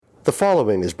The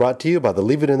following is brought to you by the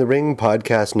Leave It in the Ring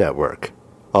podcast network.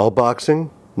 All boxing,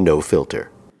 no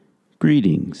filter.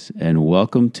 Greetings and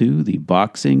welcome to the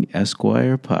Boxing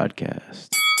Esquire podcast.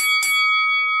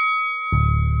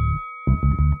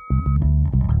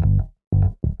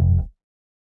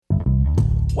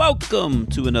 Welcome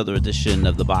to another edition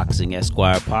of the Boxing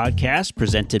Esquire podcast,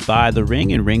 presented by The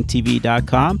Ring and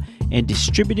ringtv.com and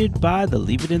distributed by the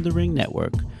Leave It in the Ring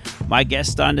network. My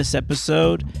guest on this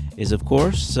episode is, of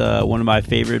course, one of my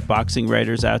favorite boxing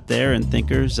writers out there and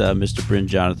thinkers, Mr.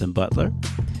 Brin-Jonathan Butler.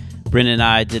 Brin and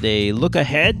I did a look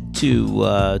ahead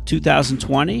to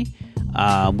 2020.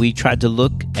 We tried to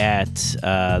look at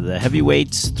the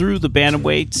heavyweights through the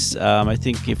bantamweights. I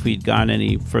think if we'd gone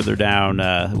any further down,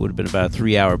 it would have been about a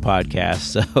 3-hour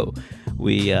podcast. So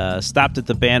we stopped at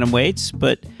the bantamweights,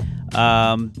 but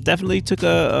definitely took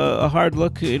a hard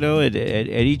look, at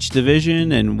each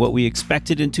division and what we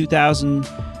expected in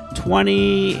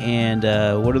 2020 and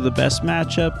what are the best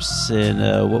matchups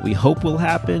and what we hope will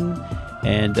happen.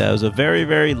 And it was a very,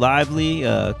 very lively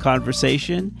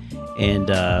conversation, and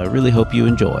really hope you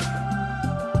enjoy.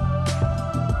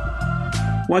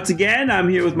 Once again, I'm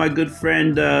here with my good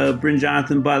friend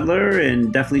Brin-Jonathan Butler,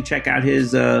 and definitely check out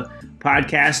his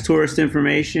podcast, Tourist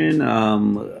Information.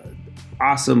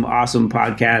 Awesome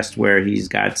podcast where he's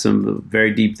got some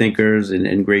very deep thinkers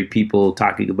and great people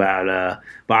talking about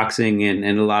boxing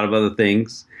and a lot of other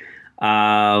things.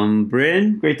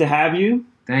 Brin, great to have you.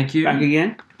 Thank you. Back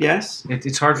again. Yes.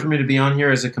 It's hard for me to be on here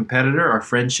as a competitor. Our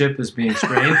friendship is being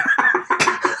strained.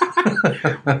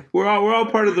 We're all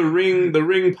part of the Ring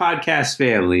podcast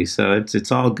family, so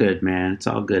it's all good, man. It's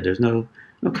all good. There's no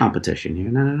competition here,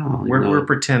 not at all. We're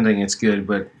pretending it's good,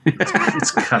 but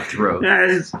it's cutthroat.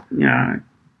 I got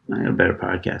a better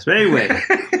podcast. But anyway.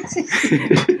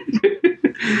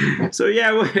 So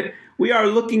we are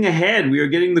looking ahead. We are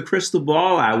getting the crystal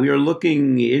ball out. We are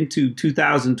looking into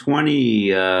 2020,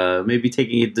 maybe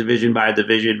taking it division by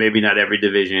division, maybe not every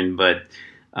division, but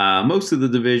most of the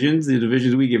divisions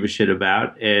we give a shit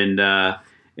about, and what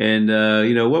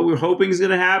we're hoping is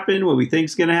going to happen, what we think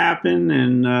is going to happen,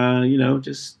 and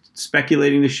just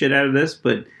speculating the shit out of this,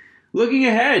 but looking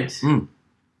ahead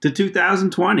to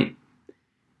 2020,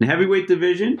 the heavyweight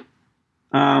division.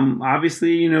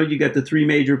 Obviously, you got the three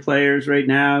major players right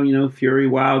now, Fury,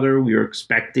 Wilder. We are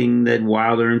expecting that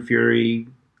Wilder and Fury,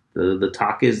 the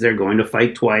talk is they're going to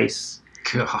fight twice.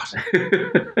 God.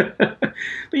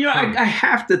 But, I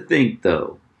have to think,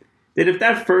 though, that if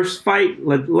that first fight,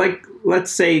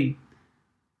 let's say,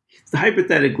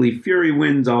 hypothetically, Fury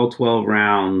wins all 12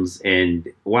 rounds and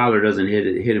Wilder doesn't hit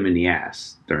him in the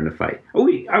ass during the fight.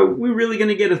 Are we really going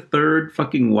to get a third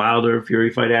fucking Wilder-Fury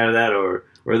fight out of that, or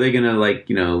are they going to,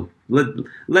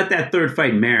 let that third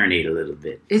fight marinate a little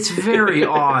bit? It's very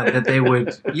odd that they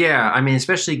would,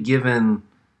 especially given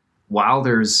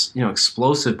Wilder's,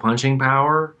 explosive punching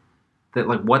power,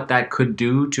 that, what that could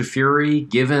do to Fury,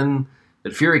 given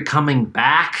that Fury coming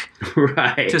back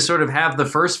right. to sort of have the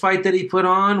first fight that he put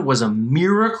on was a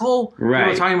miracle. Right.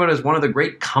 We're talking about as one of the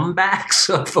great comebacks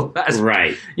of the last,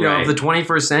 of the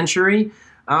 21st century.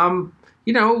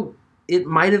 It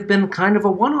might have been kind of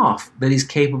a one-off that he's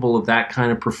capable of that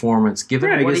kind of performance. Given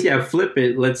flip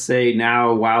it. Let's say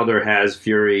now Wilder has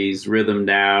Fury's rhythm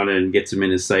down and gets him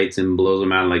in his sights and blows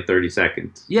him out in 30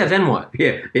 seconds. Yeah, then what?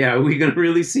 Yeah. Are we going to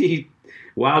really see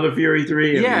Wilder Fury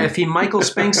 3? If he Michael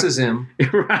Spinkses him.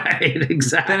 Right,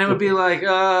 exactly. Then it would be like,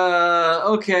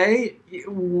 okay,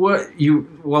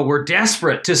 we're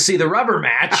desperate to see the rubber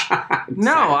match. Exactly.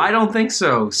 No, I don't think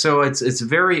so. So it's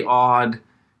very odd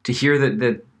to hear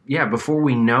that before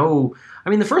we know,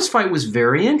 the first fight was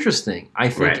very interesting. I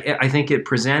think it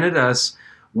presented us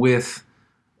with,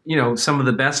 some of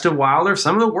the best of Wilder,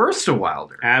 some of the worst of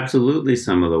Wilder. Absolutely,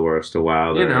 some of the worst of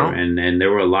Wilder. And there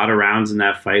were a lot of rounds in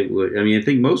that fight. I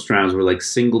think most rounds were like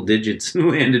single digits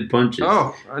landed punches.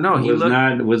 Oh no,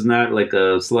 it was not like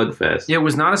a slugfest. Yeah, it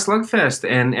was not a slugfest,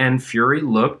 and Fury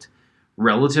looked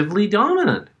relatively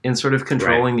dominant in sort of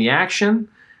controlling the action.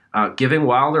 Giving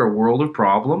Wilder a world of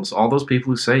problems. All those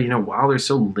people who say, Wilder's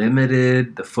so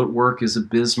limited, the footwork is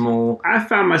abysmal. I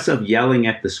found myself yelling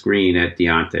at the screen at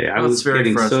Deontay. I was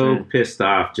getting so pissed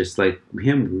off, just like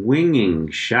him winging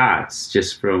shots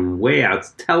just from way out,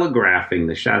 telegraphing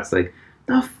the shots. Like,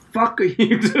 the fuck are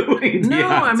you doing, No,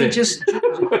 Deontay?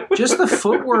 just the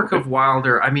footwork of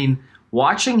Wilder.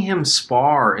 Watching him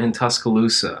spar in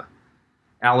Tuscaloosa,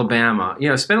 Alabama,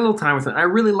 spent a little time with him. I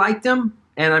really liked him.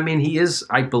 And he is,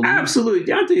 I believe, absolutely.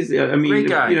 Deontay's, great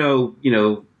guy.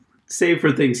 Save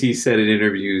for things he said in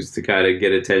interviews to kind of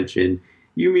get attention.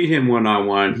 You meet him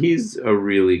one-on-one, he's a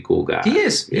really cool guy. He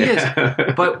is.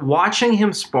 But watching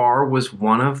him spar was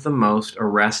one of the most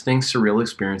arresting, surreal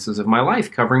experiences of my life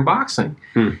covering boxing.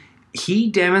 He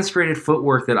demonstrated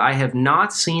footwork that I have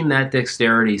not seen that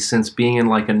dexterity since being in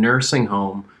like a nursing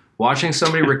home, watching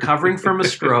somebody recovering from a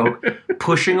stroke,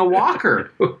 pushing a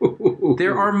walker.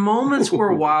 There are moments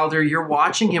where Wilder, you're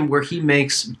watching him where he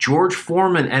makes George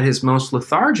Foreman at his most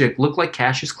lethargic look like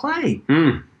Cassius Clay.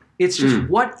 It's just,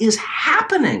 what is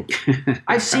happening?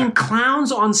 I've seen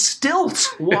clowns on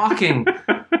stilts walking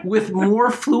with more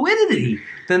fluidity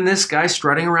than this guy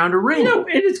strutting around a ring.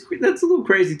 And that's a little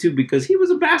crazy, too, because he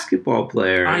was a basketball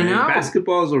player. I know. And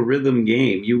basketball is a rhythm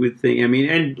game. You would think,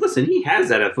 and listen, he has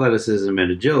that athleticism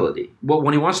and agility. Well,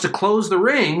 when he wants to close the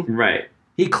ring, right,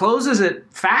 he closes it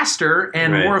faster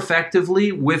and more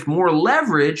effectively with more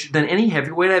leverage than any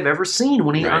heavyweight I've ever seen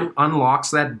when he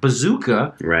unlocks that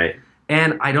bazooka. Right.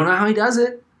 And I don't know how he does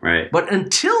it. Right. But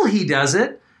until he does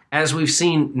it, as we've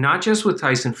seen not just with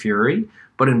Tyson Fury,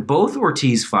 but in both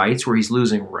Ortiz fights where he's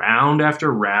losing round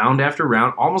after round after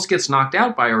round, almost gets knocked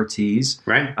out by Ortiz,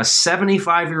 a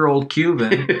 75-year-old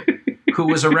Cuban who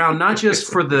was around not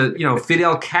just for the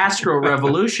Fidel Castro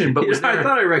revolution, but was there. I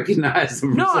thought I recognized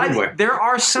him from somewhere. There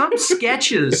are some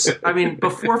sketches. I mean,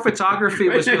 before photography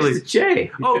was really. Jay.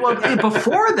 Oh well,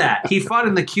 before that, he fought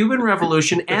in the Cuban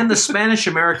Revolution and the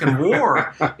Spanish-American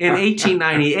War in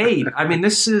 1898. I mean,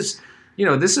 this is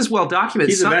well documented.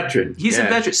 He's a veteran. He's a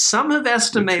veteran. Some have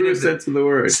estimated. In the true sense of the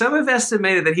word. Some have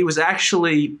estimated that he was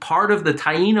actually part of the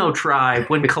Taino tribe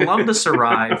when Columbus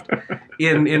arrived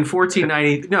in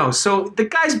 1490. No, so the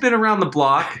guy's been around the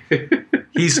block.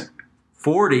 He's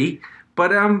 40,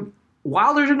 but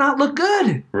Wilder did not look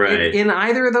good in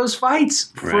either of those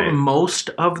fights for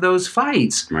most of those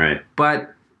fights. Right.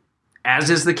 But as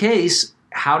is the case,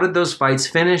 how did those fights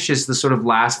finish is the sort of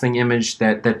lasting image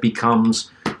that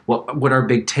becomes what our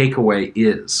big takeaway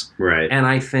is. Right. And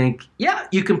I think,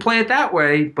 you can play it that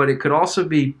way, but it could also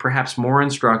be perhaps more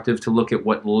instructive to look at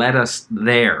what led us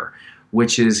there,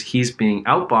 which is he's being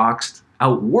outboxed,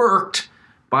 outworked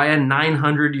by a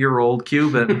 900-year-old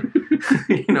Cuban,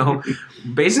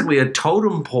 basically a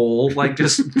totem pole, like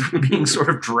just being sort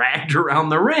of dragged around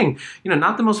the ring.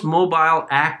 Not the most mobile,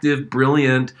 active,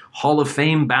 brilliant, Hall of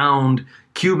Fame bound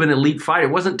Cuban elite fighter.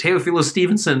 It wasn't Teofilo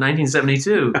Stevenson in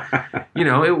 1972.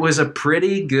 It was a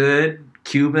pretty good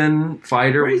Cuban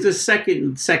fighter. He's a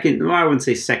second. Well, I wouldn't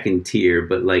say second tier,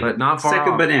 but not far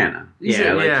second off. Banana.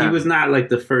 He was not like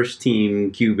the first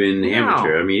team Cuban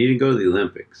amateur. I mean, he didn't go to the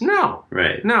Olympics. No.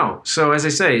 Right. No. So as I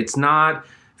say, it's not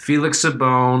Felix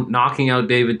Sabone knocking out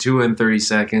David Tua in 30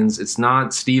 seconds. It's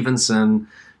not Stevenson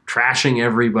trashing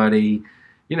everybody.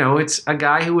 It's a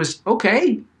guy who was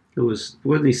okay.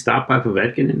 Wasn't he stopped by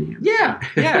Povetkin in here?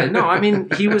 Yeah. No, I mean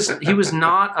he was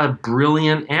not a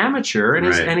brilliant amateur,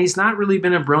 and he's not really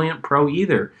been a brilliant pro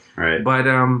either. Right. But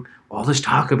all this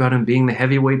talk about him being the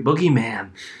heavyweight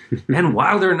boogeyman, and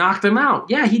Wilder knocked him out.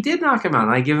 Yeah, he did knock him out,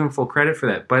 and I give him full credit for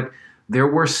that. But there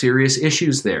were serious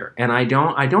issues there, and I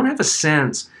don't have a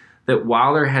sense that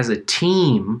Wilder has a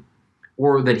team,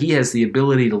 or that he has the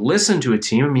ability to listen to a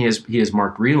team. I mean, he has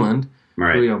Mark Breland.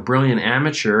 Right. Brilliant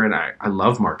amateur, and I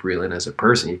love Mark Breland as a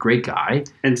person. He's a great guy.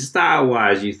 And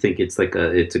style-wise, you think it's a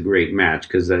great match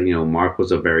because Mark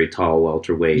was a very tall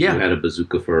welterweight who had a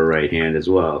bazooka for a right hand as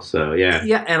well. So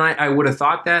yeah, and I would have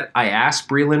thought that. I asked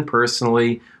Breland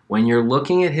personally, when you're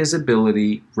looking at his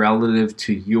ability relative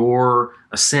to your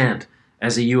ascent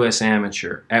as a U.S.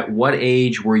 amateur, at what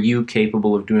age were you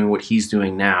capable of doing what he's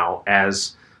doing now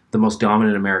as the most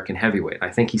dominant American heavyweight? I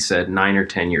think he said 9 or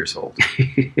 10 years old.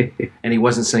 And he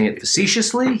wasn't saying it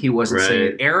facetiously. He wasn't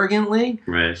saying it arrogantly.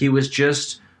 Right. He was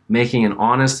just making an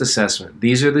honest assessment.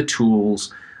 These are the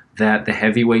tools that the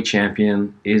heavyweight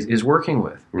champion is working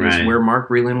with. Is where Mark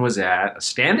Breland was at, a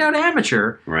standout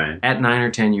amateur at 9 or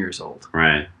 10 years old.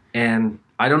 Right. And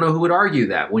I don't know who would argue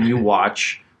that when you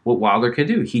watch what Wilder can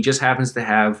do. He just happens to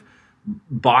have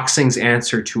boxing's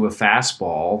answer to a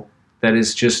fastball that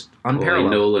is just unparalleled.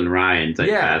 Like Nolan Ryan type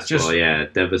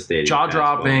fastball, devastating.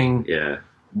 Jaw-dropping,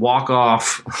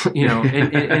 walk-off,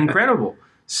 incredible.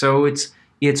 So it's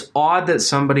odd that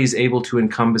somebody's able to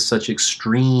encompass such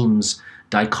extremes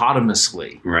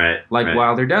dichotomously, like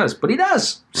Wilder does. But he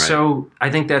does. Right. So I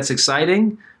think that's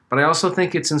exciting, but I also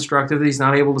think it's instructive that he's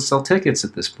not able to sell tickets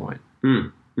at this point.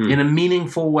 In a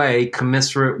meaningful way,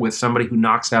 commensurate with somebody who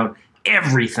knocks out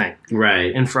everything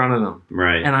in front of them.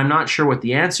 Right. And I'm not sure what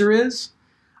the answer is.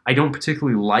 I don't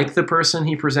particularly like the person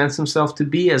he presents himself to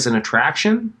be as an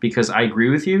attraction, because I agree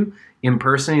with you. In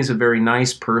person, he's a very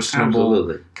nice,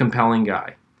 personable, compelling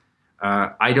guy.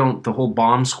 The whole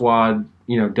bomb squad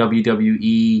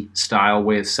WWE style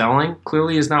way of selling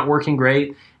clearly is not working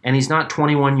great, and he's not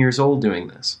 21 years old doing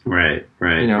this. Right.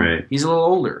 He's a little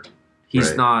older.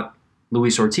 He's not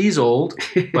Luis Ortiz old,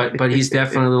 but he's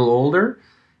definitely a little older.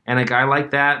 And a guy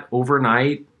like that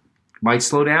overnight might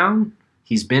slow down.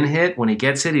 He's been hit. When he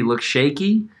gets hit, he looks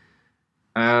shaky.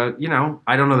 I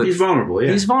don't know that he's vulnerable.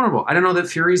 Yeah, he's vulnerable. I don't know that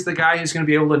Fury's the guy who's going to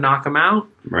be able to knock him out.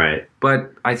 Right.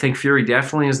 But I think Fury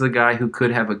definitely is the guy who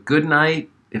could have a good night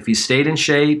if he stayed in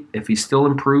shape, if he's still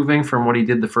improving from what he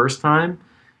did the first time.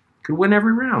 Could win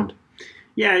every round.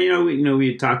 Yeah, we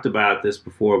had talked about this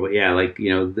before, but yeah,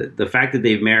 the fact that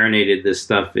they've marinated this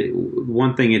stuff,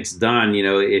 one thing it's done,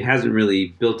 it hasn't really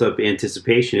built up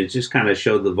anticipation. It just kind of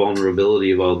showed the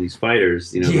vulnerability of all these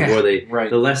fighters. The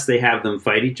the less they have them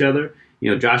fight each other.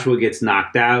 Joshua gets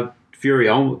knocked out. If Fury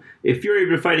had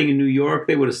been fighting in New York,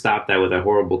 they would have stopped that with a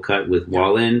horrible cut with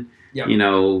Wallin. Yep.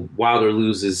 Wilder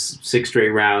loses 6 straight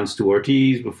rounds to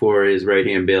Ortiz before his right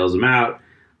hand bails him out.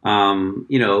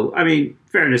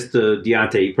 Fairness to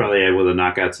Deontay, he probably had one of the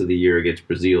knockouts of the year against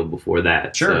Brazil before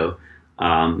that. Sure. So,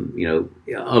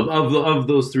 of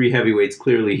those 3 heavyweights,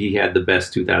 clearly he had the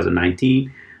best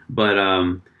 2019. But,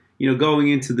 going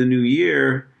into the new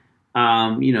year,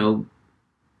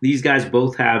 these guys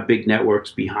both have big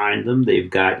networks behind them. They've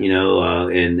got,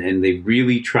 and they've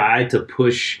really tried to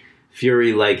push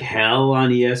Fury like hell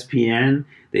on ESPN.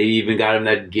 They even got him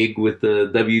that gig with the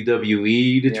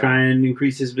WWE to try and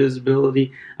increase his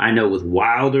visibility. I know with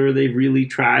Wilder, they've really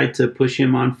tried to push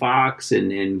him on Fox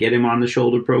and get him on the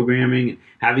shoulder programming, and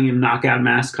having him knock out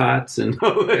mascots and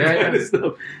all that kind of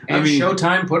stuff. And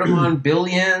Showtime put him on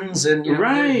Billions, and they're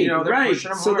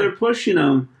pushing him so hard. They're pushing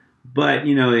him. But,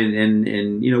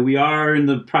 we are in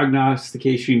the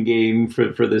prognostication game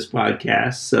for this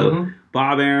podcast. So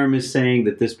Bob Arum is saying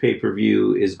that this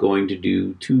pay-per-view is going to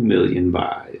do 2 million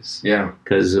buys. Yeah.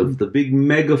 Because of the big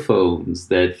megaphones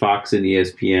that Fox and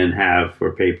ESPN have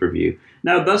for pay-per-view.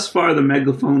 Now, thus far, the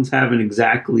megaphones haven't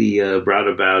exactly brought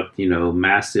about,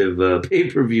 massive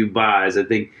pay-per-view buys. I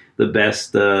think the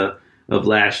best of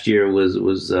last year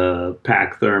was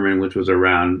Pac Thurman, which was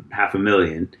around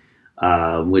 500,000.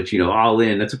 Which, all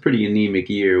in, that's a pretty anemic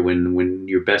year when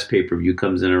your best pay-per-view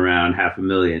comes in around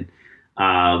 500,000.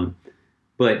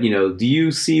 But, do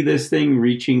you see this thing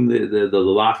reaching the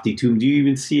lofty tomb? Do you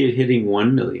even see it hitting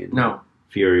 1 million? No.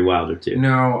 Fury Wilder 2?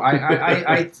 No,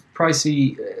 I probably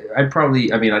see, I'd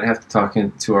have to talk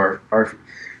to our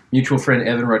mutual friend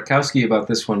Evan Rutkowski about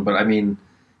this one, but if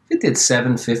it did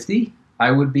 750, I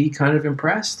would be kind of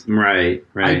impressed. Right.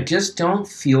 I just don't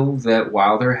feel that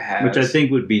Wilder has... Which I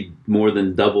think would be more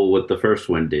than double what the first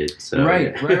one did. So.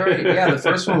 Right. Yeah, the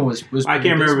first one was I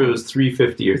can't remember if it was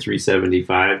 350 or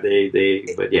 375.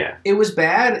 But yeah. It was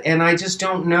bad, and I just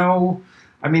don't know...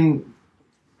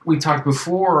 we talked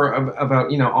before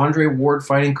about, Andre Ward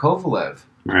fighting Kovalev.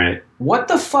 Right. What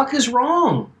the fuck is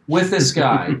wrong with this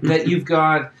guy? That you've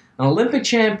got an Olympic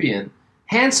champion,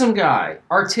 handsome guy,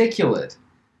 articulate...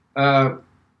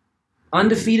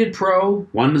 undefeated pro.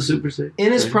 Won the Super 6.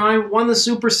 In his prime, won the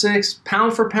Super 6.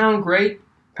 Pound for pound, great.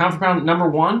 Pound for pound, number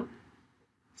 1.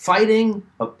 Fighting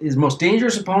his most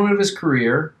dangerous opponent of his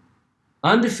career.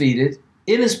 Undefeated.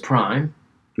 In his prime.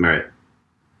 Right.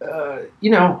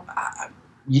 You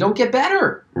don't get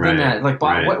better than that.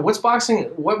 What's boxing?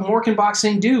 What more can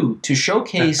boxing do to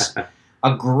showcase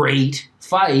a great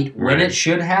fight when it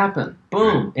should happen?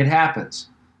 Boom, it happens.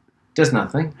 Does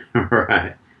nothing.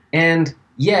 Right. And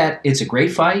yet, it's a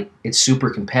great fight. It's super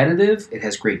competitive. It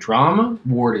has great drama.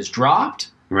 Ward is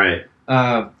dropped. Right.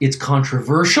 It's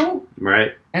controversial.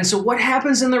 Right. And so what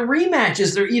happens in the rematch?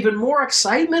 Is there even more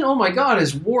excitement? Oh, my God,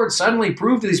 has Ward suddenly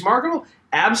proved that he's marketable?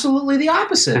 Absolutely the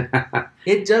opposite.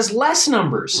 It does less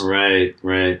numbers. Right.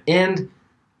 And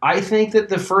I think that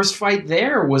the first fight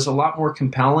there was a lot more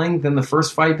compelling than the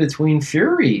first fight between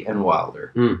Fury and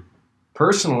Wilder.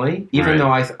 Personally, even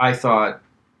though I thought...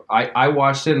 I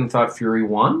watched it and thought Fury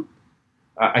won.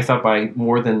 I thought by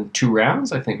more than 2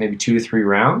 rounds. I think maybe 2 to 3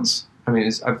 rounds.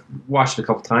 I've watched it a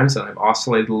couple times and I've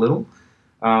oscillated a little.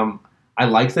 I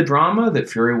like the drama that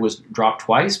Fury was dropped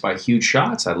twice by huge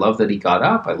shots. I love that he got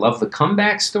up. I love the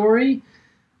comeback story.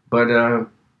 But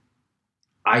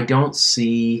I don't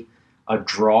see a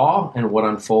draw in what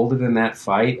unfolded in that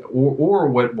fight or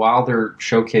what Wilder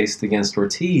showcased against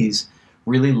Ortiz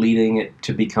really leading it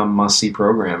to become must-see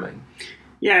programming.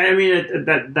 Yeah,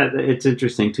 that it's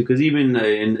interesting too, because even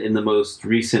in the most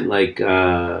recent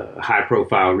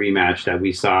high-profile rematch that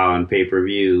we saw on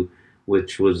pay-per-view,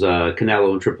 which was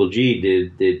Canelo and Triple G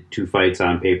did 2 fights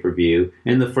on pay-per-view,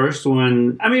 and the first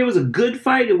one, it was a good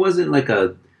fight. It wasn't like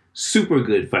a super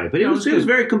good fight, but it was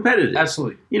very competitive.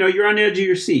 Absolutely. You're on the edge of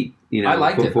your seat. I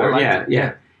liked it.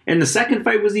 Yeah. And the second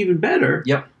fight was even better.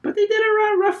 Yep. But they did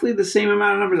around roughly the same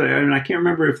amount of numbers. I can't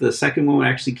remember if the second one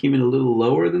actually came in a little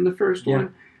lower than the first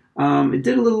one. It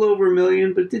did a little over 1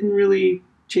 million, but it didn't really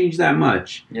change that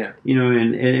much. Yeah.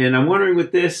 And I'm wondering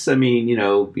with this,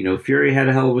 Fury had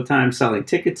a hell of a time selling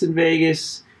tickets in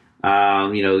Vegas.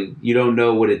 You don't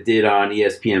know what it did on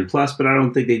ESPN Plus, but I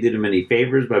don't think they did him any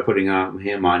favors by putting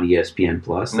him on ESPN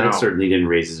Plus. No. That certainly didn't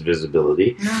raise his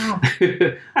visibility. No.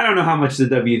 I don't know how much the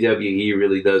WWE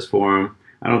really does for him.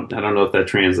 I don't know if that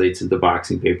translates into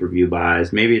boxing pay-per-view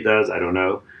buys. Maybe it does. I don't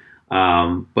know.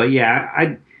 But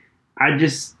yeah,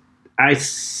 I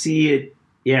see it.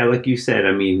 Yeah, like you said,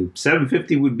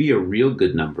 750 would be a real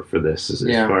good number for this as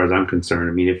far as I'm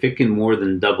concerned. If it can more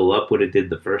than double up what it did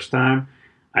the first time,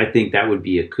 I think that would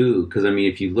be a coup. Because,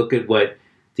 if you look at what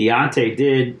Deontay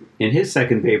did in his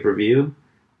second pay-per-view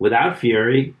without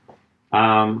Fury,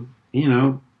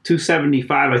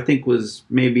 275 I think was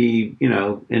maybe,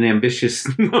 an ambitious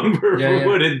number for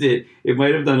what it did. It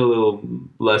might have done a little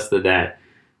less than that.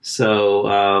 So,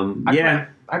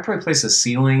 I'd probably place a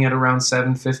ceiling at around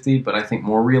 750, but I think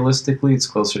more realistically, it's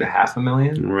closer to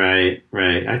 500,000. Right.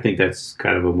 I think that's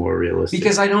kind of a more realistic.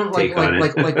 Because I don't like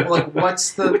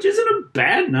what's the, which isn't a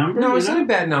bad number. No, it's not a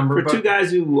bad number for two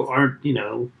guys who aren't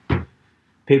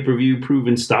pay-per-view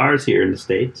proven stars here in the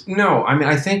States. No,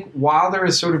 I think Wilder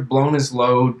is sort of blown his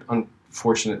load.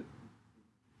 Unfortunate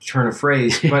turn of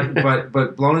phrase,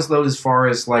 but blown his load as far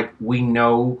as we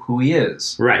know who he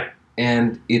is. Right.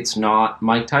 And it's not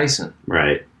Mike Tyson.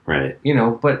 Right.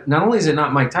 But not only is it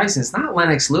not Mike Tyson, it's not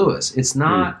Lennox Lewis. It's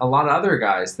not a lot of other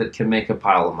guys that can make a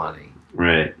pile of money.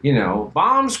 Right.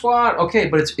 Bomb Squad, okay,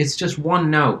 but it's just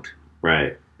one note.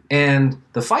 Right. And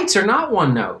the fights are not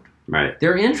one note. Right.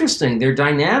 They're interesting. They're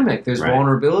dynamic. There's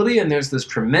vulnerability, and there's this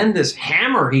tremendous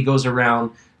hammer he goes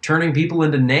around turning people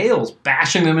into nails,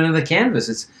 bashing them into the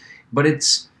canvas.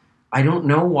 I don't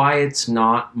know why it's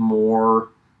not more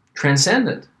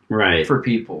transcendent. Right. For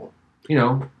people,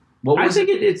 I think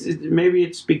maybe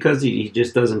it's because he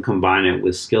just doesn't combine it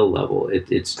with skill level.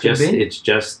 It's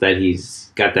just that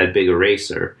he's got that big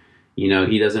eraser.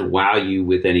 He doesn't wow you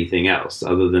with anything else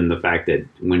other than the fact that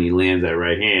when he lands that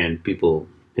right hand, people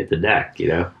hit the deck.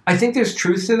 I think there's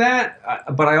truth to that,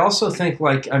 but I also think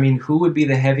who would be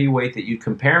the heavyweight that you'd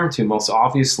compare him to most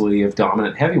obviously of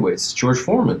dominant heavyweights? George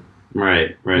Foreman.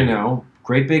 Right.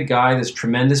 Great big guy, this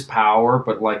tremendous power,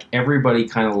 but everybody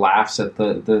kind of laughs at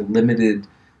the limited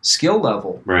skill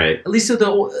level. Right. At least of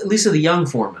the young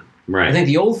Foreman. Right. I think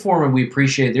the old Foreman we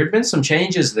appreciate. There had been some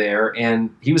changes there, and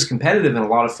he was competitive in a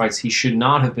lot of fights he should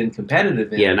not have been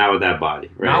competitive in. Yeah, not with that body.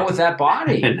 Right. Not with that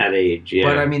body. And that age,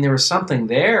 yeah. But there was something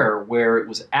there where it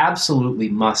was absolutely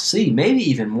must see, maybe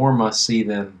even more must see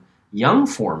than young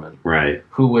Foreman. Right.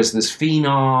 Who was this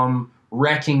phenom,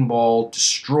 wrecking ball,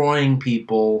 destroying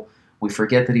people. We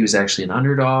forget that he was actually an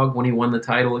underdog when he won the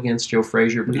title against Joe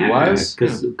Frazier, but he was.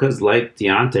 Because like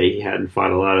Deontay, he hadn't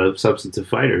fought a lot of substantive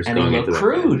fighters. And he looked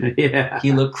crude. Yeah.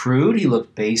 He looked crude, he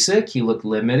looked basic, he looked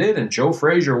limited, and Joe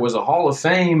Frazier was a Hall of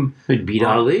Fame. He beat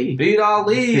Ali.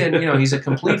 And he's a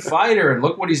complete fighter, and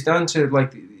look what he's done to,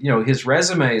 his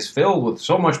resume is filled with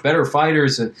so much better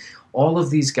fighters, and all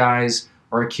of these guys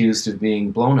are accused of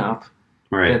being blown up,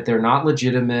 that they're not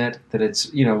legitimate, that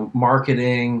it's,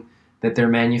 marketing, that they're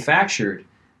manufactured.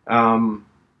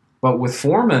 But with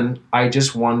Foreman, I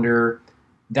just wonder,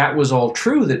 that was all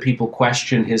true, that people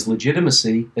question his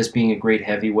legitimacy as being a great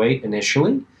heavyweight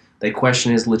initially. They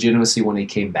question his legitimacy when he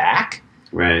came back.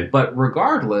 Right. But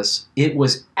regardless, it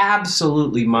was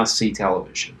absolutely must-see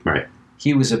television. Right.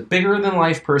 He was a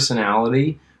bigger-than-life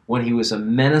personality when he was a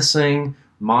menacing,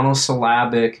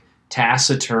 monosyllabic,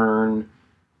 taciturn,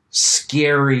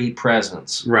 scary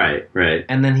presence. Right.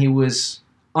 And then he was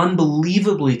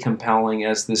unbelievably compelling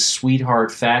as this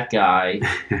sweetheart fat guy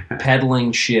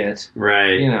peddling shit.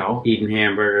 Right. Eating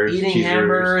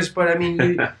hamburgers. But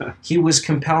he was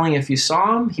compelling if you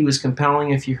saw him. He was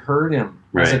compelling if you heard him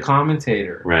as a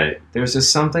commentator. Right. There's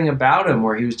just something about him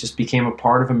where he just became a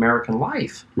part of American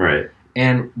life. Right.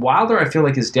 And Wilder, I feel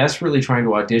like, is desperately trying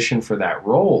to audition for that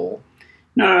role.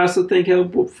 No, I also think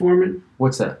Foreman.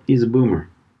 What's that? He's a boomer.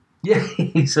 Yeah,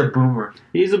 he's a boomer.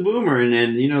 He's a boomer,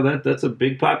 and that's a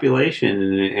big population,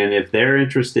 and if they're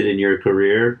interested in your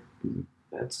career,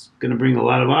 that's going to bring a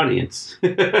lot of audience.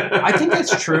 I think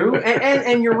that's true.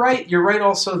 And you're right. You're right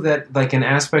also that like an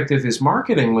aspect of his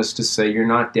marketing was to say you're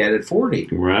not dead at 40.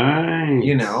 Right.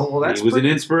 You know, well, that's he was an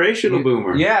inspirational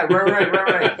boomer. Yeah,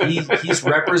 right. He's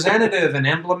representative and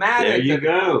emblematic. There you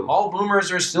go. All boomers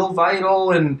are still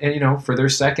vital, and you know, for their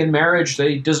second marriage,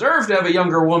 they deserve to have a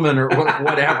younger woman or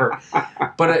whatever.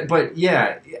 But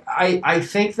yeah, I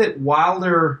think that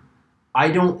Wilder,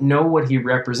 I don't know what he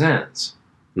represents.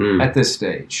 At this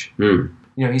stage. You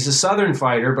know, he's a Southern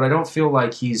fighter, but I don't feel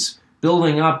like he's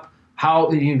building up how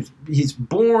he's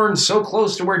born so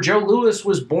close to where Joe Louis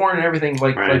was born and everything.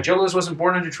 Like Joe Louis wasn't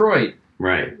born in Detroit.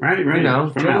 Right. You know,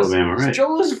 from Alabama, right. Joe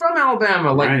Louis is from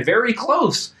Alabama, like very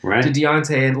close to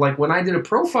Deontay. And like when I did a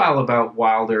profile about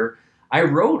Wilder, I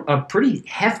wrote a pretty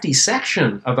hefty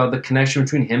section about the connection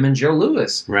between him and Joe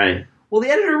Louis. Right. Well, the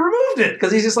editor removed it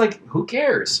because he's just like, who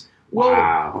cares? Well,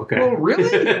 wow. Okay. Well,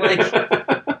 really?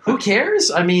 Like, who cares?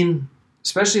 I mean,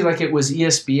 especially like it was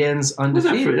ESPN's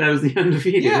Undefeated. That was the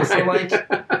Undefeated. Yeah, right. for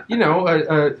like, you know,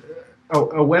 a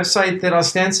website that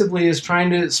ostensibly is trying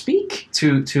to speak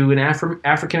to an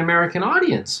African American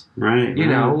audience. Right. You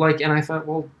know, like, and I thought,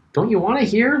 well, don't you want to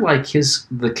hear like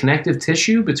the connective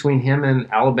tissue between him and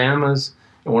Alabama's,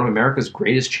 one of America's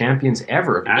greatest champions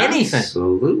ever of anything?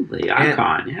 Absolutely,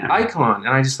 icon. Icon.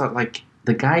 And I just thought, like,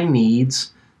 the guy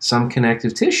needs some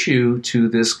connective tissue to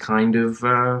this kind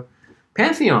of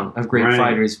pantheon of great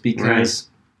fighters because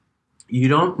you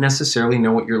don't necessarily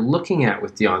know what you're looking at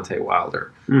with Deontay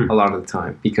Wilder a lot of the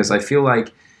time, because I feel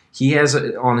like he has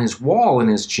on his wall in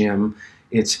his gym,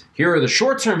 it's here are the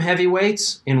short-term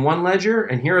heavyweights in one ledger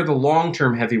and here are the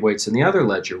long-term heavyweights in the other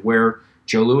ledger, where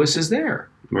Joe Louis is there.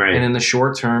 Right. And in the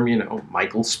short term, you know,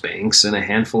 Michael Spinks and a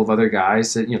handful of other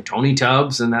guys that, you know, Tony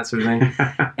Tubbs and that sort of thing.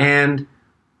 And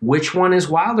which one is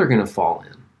Wilder going to fall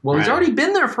in? Well, he's already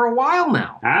been there for a while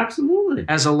now. Absolutely.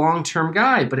 As a long-term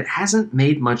guy, but it hasn't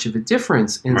made much of a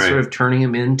difference in sort of turning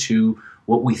him into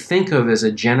what we think of as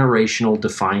a generational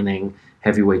defining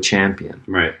heavyweight champion.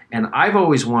 Right. And I've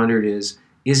always wondered is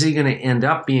he going to end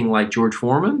up being like George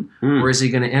Foreman, or is he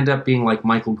going to end up being like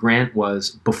Michael Grant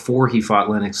was before he fought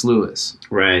Lennox Lewis?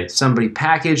 Right. Somebody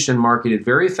packaged and marketed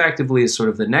very effectively as sort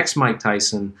of the next Mike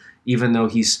Tyson, even though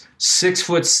he's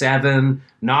 6'7",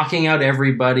 knocking out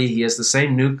everybody. He has the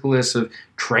same nucleus of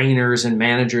trainers and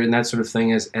manager and that sort of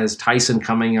thing as Tyson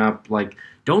coming up. Like,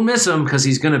 don't miss him because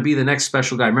he's going to be the next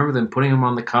special guy. I remember them putting him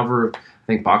on the cover of, I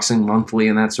think, Boxing Monthly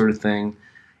and that sort of thing.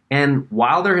 And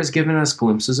Wilder has given us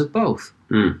glimpses of both.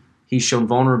 He's shown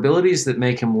vulnerabilities that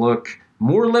make him look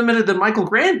more limited than Michael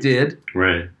Grant did.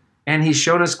 Right. And he's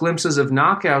shown us glimpses of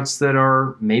knockouts that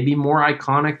are maybe more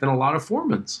iconic than a lot of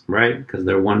Foreman's. Right, because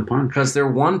they're one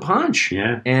punch.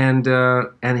 Yeah. And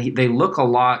they look a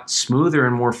lot smoother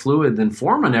and more fluid than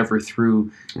Foreman ever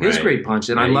threw his great punch.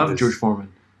 And I love George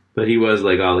Foreman. But he was,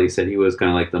 like Ali said, he was kind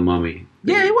of like the mummy.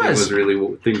 Yeah, he was.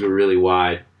 Things were really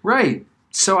wide. Right.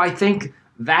 So I think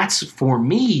that's, for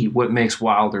me, what makes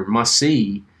Wilder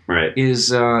must-see. Right. Is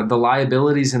the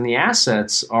liabilities and the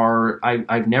assets are,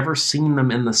 I've never seen them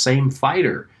in the same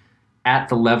fighter at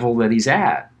the level that he's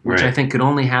at, which I think could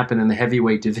only happen in the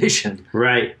heavyweight division.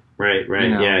 Right. You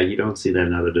know? Yeah, you don't see that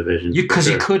in other divisions. Because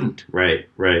you couldn't. Right.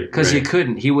 Because you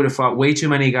couldn't. He would have fought way too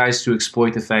many guys to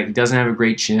exploit the fact he doesn't have a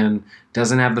great chin,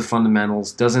 doesn't have the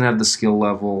fundamentals, doesn't have the skill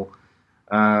level.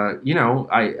 You know,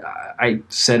 I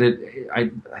said it, I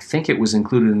think it was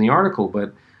included in the article,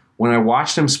 but when I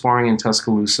watched him sparring in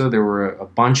Tuscaloosa, there were a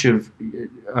bunch of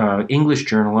English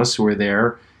journalists who were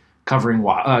there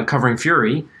covering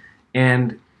Fury.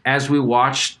 And as we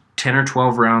watched 10 or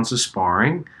 12 rounds of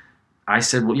sparring, I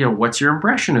said, well, you know, what's your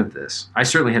impression of this? I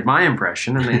certainly had my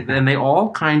impression. And they all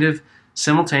kind of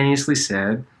simultaneously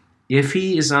said, if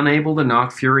he is unable to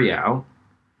knock Fury out,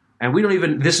 and we don't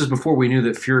even, this is before we knew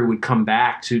that Fury would come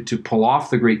back to pull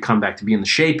off the great comeback, to be in the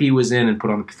shape he was in and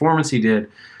put on the performance he did.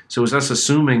 So it was us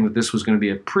assuming that this was going to be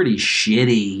a pretty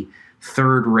shitty,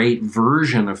 third-rate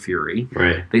version of Fury.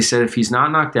 Right. They said if he's not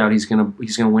knocked out, he's going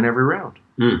to win every round.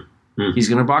 He's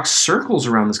going to box circles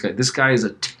around this guy. This guy is a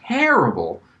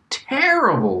terribly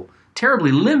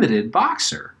limited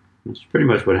boxer. Which is pretty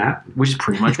much what happened.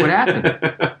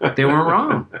 They weren't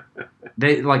wrong.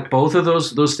 They, like, both of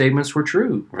those statements were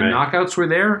true. The knockouts were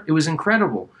there. It was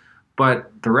incredible.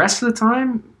 But the rest of the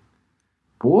time,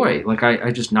 boy, like I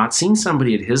just not seen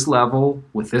somebody at his level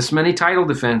with this many title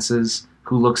defenses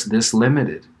who looks this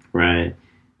limited. Right.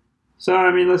 So,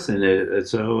 I mean,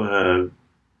 listen,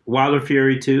 Wilder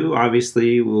Fury 2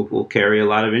 obviously will carry a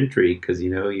lot of intrigue because,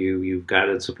 you know, you've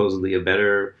got supposedly a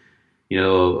better, you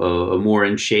know, a more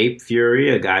in shape Fury,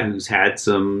 a guy who's had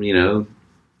some, you know,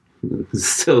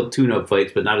 still tune-up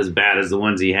fights, but not as bad as the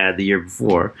ones he had the year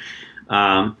before.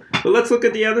 But let's look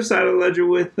at the other side of the ledger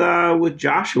with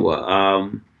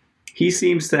Joshua. He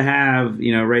sees to have,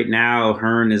 right now,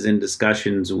 Hearn is in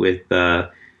discussions with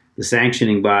the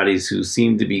sanctioning bodies who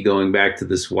seem to be going back to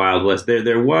this Wild West.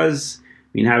 There was,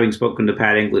 having spoken to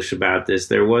Pat English about this,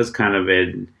 there was kind of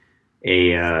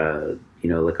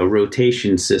like a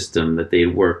rotation system that they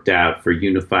worked out for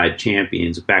unified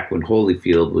champions back when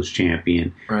Holyfield was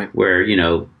champion, right? Where,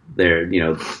 they're,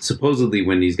 supposedly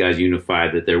when these guys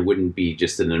unified that there wouldn't be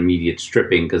just an immediate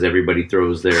stripping because everybody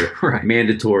throws their right.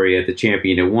 mandatory at the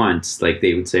champion at once. Like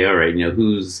they would say, all right,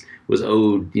 who's was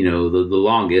owed, the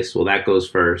longest, well, that goes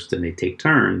first, and they take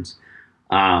turns.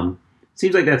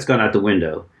 Seems like that's gone out the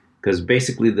window because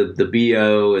basically the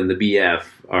BO and the BF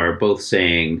are both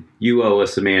saying, you owe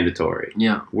us a mandatory.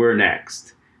 Yeah. We're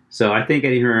next. So I think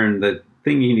Eddie Hearn, the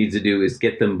thing he needs to do is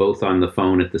get them both on the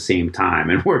phone at the same time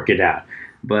and work it out.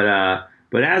 But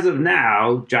as of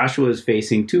now, Joshua is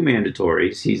facing two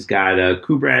mandatories. He's got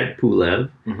Kubrat Pulev,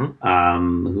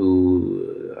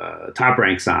 who Top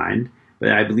Rank signed.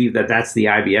 But I believe that's the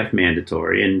IBF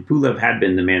mandatory. And Pulev had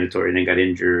been the mandatory and then got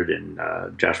injured, and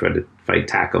Joshua had to fight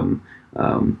Takum.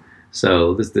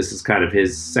 So this is kind of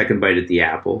his second bite at the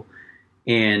apple.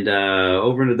 And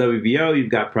over in the WBO, you've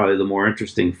got probably the more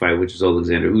interesting fight, which is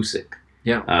Alexander Usyk.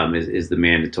 Yeah, is the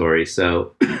mandatory.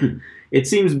 So it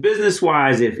seems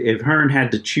business-wise, if Hearn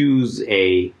had to choose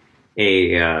a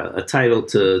title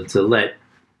to let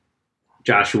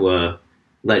Joshua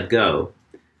let go,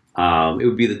 it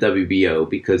would be the WBO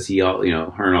because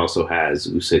Hearn also has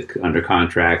Usyk under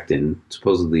contract, and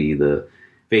supposedly the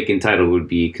vacant title would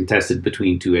be contested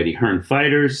between two Eddie Hearn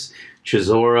fighters,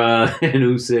 Chisora and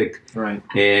Usyk. Right.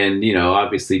 And,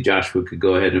 obviously Joshua could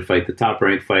go ahead and fight the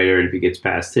top-ranked fighter, and if he gets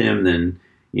past him, then,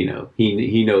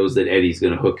 he knows that Eddie's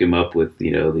going to hook him up with,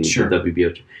 the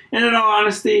WBO. And in all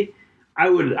honesty, I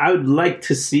would like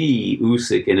to see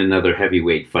Usyk in another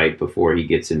heavyweight fight before he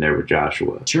gets in there with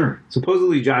Joshua. Sure.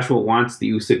 Supposedly Joshua wants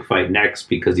the Usyk fight next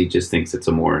because he just thinks it's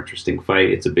a more interesting fight.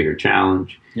 It's a bigger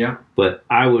challenge. Yeah. But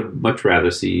I would much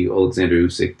rather see Alexander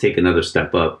Usyk take another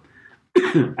step up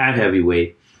at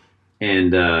heavyweight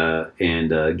and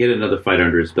get another fight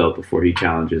under his belt before he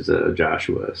challenges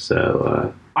Joshua.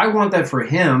 So I want that for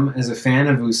him as a fan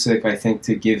of Usyk. I think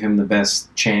to give him the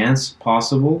best chance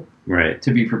possible. Right.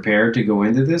 To be prepared to go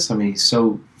into this. He's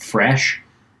so fresh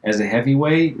as a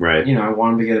heavyweight. Right. I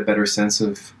want him to get a better sense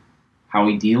of how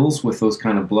he deals with those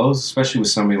kind of blows, especially with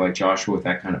somebody like Joshua with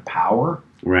that kind of power.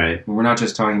 Right. We're not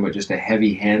just talking about just a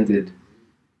heavy-handed,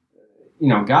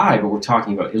 guy, but we're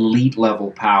talking about elite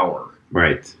level power.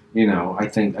 Right. I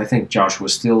think Joshua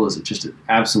still is just an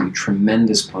absolutely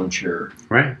tremendous puncher.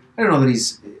 Right. I don't know that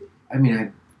he's.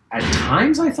 At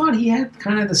times, I thought he had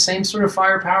kind of the same sort of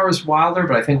firepower as Wilder,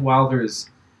 but I think Wilder has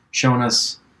shown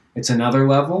us it's another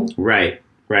level. Right.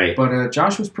 Right. But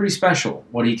Joshua's pretty special.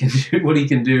 What he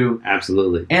can do.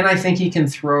 Absolutely. And I think he can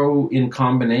throw in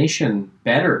combination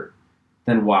better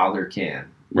than Wilder can.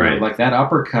 Right. Like that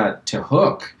uppercut to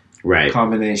hook. Right.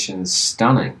 Combination is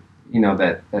stunning.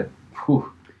 That. Whew.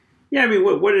 Yeah,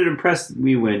 what had impressed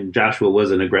me when Joshua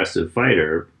was an aggressive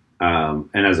fighter, and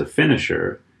as a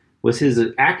finisher, was his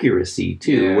accuracy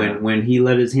too. Yeah. When he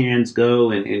let his hands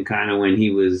go and kind of when he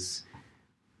was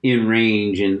in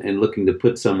range and looking to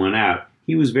put someone out,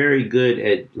 he was very good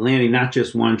at landing not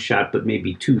just one shot, but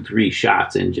maybe 2-3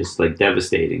 shots and just like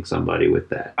devastating somebody with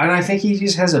that. And I think he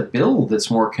just has a build that's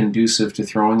more conducive to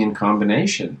throwing in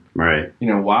combination. Right.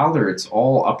 Wilder, it's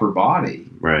all upper body.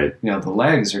 Right. The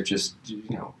legs are just,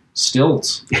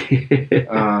 stilts.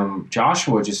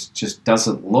 Joshua just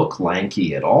doesn't look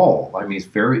lanky at all. He's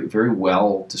very, very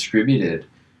well distributed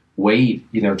weight,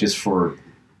 just for...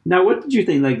 Now, what did you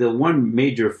think? Like, the one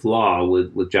major flaw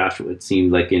with Joshua, it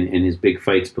seemed like in his big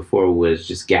fights before, was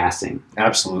just gassing.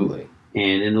 Absolutely.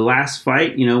 And in the last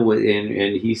fight,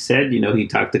 and he said, he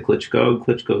talked to Klitschko.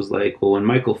 Klitschko's like, well, when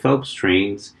Michael Phelps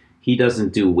trains, he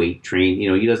doesn't do weight train.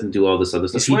 He doesn't do all this other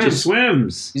stuff. He just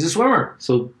swims. He's a swimmer.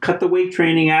 So cut the weight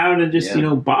training out and just,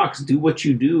 box. Do what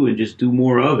you do and just do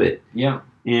more of it. Yeah.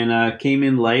 And came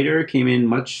in lighter, came in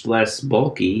much less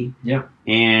bulky. Yeah.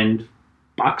 And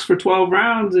boxed for 12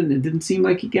 rounds, and it didn't seem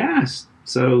like he gassed.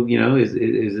 So,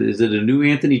 is it a new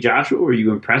Anthony Joshua? Were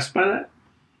you impressed by that?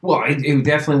 Well, it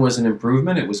definitely was an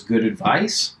improvement. It was good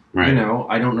advice. Right.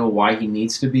 I don't know why he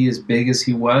needs to be as big as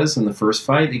he was in the first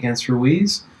fight against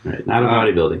Ruiz. Right. Not a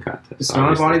bodybuilding contest. It's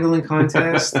obviously not a bodybuilding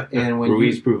contest. And when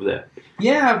Ruiz proved that.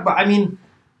 Yeah, but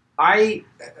I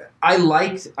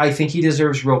think he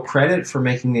deserves real credit for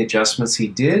making the adjustments he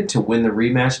did to win the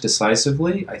rematch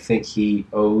decisively. I think he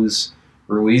owes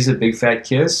Ruiz a big fat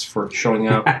kiss for showing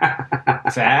up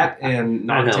fat and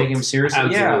not taking him seriously.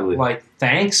 Absolutely. Yeah, like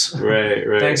thanks.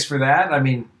 Right. Thanks for that. I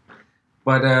mean,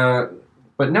 but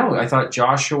no, I thought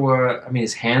Joshua, I mean,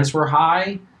 his hands were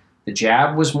high. The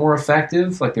jab was more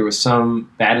effective. Like there was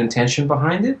some bad intention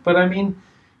behind it. But I mean,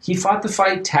 he fought the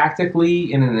fight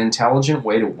tactically in an intelligent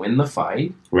way to win the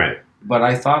fight. Right. But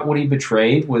I thought what he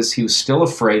betrayed was he was still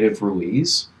afraid of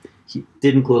Ruiz. He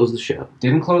didn't close the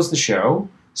show.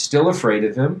 Still afraid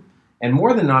of him. And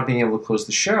more than not being able to close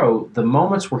the show, the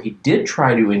moments where he did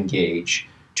try to engage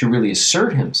to really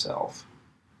assert himself,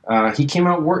 he came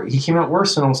out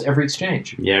worse in almost every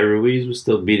exchange. Yeah, Ruiz was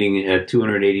still beating at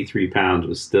 283 pounds.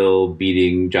 Was still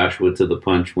beating Joshua to the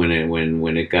punch when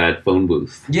it got phone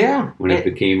booth. Yeah, when it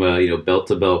became a belt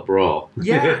to belt brawl.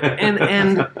 Yeah,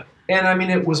 and I mean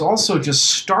it was also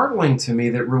just startling to me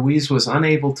that Ruiz was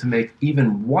unable to make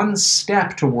even one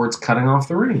step towards cutting off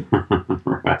the ring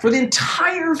Right. for the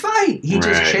entire fight. He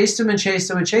just chased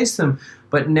him,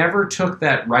 but never took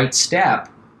that right step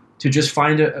to just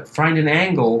find an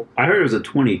angle. I heard it was a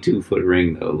 22-foot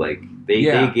ring though. Like they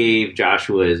gave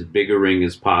Joshua as big a ring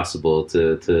as possible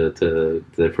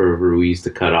for Ruiz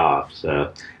to cut off.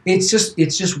 So it's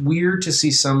just weird to see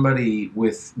somebody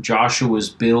with Joshua's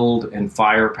build and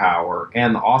firepower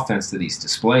and the offense that he's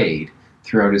displayed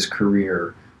throughout his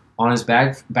career on his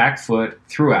back foot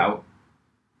throughout.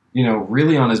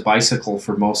 Really on his bicycle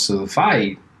for most of the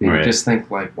fight. You just think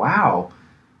like, wow.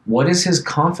 What is his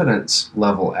confidence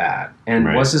level at?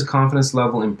 And was his confidence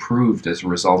level improved as a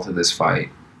result of this fight?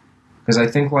 Because I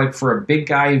think like for a big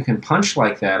guy who can punch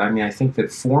like that, I mean, I think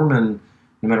that Foreman,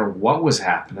 no matter what was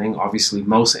happening, obviously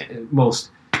most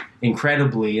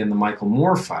incredibly in the Michael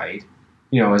Moore fight,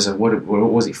 as a, what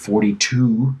was he,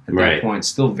 42 at that point,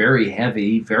 still very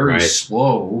heavy, very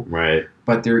slow. Right.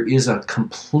 But there is a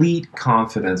complete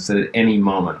confidence that at any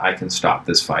moment I can stop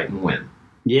this fight and win.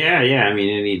 Yeah. I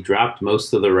mean, and he dropped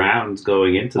most of the rounds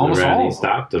going into the round. He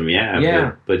stopped them,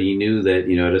 But he knew that,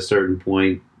 at a certain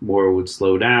point, Moore would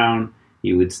slow down.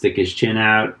 He would stick his chin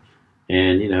out,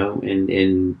 and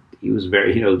and he was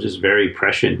very, just very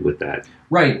prescient with that.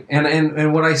 Right,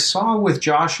 and what I saw with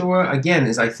Joshua again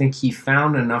is I think he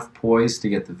found enough poise to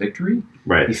get the victory.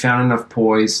 Right. He found enough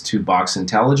poise to box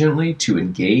intelligently, to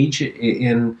engage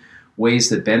in ways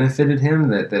that benefited him.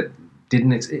 That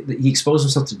he exposed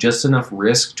himself to just enough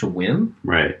risk to win.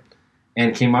 Right.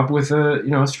 And came up with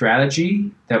a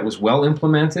strategy that was well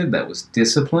implemented, that was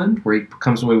disciplined, where he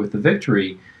comes away with the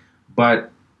victory.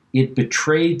 But it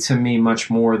betrayed to me much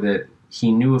more that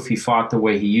he knew if he fought the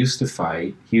way he used to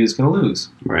fight, he was going to lose.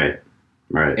 Right.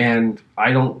 And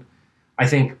I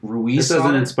think Ruiz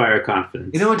doesn't inspire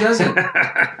confidence. It doesn't.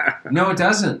 No, it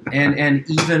doesn't. And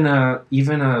even a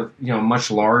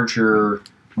much larger,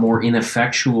 more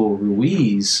ineffectual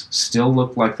Ruiz still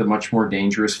looked like the much more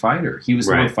dangerous fighter. He was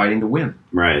the one fighting to win.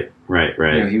 Right.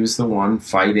 He was the one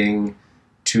fighting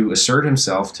to assert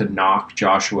himself, to knock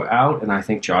Joshua out, and I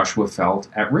think Joshua felt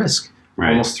at risk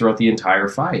almost throughout the entire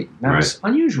fight. That was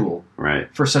unusual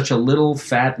for such a little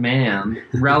fat man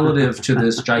relative to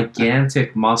this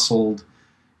gigantic muscled,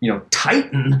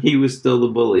 titan. He was still the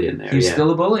bully in there. He was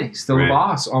still a bully, still the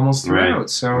boss almost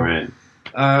throughout. So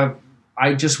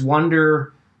I just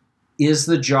wonder, is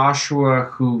the Joshua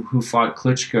who fought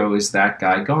Klitschko, is that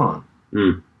guy gone?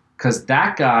 Because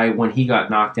that guy, when he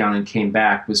got knocked down and came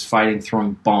back, was fighting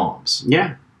throwing bombs.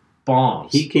 Yeah.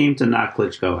 Bombs. He came to knock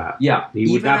Klitschko out. Yeah.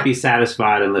 He would not be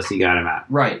satisfied unless he got him out.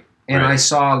 Right. And I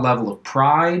saw a level of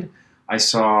pride. I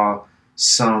saw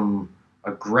some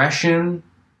aggression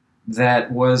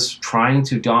that was trying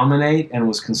to dominate and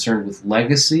was concerned with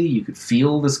legacy. You could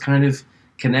feel this kind of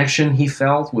connection he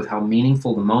felt with how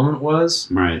meaningful the moment was.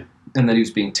 Right. And that he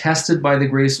was being tested by the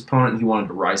greatest opponent, and he wanted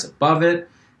to rise above it.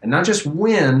 And not just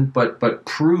win, but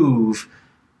prove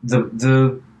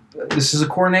this is a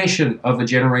coronation of a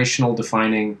generational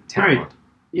defining talent. Right.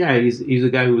 Yeah, he's a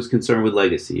guy who was concerned with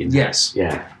legacy. Yes.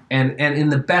 Yeah. And in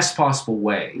the best possible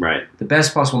way. Right. The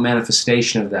best possible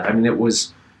manifestation of that. I mean, it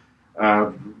was,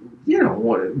 one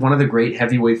of the great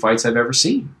heavyweight fights I've ever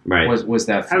seen. Right. Was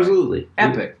that fight. Absolutely.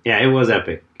 Epic. It was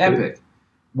epic. Epic.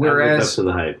 Whereas, up to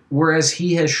the hype. Whereas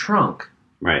he has shrunk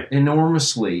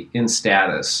enormously in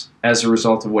status as a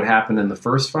result of what happened in the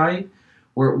first fight,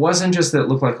 where it wasn't just that it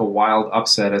looked like a wild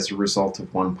upset as a result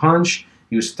of one punch.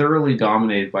 He was thoroughly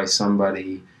dominated by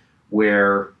somebody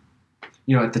where,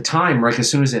 at the time,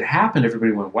 as soon as it happened,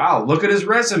 everybody went, wow, look at his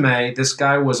resume. This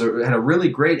guy had a really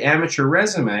great amateur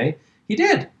resume. He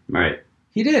did. Right.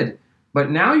 He did. But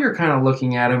now you're kind of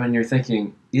looking at him and you're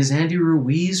thinking, is Andy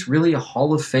Ruiz really a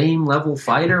Hall of Fame level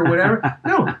fighter or whatever?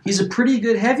 No, he's a pretty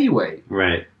good heavyweight.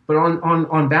 Right. But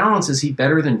on balance, is he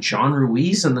better than John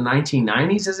Ruiz in the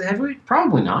 1990s as a heavyweight?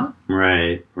 Probably not.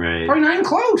 Right. Probably not even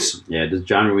close. Yeah, does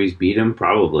John Ruiz beat him?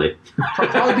 Probably.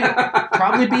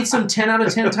 Probably beats him 10 out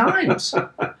of 10 times.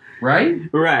 Right.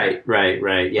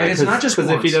 Yeah, it's not just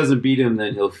because if he doesn't beat him,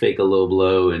 then he'll fake a low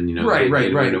blow and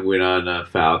win on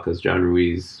foul because John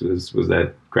Ruiz was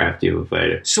that crafty of a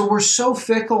fighter. So we're so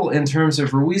fickle in terms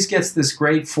of Ruiz gets this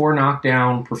great 4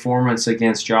 knockdown performance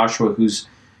against Joshua, who's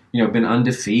been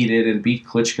undefeated and beat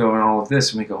Klitschko and all of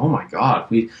this, and we go, oh my God,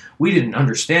 we didn't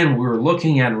understand what we were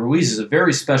looking at. And Ruiz is a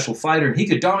very special fighter, and he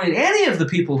could dominate any of the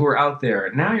people who are out there.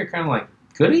 And now you're kind of like,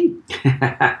 could he?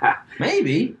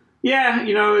 Maybe. Yeah,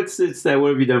 it's that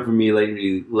what have you done for me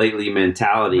lately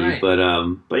mentality. Right. But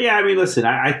yeah, I mean, listen,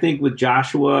 I think with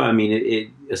Joshua, I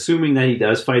mean, assuming that he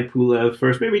does fight Pulev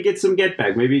first, maybe get some get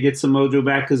back, maybe get some mojo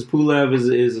back, because Pulev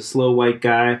is a slow white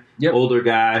guy, older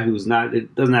guy who's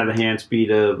doesn't have the hand speed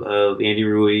of Andy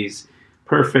Ruiz.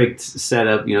 Perfect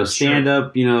setup, stand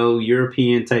up,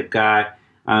 European type guy.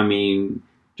 I mean,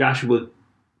 Joshua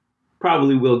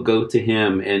probably will go to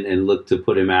him and look to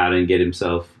put him out and get his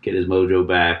mojo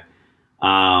back.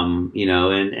 We'll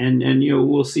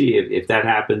see if that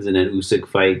happens, and then Usyk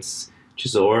fights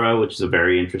Chisora, which is a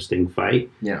very interesting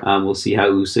fight. Yeah. We'll see how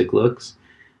Usyk looks.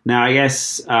 Now, I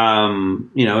guess,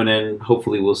 and then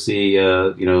hopefully we'll see,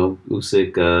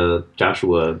 Usyk,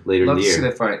 Joshua later in the year. Love to see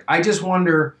that fight. I just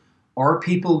wonder, are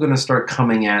people going to start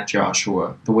coming at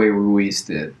Joshua the way Ruiz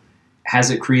did? Has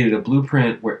it created a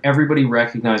blueprint where everybody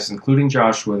recognizes, including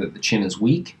Joshua, that the chin is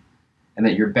weak and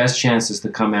that your best chance is to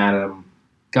come at him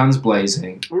guns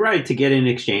blazing? Right, to get in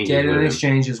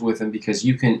exchanges. With him because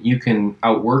you can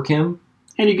outwork him.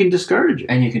 And you can discourage him.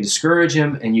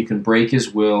 And you can break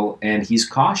his will, and he's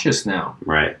cautious now.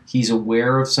 Right. He's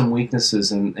aware of some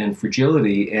weaknesses and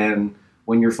fragility, and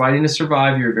when you're fighting to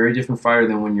survive, you're a very different fighter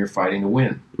than when you're fighting to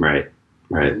win. Right.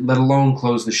 Let alone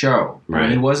close the show.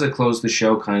 Right. He was a close the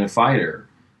show kind of fighter.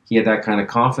 He had that kind of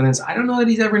confidence. I don't know that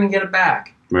he's ever going to get it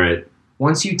back. Right.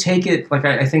 Once you take it, like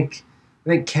I think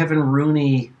Kevin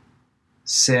Rooney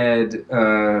said,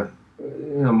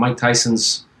 Mike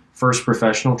Tyson's first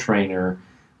professional trainer,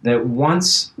 that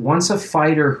once a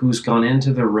fighter who's gone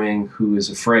into the ring who is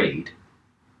afraid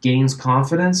gains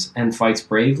confidence and fights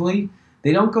bravely,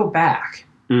 they don't go back.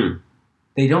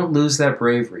 They don't lose that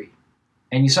bravery.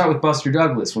 And you saw it with Buster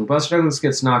Douglas. When Buster Douglas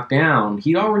gets knocked down,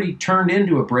 he'd already turned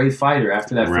into a brave fighter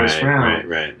after that first round.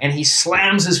 Right. And he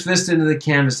slams his fist into the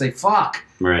canvas, say, fuck.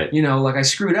 Right. Like I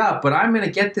screwed up, but I'm going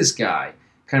to get this guy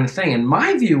kind of thing. And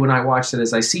my view when I watched it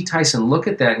is I see Tyson look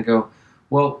at that and go,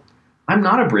 well, I'm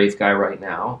not a brave guy right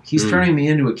now. He's turning me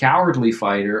into a cowardly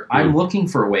fighter. I'm looking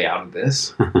for a way out of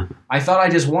this. I thought I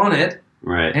just won it.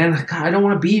 Right. And God, I don't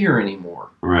want to be here anymore.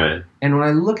 Right. And when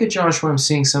I look at Joshua, I'm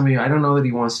seeing somebody, I don't know that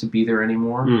he wants to be there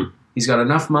anymore. He's got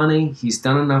enough money. He's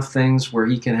done enough things where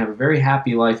he can have a very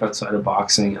happy life outside of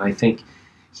boxing. And I think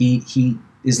he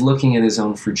is looking at his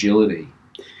own fragility.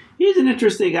 He's an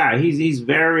interesting guy. He's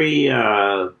very,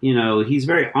 he's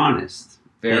very honest.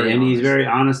 And he's very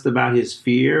honest about his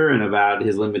fear and about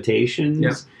his limitations.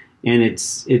 Yep. And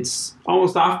it's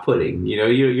almost off-putting.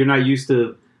 You're not used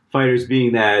to fighters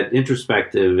being that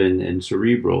introspective and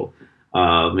cerebral.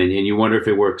 And you wonder if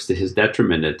it works to his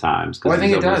detriment at times. Well, I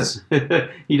think it does.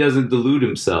 He doesn't delude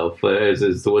himself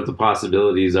as to what the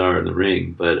possibilities are in the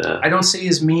ring. But I don't see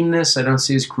his meanness. I don't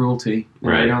see his cruelty.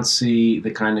 Right. I don't see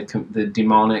the kind of the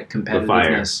demonic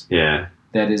competitiveness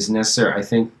that is necessary. I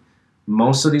think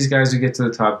most of these guys who get to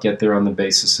the top get there on the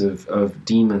basis of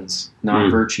demons, not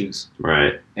virtues.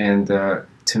 Right. And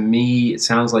to me, it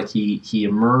sounds like he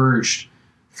emerged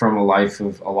from a life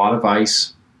of a lot of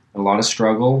ice, a lot of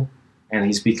struggle, and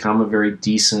he's become a very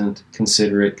decent,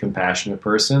 considerate, compassionate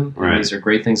person. Right. And these are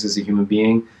great things as a human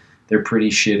being. They're pretty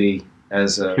shitty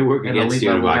as an elite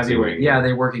level heavyweight. Yeah,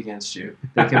 they work against you.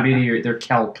 They can be their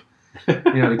kelp,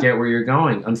 to get where you're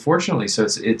going. Unfortunately, so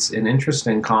it's an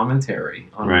interesting commentary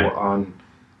on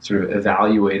sort of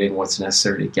evaluating what's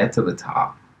necessary to get to the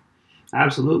top.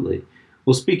 Absolutely.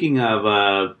 Well, speaking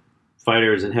of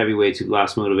fighters and heavyweights who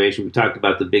lost motivation, we talked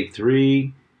about the big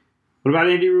three. What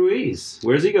about Andy Ruiz?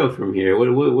 Where does he go from here?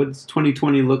 What's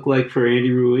 2020 look like for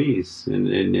Andy Ruiz? And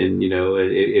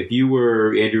if you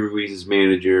were Andy Ruiz's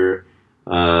manager,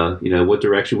 what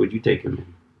direction would you take him in?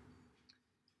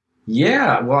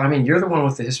 Yeah, well, I mean, you're the one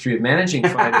with the history of managing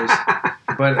fighters,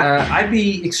 but I'd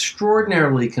be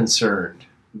extraordinarily concerned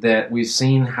that we've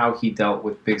seen how he dealt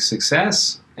with big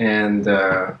success, and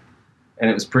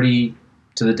it was pretty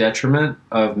to the detriment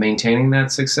of maintaining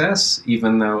that success,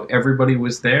 even though everybody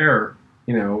was there,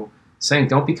 saying,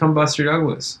 don't become Buster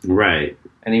Douglas. Right.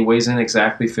 And he weighs in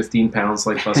exactly 15 pounds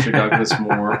like Buster Douglas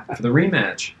more for the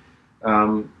rematch.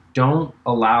 Don't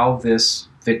allow this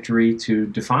victory to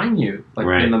define you, like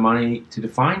win the money to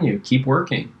define you. Keep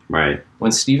working. Right.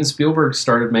 When Steven Spielberg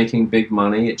started making big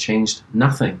money, it changed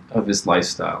nothing of his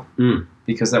lifestyle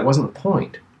because that wasn't the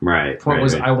point. Right. The point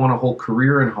was, I want a whole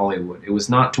career in Hollywood. It was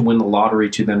not to win the lottery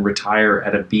to then retire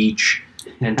at a beach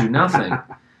and do nothing.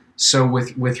 So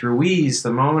with Ruiz,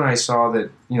 the moment I saw that,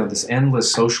 this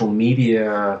endless social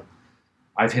media,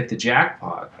 I've hit the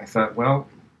jackpot, I thought, well,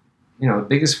 the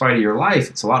biggest fight of your life,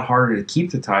 it's a lot harder to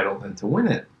keep the title than to win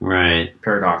it. Right.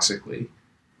 Paradoxically.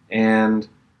 And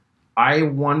I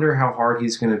wonder how hard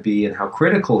he's going to be and how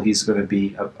critical he's going to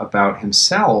be about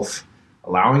himself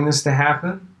allowing this to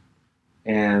happen.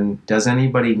 And does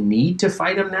anybody need to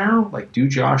fight him now? Like, do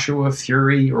Joshua,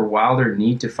 Fury, or Wilder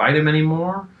need to fight him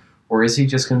anymore? Or is he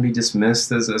just going to be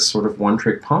dismissed as a sort of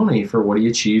one-trick pony for what he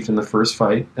achieved in the first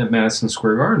fight at Madison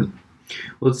Square Garden?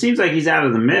 Well, it seems like he's out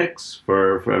of the mix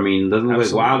for doesn't look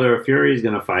like Wilder or Fury is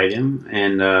going to fight him.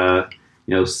 And,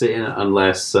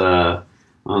 unless,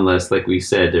 like we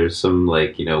said, there's some,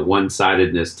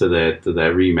 one-sidedness to that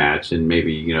rematch. And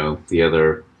maybe, the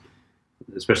other,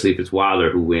 especially if it's Wilder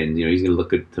who wins, he's going to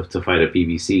look to fight a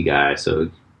PBC guy. So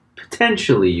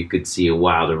potentially you could see a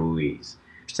Wilder Ruiz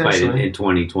fight in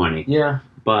 2020. Yeah.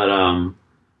 But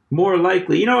more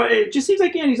likely, it just seems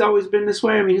like Andy's always been this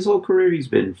way. I mean, his whole career he's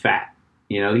been fat.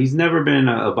 He's never been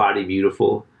a body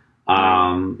beautiful. He's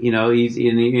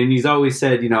always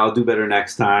said, I'll do better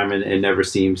next time, and never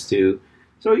seems to.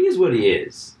 So he is what he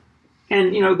is.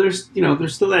 And there's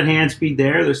still that hand speed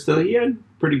there. He had a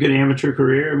pretty good amateur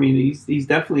career. I mean, he's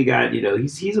definitely got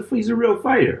he's a real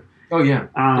fighter. Oh yeah,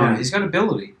 he's got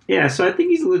ability. Yeah, so I think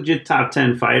he's a legit top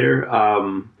 10 fighter.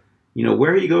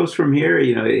 Where he goes from here,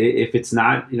 if it's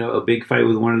not a big fight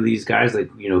with one of these guys, like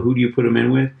who do you put him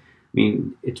in with? I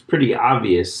mean, it's pretty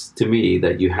obvious to me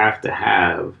that you have to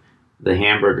have the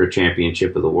hamburger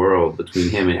championship of the world between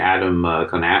him and Adam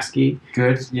Konaski.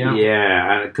 Good, yeah.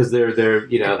 Yeah, because they're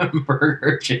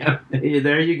hamburger champion.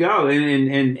 There you go.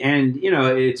 And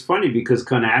it's funny because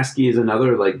Konaski is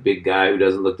another big guy who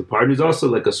doesn't look the part. Who's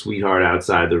also a sweetheart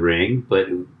outside the ring, but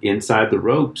inside the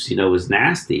ropes, is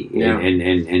nasty. Yeah.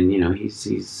 And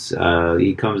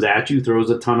he comes at you, throws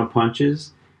a ton of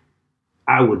punches.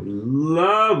 I would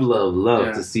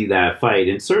love to see that fight,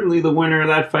 and certainly the winner of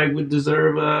that fight would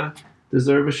deserve a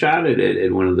shot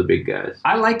at one of the big guys.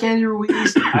 I like Andy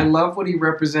Ruiz. I love what he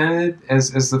represented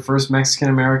as the first Mexican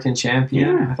American champion.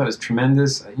 Yeah. I thought it was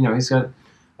tremendous. He's got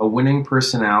a winning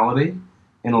personality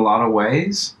in a lot of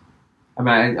ways. I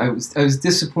mean, I was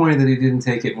disappointed that he didn't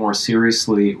take it more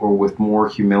seriously or with more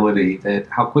humility. That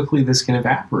how quickly this can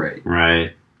evaporate.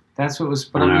 Right. That's what was.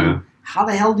 But I mean, how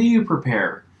the hell do you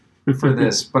prepare for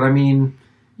this? But I mean,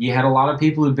 you had a lot of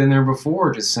people who'd been there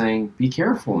before just saying, be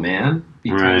careful, man,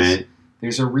 because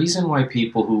there's a reason why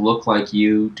people who look like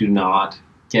you do not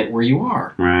get where you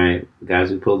are. Right. Guys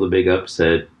who pulled the big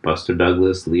upset, Buster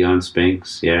Douglas, Leon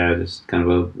Spinks, just kind of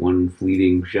a one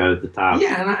fleeting shot at the top.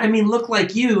 Yeah, and I mean, look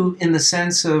like you in the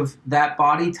sense of that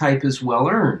body type is well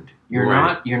earned. You're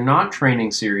not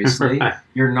training seriously. Right.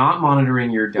 You're not monitoring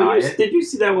your diet. Did you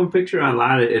see that one picture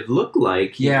online? It looked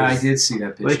like I did see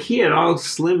that picture. Like he had all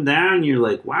slimmed down. You're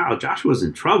like, wow, Joshua's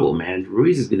in trouble, man.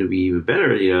 Ruiz is going to be even better,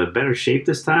 better shape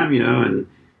this time, And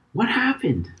what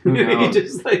happened? He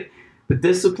just the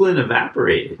discipline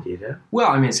evaporated, Well,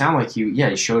 I mean, it sounded like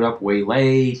he showed up way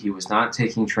late. He was not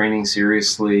taking training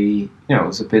seriously. It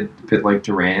was a bit like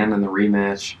Duran in the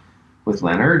rematch with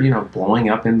Leonard. Blowing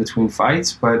up in between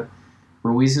fights, but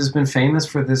Ruiz has been famous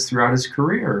for this throughout his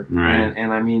career. Right.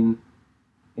 And I mean,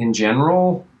 in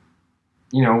general,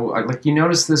 you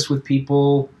notice this with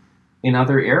people in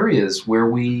other areas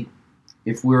where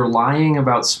if we're lying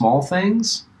about small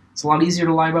things, it's a lot easier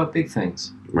to lie about big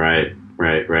things. Right.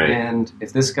 And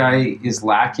if this guy is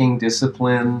lacking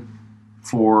discipline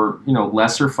for,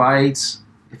 lesser fights,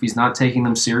 if he's not taking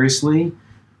them seriously,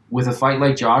 with a fight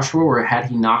like Joshua, where had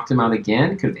he knocked him out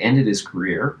again, could have ended his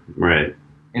career. Right.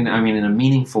 In a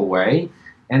meaningful way,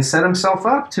 and set himself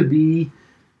up to be,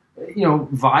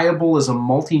 viable as a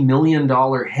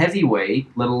multi-million-dollar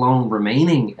heavyweight, let alone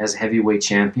remaining as heavyweight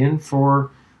champion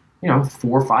for, 4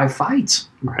 or 5 fights.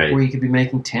 Right. Where he could be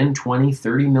making $10, $20,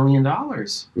 $30 million.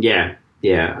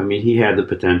 Yeah. I mean, he had the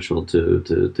potential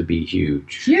to be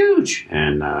huge. Huge.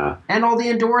 And all the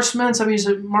endorsements. I mean, he's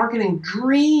a marketing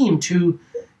dream to...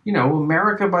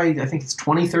 America by, I think it's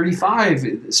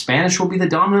 2035, Spanish will be the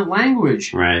dominant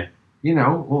language. Right.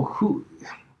 Well, who...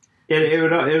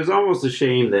 It was almost a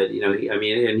shame that,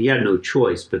 and he had no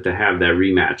choice but to have that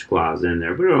rematch clause in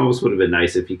there. But it almost would have been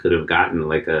nice if he could have gotten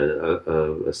like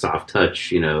a soft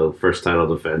touch, first title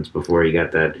defense before he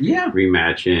got that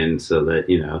rematch in, so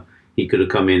that, he could have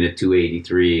come in at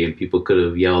 283 and people could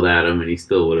have yelled at him and he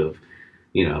still would have,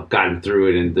 gotten through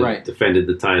it and defended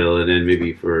the title. And then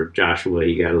maybe for Joshua,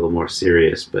 he got a little more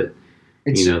serious. But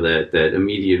that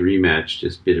immediate rematch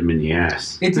just bit him in the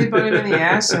ass. It did bite him in the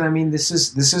ass, and I mean, this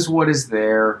is what is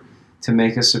there to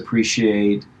make us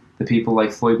appreciate the people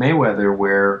like Floyd Mayweather,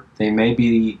 where they may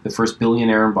be the first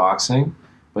billionaire in boxing,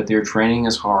 but they're training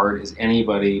as hard as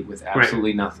anybody with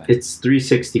absolutely nothing. It's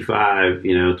 365,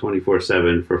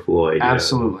 24/7 for Floyd.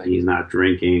 Absolutely. He's not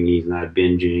drinking. He's not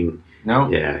binging. No.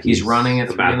 Yeah. He's running at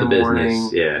 3 in the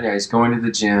morning. Yeah. He's going to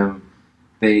the gym.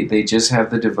 They just have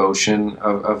the devotion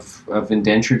of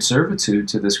indentured servitude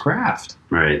to this craft.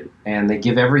 Right. And they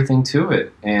give everything to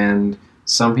it. And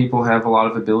some people have a lot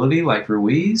of ability, like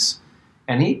Ruiz,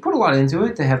 and he put a lot into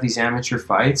it to have these amateur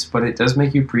fights, but it does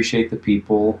make you appreciate the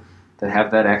people that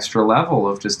have that extra level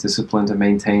of just discipline to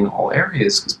maintain all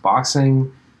areas. Because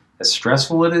boxing, as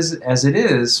stressful as it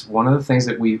is, one of the things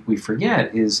that we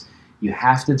forget is you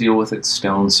have to deal with it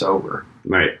stone sober.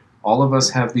 Right. All of us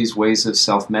have these ways of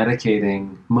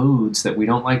self-medicating moods that we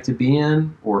don't like to be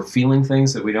in, or feeling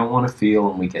things that we don't want to feel,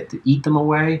 and we get to eat them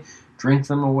away, drink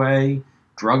them away,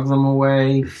 drug them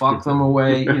away, fuck them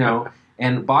away,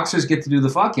 and boxers get to do the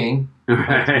fucking.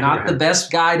 Not the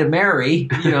best guy to marry,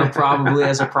 probably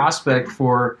as a prospect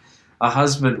for a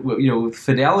husband, with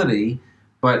fidelity,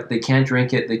 but they can't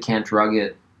drink it, they can't drug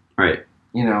it. Right.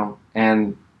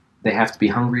 And they have to be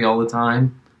hungry all the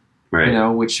time. Right.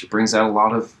 Which brings out a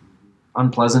lot of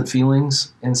unpleasant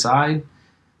feelings inside.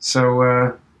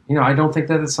 So, I don't think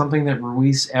that it's something that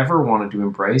Ruiz ever wanted to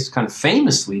embrace, kind of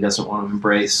famously doesn't want to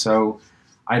embrace. So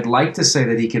I'd like to say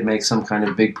that he could make some kind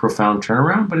of big, profound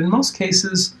turnaround, but in most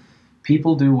cases,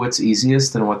 people do what's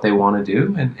easiest and what they want to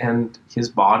do, and his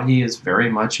body is very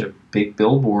much a big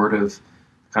billboard of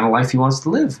the kind of life he wants to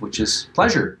live, which is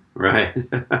pleasure. Right.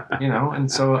 And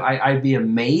so I'd be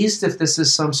amazed if this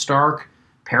is some stark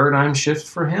paradigm shift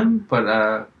for him, but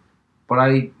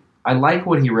I like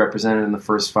what he represented in the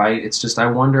first fight. It's just I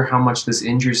wonder how much this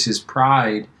injures his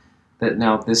pride that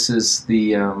now this is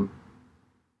the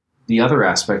other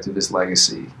aspect of his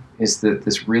legacy, is that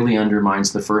this really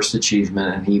undermines the first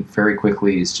achievement, and he very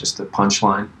quickly is just a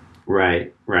punchline.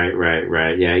 Right.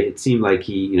 Yeah, it seemed like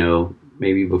he,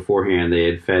 maybe beforehand they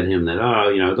had fed him that,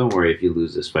 don't worry if you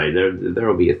lose this fight. There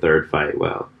will be a third fight.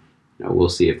 Well, we'll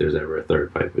see if there's ever a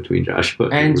third fight between Joshua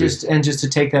and just to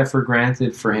take that for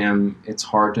granted for him, it's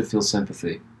hard to feel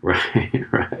sympathy. Right.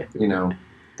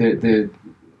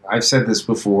 I've said this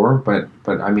before, but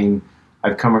I mean,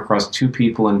 I've come across 2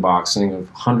 people in boxing of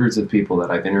hundreds of people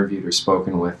that I've interviewed or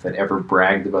spoken with that ever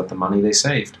bragged about the money they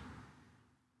saved.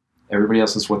 Everybody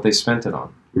else is what they spent it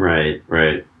on. Right.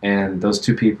 And those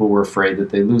 2 people were afraid that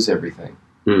they lose everything.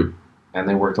 And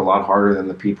they worked a lot harder than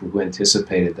the people who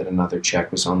anticipated that another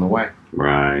check was on the way.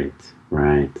 Right.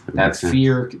 That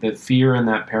fear and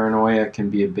that paranoia can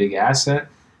be a big asset.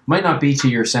 Might not be to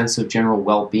your sense of general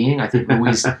well-being. I think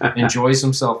Ruiz enjoys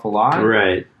himself a lot.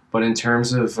 Right. But in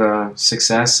terms of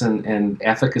success and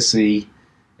efficacy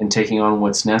and taking on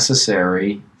what's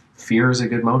necessary, fear is a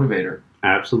good motivator.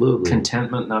 Absolutely.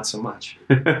 Contentment, not so much.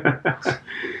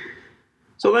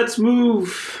 So let's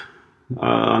move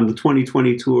on the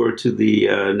 2020 tour to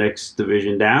the next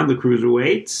division down, the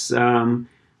cruiserweights.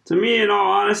 To me, in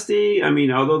all honesty, I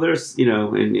mean, although there's,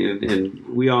 and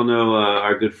we all know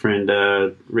our good friend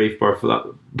Rafe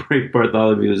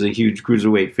Bartholomew is a huge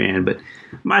cruiserweight fan, but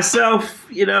myself,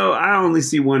 I only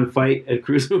see one fight at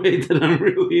cruiserweight that I'm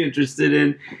really interested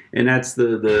in, and that's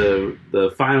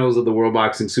the finals of the World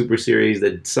Boxing Super Series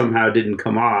that somehow didn't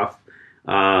come off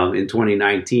in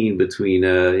 2019 between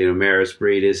Maris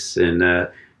Briedis and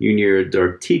Junior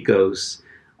Dorticos,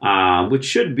 which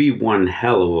should be one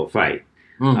hell of a fight.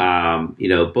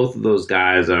 Both of those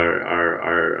guys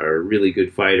are really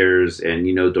good fighters, and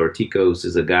Dorticos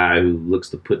is a guy who looks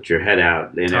to put your head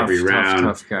out in every round,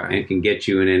 tough guy, and can get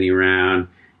you in any round.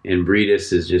 And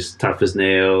Briedis is just tough as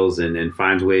nails and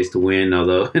finds ways to win.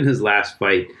 Although in his last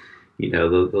fight,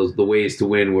 the ways to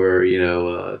win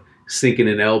were sinking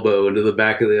an elbow into the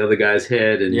back of the other guy's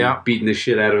head and beating the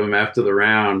shit out of him after the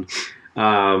round.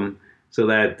 So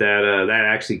that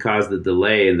actually caused the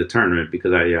delay in the tournament,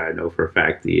 because I know for a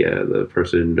fact the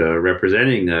person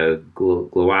representing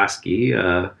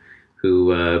Glowacki, who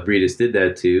Briedis did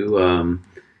that to,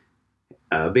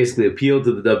 basically appealed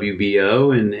to the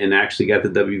WBO and actually got the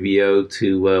WBO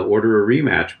to order a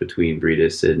rematch between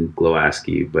Briedis and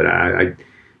Glowacki. But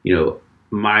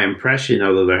my impression,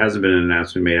 although there hasn't been an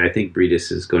announcement made, I think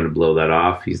Briedis is going to blow that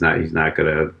off. He's not going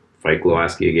to fight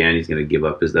Glowacki again. He's going to give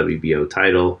up his WBO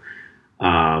title.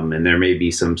 And there may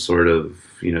be some sort of,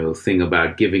 thing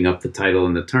about giving up the title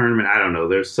in the tournament. I don't know.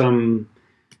 There's some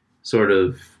sort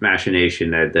of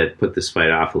machination that put this fight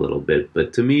off a little bit.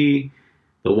 But to me,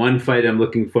 the one fight I'm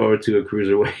looking forward to at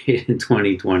cruiserweight in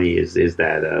 2020 is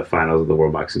that finals of the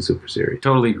World Boxing Super Series.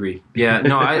 Totally agree. Yeah,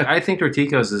 no, I think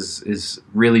Ortigo's is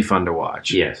really fun to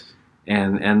watch. Yes,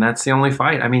 and that's the only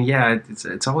fight. I mean, yeah,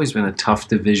 it's always been a tough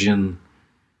division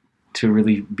to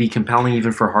really be compelling,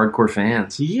 even for hardcore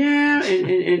fans. Yeah,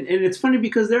 and it's funny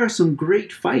because there are some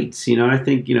great fights. I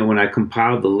think when I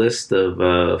compiled the list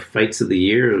of fights of the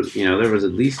year, there was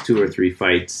at least 2 or 3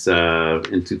 fights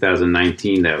in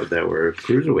 2019 that were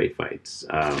cruiserweight fights.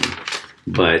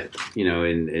 But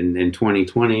in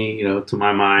 2020, to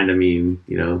my mind, I mean,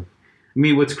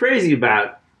 what's crazy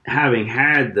about having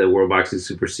had the World Boxing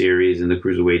Super Series in the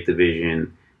cruiserweight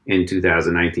division in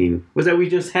 2019 was that we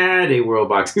just had a World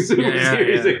Boxing Super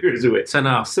Series at cruiserweight. It's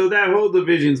enough. So that whole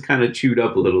division's kind of chewed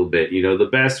up a little bit. The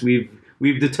best, we've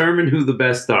determined who the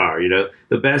best are.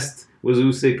 The best was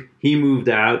Usyk. He moved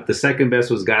out. The second best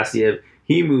was Gassiev.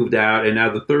 He moved out. And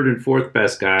now the third and fourth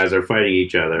best guys are fighting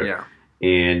each other. Yeah.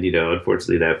 And,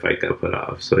 unfortunately that fight got put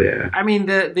off. So, yeah. I mean,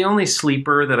 the only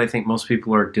sleeper that I think most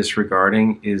people are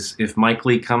disregarding is if Mike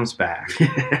Lee comes back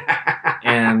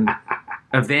and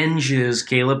avenges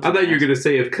Caleb. I thought you were going to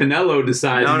say if Canelo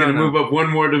decides he's going to move up one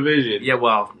more division. Yeah,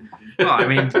 well, I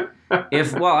mean,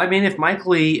 if Mike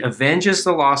Lee avenges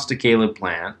the loss to Caleb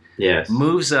Plant, yes,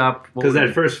 moves up, because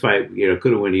that first fight,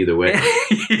 could have went either way.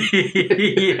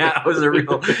 Yeah, it was a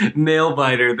real nail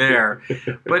biter there.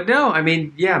 But no, I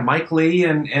mean, yeah, Mike Lee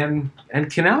and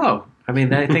Canelo. I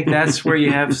mean, I think that's where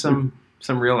you have some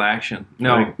real action.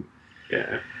 No,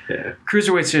 yeah.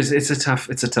 Cruiserweights, it's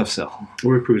a tough sell.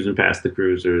 We're cruising past the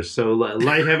cruisers. So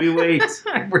light heavyweight.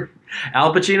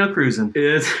 Al Pacino cruising.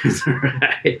 It's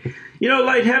right.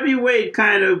 Light heavyweight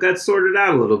kind of got sorted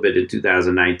out a little bit in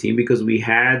 2019 because we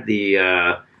had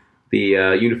the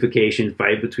unification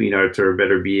fight between Artur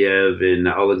Beterbiev and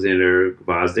Alexander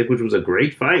Gvozdyk, which was a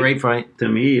great fight. Great fight. To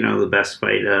me, the best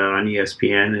fight on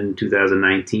ESPN in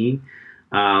 2019.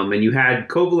 And you had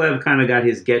Kovalev kind of got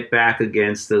his get back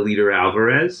against the leader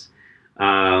Alvarez.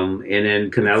 And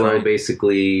then Canelo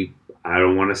basically, I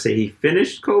don't want to say he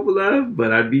finished Kovalev,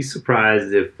 but I'd be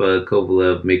surprised if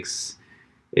Kovalev makes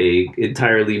a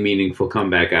entirely meaningful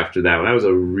comeback after that. That was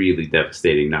a really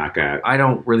devastating knockout. I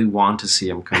don't really want to see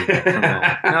him come back from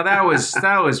that. Now that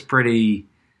was pretty,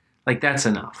 like, that's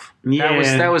enough.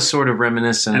 Yeah. That was sort of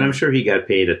reminiscent. And I'm sure he got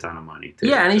paid a ton of money too.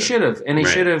 Yeah, and he should have. And he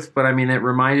should have, but I mean, it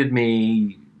reminded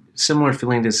me, similar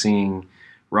feeling to seeing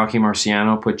Rocky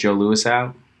Marciano put Joe Louis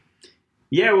out.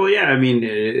 Yeah, well, yeah. I mean,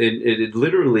 it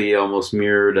literally almost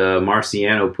mirrored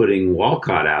Marciano putting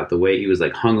Walcott out, the way he was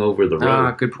like hung over the rope.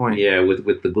 Ah, good point. Yeah,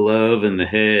 with the glove and the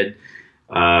head.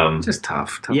 Just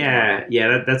tough. Yeah,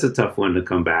 that's a tough one to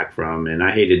come back from. And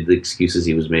I hated the excuses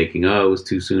he was making. Oh, it was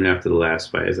too soon after the last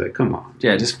fight. I was like, come on.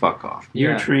 Yeah, just fuck off.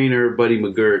 Your trainer, Buddy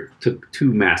McGirt, took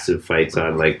 2 massive fights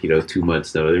on 2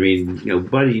 months though. I mean,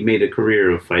 Buddy made a career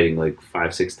of fighting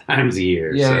 5-6 times a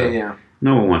year. Yeah.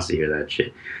 No one wants to hear that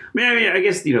shit. I mean, I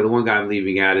guess, the one guy I'm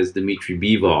leaving out is Dmitry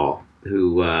Bivol,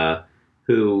 who,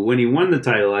 when he won the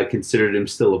title, I considered him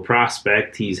still a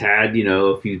prospect. He's had,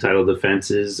 a few title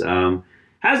defenses.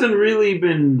 Hasn't really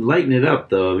been lighting it up,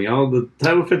 though. I mean, all the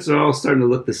title defenses are all starting to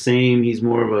look the same. He's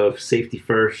more of a safety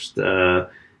first.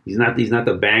 He's not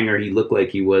the banger he looked like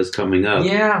he was coming up.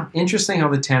 Yeah, interesting how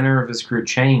the tenor of his career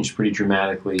changed pretty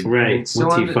dramatically. Right, I mean,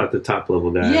 once he fought the top level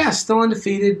guys. Yeah, still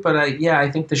undefeated, but I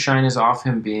think the shine is off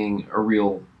him being a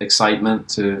real excitement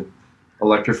to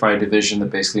electrify a division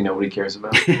that basically nobody cares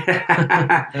about.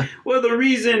 Well,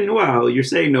 you're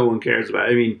saying no one cares about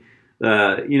it. I mean,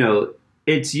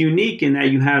 it's unique in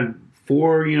that you have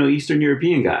 4, Eastern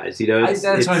European guys. That's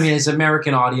what I mean. As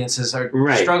American audiences are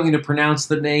struggling to pronounce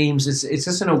the names, it's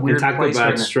just in a weird place. Talk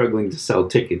about struggling to sell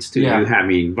tickets too. Yeah.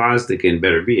 Gvozdyk and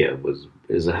Beterbiev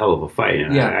is a hell of a fight,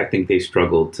 and I think they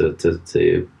struggled to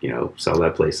sell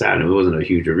that place out. And it wasn't a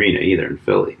huge arena either in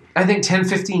Philly. I think 10,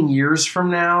 15 years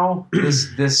from now,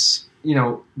 this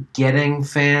getting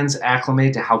fans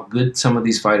acclimate to how good some of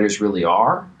these fighters really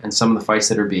are, and some of the fights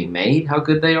that are being made, how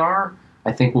good they are,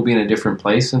 I think we'll be in a different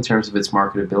place in terms of its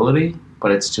marketability. But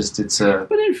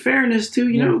But in fairness,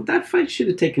 too, that fight should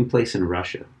have taken place in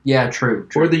Russia. Yeah, true.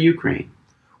 Or the Ukraine.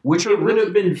 Which would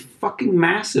have been fucking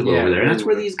massive over there. And that's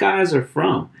where these guys are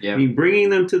from. Yeah. I mean, bringing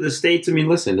them to the States,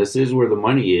 listen, this is where the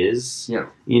money is. Yeah.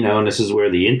 And this is where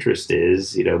the interest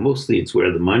is. Mostly it's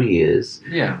where the money is.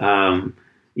 Yeah.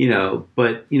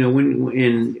 But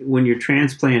when you're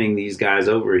transplanting these guys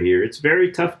over here, it's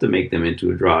very tough to make them into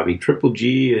a draw. I mean, Triple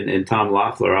G and Tom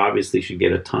Loeffler obviously should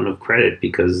get a ton of credit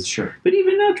because. Sure. But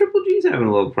even now, Triple G's having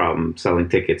a little problem selling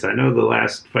tickets. I know the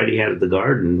last fight he had at the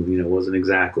Garden, wasn't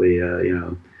exactly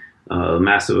a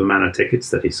massive amount of tickets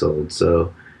that he sold.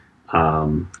 So.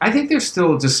 I think there's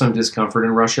still just some discomfort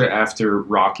in Russia after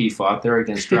Rocky fought there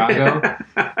against Drago.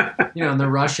 And the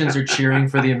Russians are cheering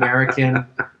for the American.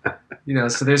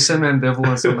 So there's some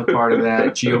ambivalence on the part of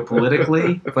that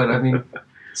geopolitically. But, I mean, at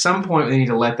some point they need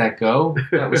to let that go.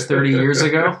 That was 30 years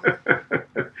ago.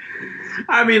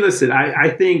 I mean, listen, I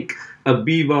think a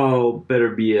Bivol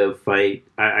Beterbiev fight,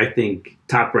 I think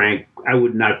Top Rank, I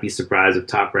would not be surprised if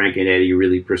Top Rank and Eddie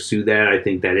really pursue that. I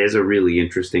think that is a really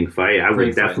interesting fight. I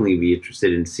would definitely be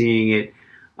interested in seeing it.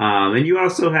 And you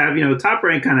also have, Top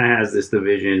Rank kind of has this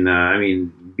division.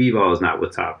 Bivol is not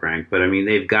with Top Rank, but,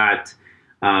 they've got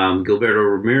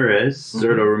Gilberto Ramirez,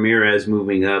 Zurdo Ramirez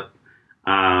moving up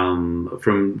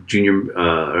from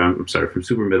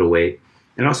super middleweight.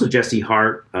 And also Jesse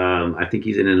Hart. I think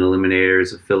he's in an eliminator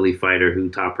as a Philly fighter who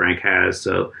Top Rank has.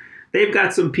 So they've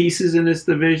got some pieces in this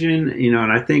division,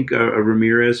 and I think a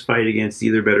Ramirez fight against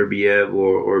either Beterbiev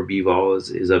or Bivol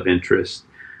is of interest.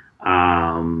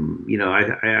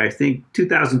 I think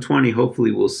 2020,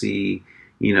 hopefully we'll see,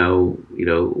 either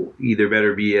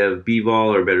Beterbiev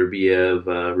Bivol or Beterbiev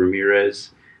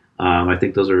Ramirez. I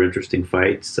think those are interesting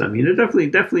fights. I mean, they're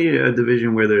definitely a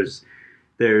division where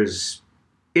there's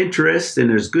interest and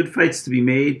there's good fights to be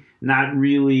made. Not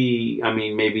really,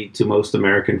 maybe to most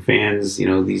American fans,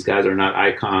 these guys are not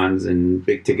icons and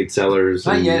big ticket sellers.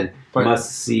 Not yet. But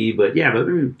must see. But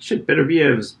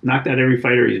Beterbiev's knocked out every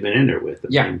fighter he's been in there with.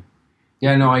 Yeah,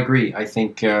 I agree. I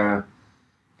think if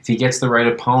he gets the right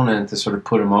opponent to sort of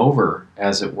put him over,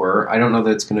 as it were, I don't know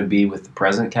that it's going to be with the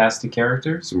present cast of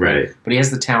characters. Right. But he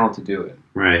has the talent to do it.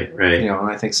 Right. And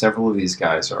I think several of these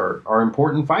guys are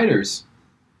important fighters.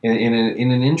 In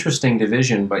an interesting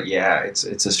division, but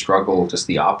it's a struggle, just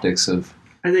the optics of...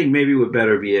 I think maybe what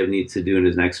Beterbiev needs to do in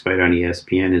his next fight on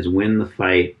ESPN is win the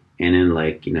fight and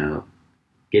then,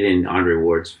 get in Andre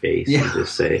Ward's face and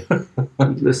just say,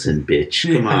 listen,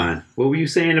 bitch, come on. What were you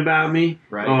saying about me?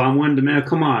 Right. Oh, I'm one-dimensional.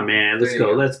 Come on, man.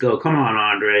 Let's go. Come on,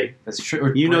 Andre. That's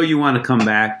true. You want to come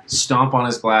back. Stomp on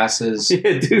his glasses.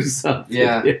 Do something.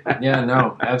 Yeah,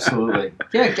 no, absolutely.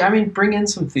 Yeah, bring in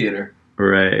some theater.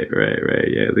 Right.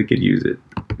 Yeah, they could use it.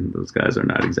 Those guys are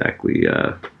not exactly,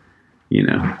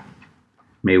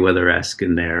 Mayweather-esque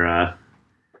in their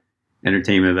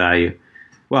entertainment value.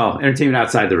 Well, entertainment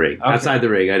outside the ring. Okay. Outside the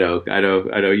ring, I know.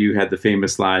 You had the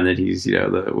famous line that he's,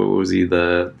 what was he,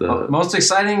 the most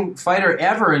exciting fighter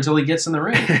ever until he gets in the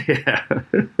ring. Yeah.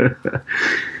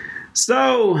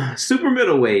 So, super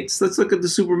middleweights. Let's look at the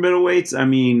super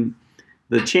middleweights.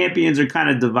 The champions are kind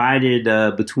of divided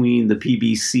between the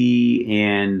PBC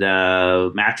and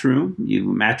Matchroom.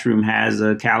 Matchroom has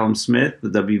Callum Smith, the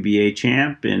WBA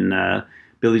champ, and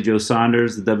Billy Joe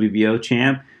Saunders, the WBO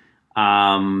champ.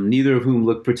 Neither of whom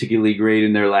looked particularly great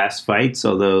in their last fights,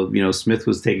 although, Smith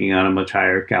was taking on a much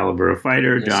higher caliber of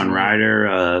fighter. Yes, John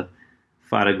Ryder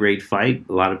fought a great fight.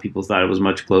 A lot of people thought it was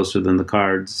much closer than the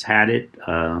cards had it.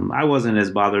 I wasn't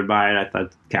as bothered by it. I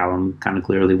thought Callum kind of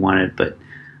clearly won it, but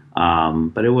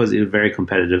it was a very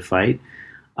competitive fight.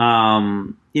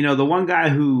 The one guy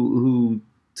who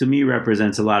to me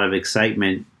represents a lot of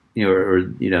excitement,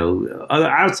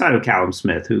 outside of Callum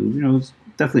Smith, who, is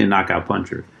definitely a knockout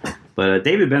puncher. But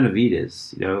David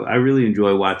Benavidez, I really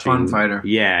enjoy watching. Fun fighter.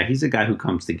 Yeah, he's a guy who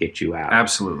comes to get you out.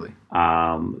 Absolutely.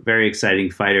 Very exciting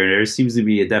fighter. And there seems to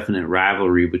be a definite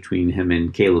rivalry between him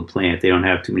and Caleb Plant. They don't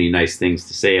have too many nice things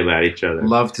to say about each other.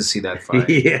 Love to see that fight.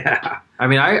 Yeah.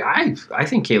 I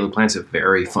think Caleb Plant's a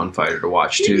very fun fighter to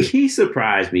watch, too. He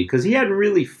surprised me because he hadn't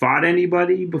really fought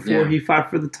anybody before he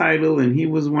fought for the title, and he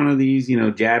was one of these,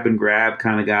 jab and grab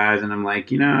kind of guys, and I'm like,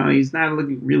 he's not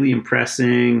looking really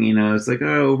impressing, it's like,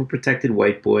 oh, overprotected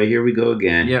white boy, here we go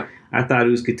again. Yeah. I thought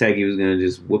Uzcategui was going to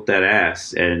just whoop that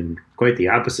ass, and quite the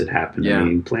opposite happened. Yeah.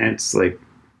 Plant's like,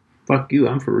 fuck you,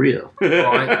 I'm for real.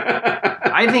 Well,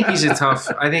 I think he's a tough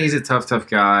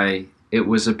guy. It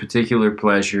was a particular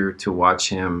pleasure to watch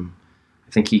him.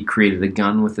 I think he created a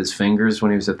gun with his fingers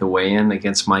when he was at the weigh-in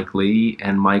against Mike Lee,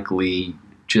 and Mike Lee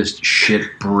just shit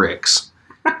bricks.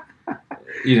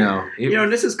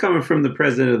 This is coming from the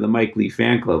president of the Mike Lee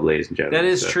fan club, ladies and gentlemen. That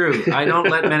is true. I don't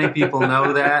let many people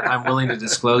know that. I'm willing to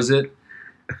disclose it.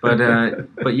 But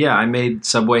yeah, I made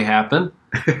Subway happen.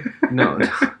 No,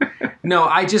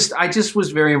 I just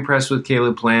was very impressed with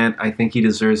Caleb Plant. I think he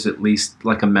deserves at least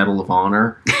like a Medal of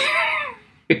Honor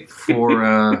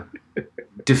for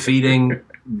defeating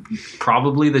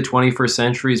probably the 21st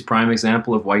century's prime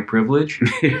example of white privilege.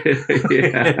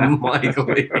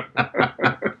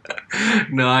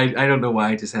 No, I don't know why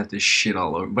I just have to shit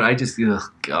all over. But I just,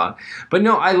 God. But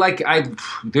no,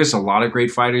 there's a lot of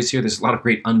great fighters here. There's a lot of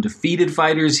great undefeated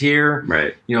fighters here.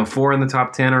 Right. 4 in the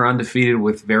top 10 are undefeated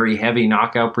with very heavy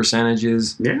knockout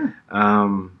percentages. Yeah.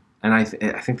 And I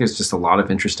think there's just a lot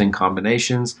of interesting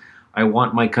combinations. I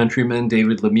want my countryman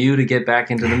David Lemieux to get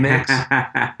back into the mix.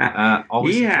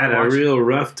 He had a real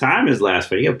rough time his last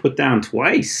fight. He got put down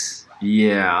twice.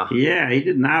 Yeah. Yeah, he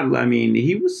did not. I mean,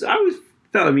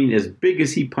 as big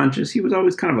as he punches, he was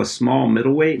always kind of a small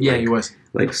middleweight. Yeah, he was.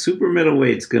 Like super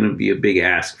middleweight's going to be a big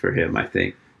ask for him, I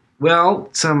think. Well,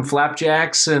 some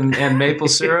flapjacks and maple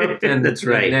syrup. And that's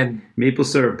right. And maple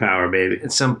syrup power, baby.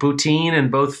 And some poutine in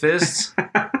both fists.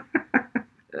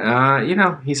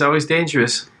 He's always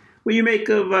dangerous. What do you make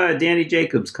of Danny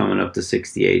Jacobs coming up to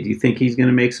 68? Do you think he's going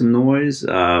to make some noise? Did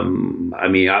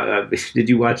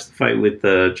you watch the fight with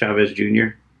Chavez Jr.?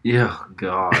 Yeah,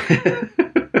 God.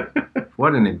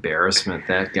 What an embarrassment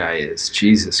that guy is.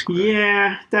 Jesus Christ.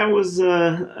 Yeah, that was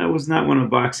not one of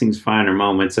boxing's finer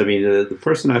moments. I mean, the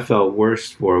person I felt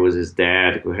worst for was his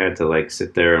dad, who had to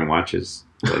sit there and watch his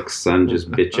son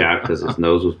just bitch out because his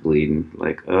nose was bleeding.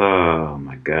 Oh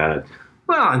my God.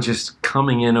 Well, and just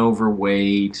coming in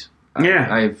overweight.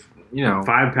 Yeah. I've 5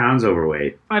 pounds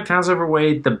overweight. 5 pounds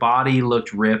overweight. The body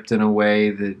looked ripped in a way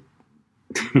that,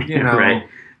 right.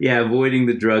 Yeah, avoiding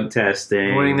the drug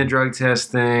testing.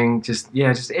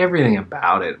 Just everything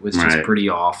about it was just pretty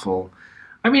awful.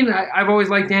 I mean, I've always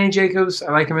liked Danny Jacobs.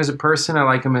 I like him as a person. I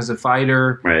like him as a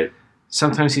fighter. Right.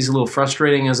 Sometimes he's a little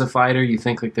frustrating as a fighter. You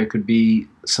think there could be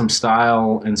some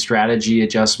style and strategy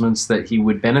adjustments that he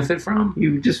would benefit from.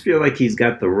 You just feel like he's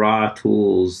got the raw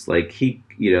tools.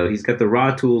 He's got the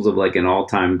raw tools of an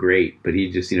all-time great, but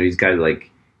he just, he's got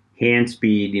hand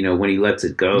speed, when he lets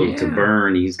it go to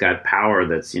burn. He's got power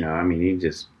that's, he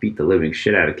just beat the living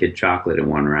shit out of Kid Chocolate in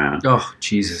one round. Oh,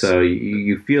 Jesus. So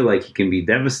you feel like he can be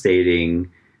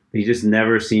devastating, but he just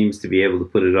never seems to be able to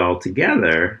put it all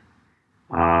together.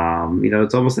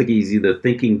 It's almost like he's either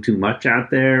thinking too much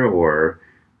out there or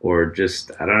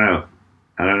just, I don't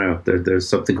know. There's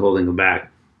something holding him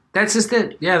back. That's just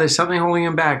it. Yeah, there's something holding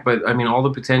him back. But I mean, all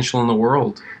the potential in the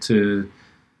world to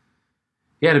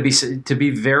be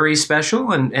very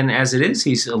special, and as it is,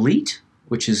 he's elite,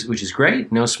 which is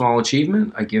great. No small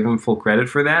achievement. I give him full credit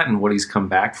for that and what he's come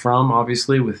back from,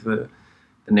 obviously, with the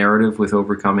narrative with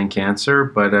overcoming cancer.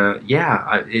 But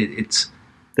it's.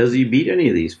 Does he beat any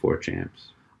of these 4 champs?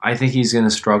 I think he's going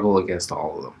to struggle against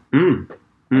all of them.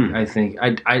 I think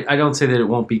I don't say that it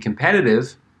won't be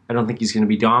competitive. I don't think he's going to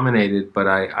be dominated, but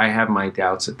I have my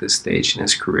doubts at this stage in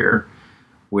his career,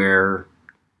 where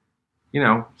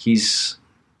he's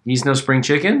no spring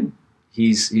chicken.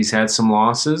 He's had some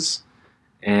losses,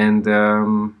 and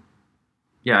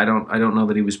I don't know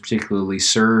that he was particularly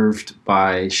served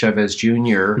by Chavez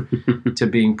Jr. to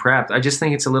being prepped. I just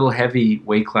think it's a little heavy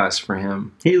weight class for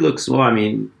him. He looks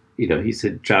he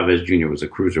said Chavez Jr. was a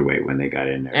cruiserweight when they got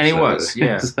in there. And he was,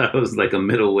 yeah. So it was like a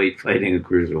middleweight fighting a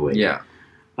cruiserweight. Yeah.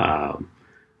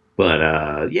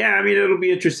 It'll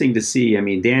be interesting to see. I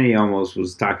mean, Danny almost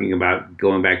was talking about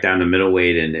going back down to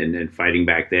middleweight and fighting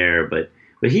back there, but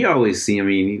he always he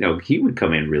would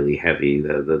come in really heavy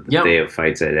the day of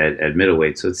fights at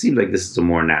middleweight. So it seems like this is a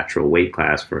more natural weight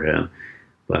class for him.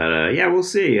 But we'll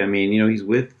see. I mean, he's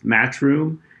with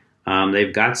Matchroom.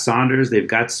 They've got Saunders, they've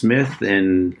got Smith,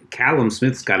 and Callum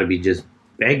Smith's got to be just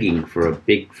begging for a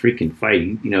big freaking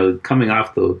fight. Coming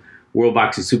off the World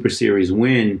Boxing Super Series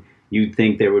win, you'd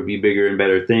think there would be bigger and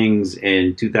better things.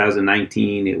 In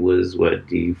 2019, it was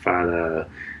he fought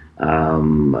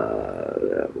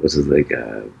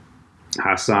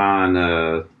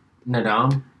Hassan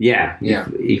Nadam. Yeah.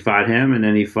 He fought him, and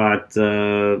then he fought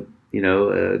John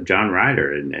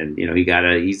Ryder, and he got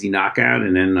an easy knockout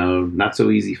and then a not so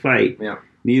easy fight. Yeah.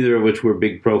 Neither of which were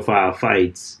big profile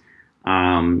fights.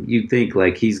 You'd think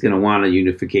he's going to want a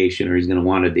unification, or he's going to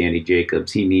want a Danny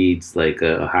Jacobs. He needs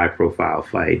a high profile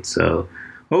fight. So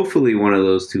hopefully one of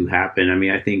those two happen. I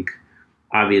mean, I think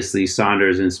obviously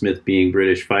Saunders and Smith being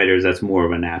British fighters, that's more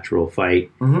of a natural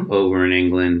fight over in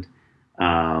England.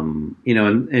 I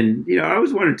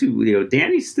always wondered too,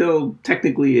 Danny's still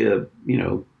technically a,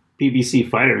 PBC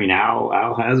fighter. I mean,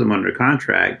 Al has him under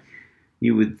contract.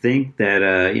 You would think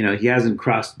that, he hasn't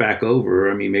crossed back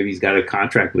over. I mean, maybe he's got a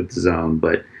contract with DAZN,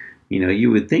 but,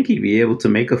 you would think he'd be able to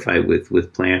make a fight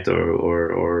with Plant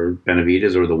or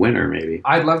Benavidez or the winner, maybe.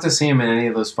 I'd love to see him in any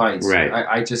of those fights. Right.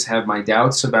 I just have my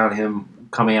doubts about him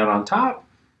coming out on top.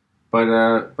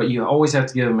 But you always have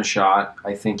to give him a shot.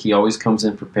 I think he always comes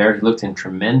in prepared. He looked in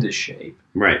tremendous shape.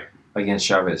 Right. Against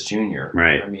Chavez Jr.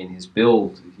 Right. I mean, his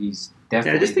build, he's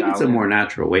definitely. I just think it's a more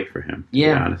natural weight for him. To be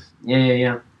honest.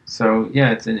 Yeah. So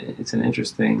it's an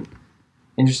interesting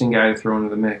guy to throw into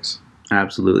the mix.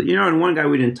 Absolutely. And one guy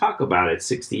we didn't talk about at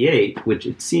 68, which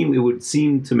it would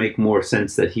seem to make more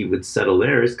sense that he would settle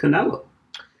there, is Canelo.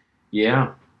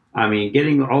 Yeah. I mean,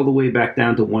 getting all the way back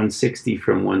down to 160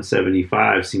 from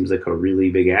 175 seems like a really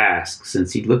big ask,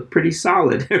 since he looked pretty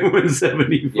solid at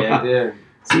 175. Yeah, he did.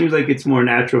 Seems like it's more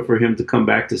natural for him to come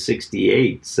back to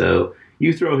 68. So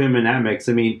you throw him in that mix.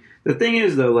 I mean, the thing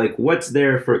is, though, like, what's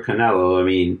there for Canelo? I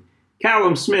mean,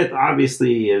 Callum Smith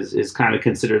obviously is kind of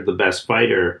considered the best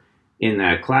fighter in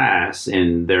that class,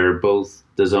 and they're both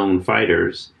DAZN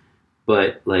fighters.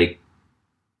 But, like,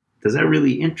 does that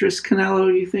really interest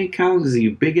Canelo, do you think? Callum, is he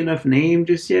a big enough name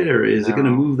just yet, or is it going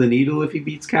to move the needle if he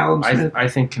beats Callum Smith? I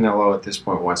think Canelo at this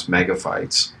point wants mega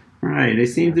fights. Right. They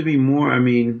seem to be more, I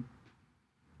mean,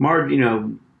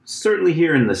 certainly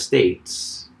here in the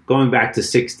States, going back to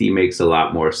 60 makes a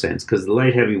lot more sense, because the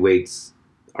light heavyweights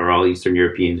are all Eastern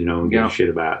Europeans who no one gives a shit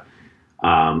about.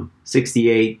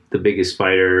 68, the biggest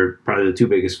fighter, probably the two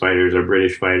biggest fighters are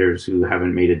British fighters who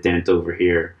haven't made a dent over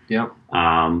here. Yep.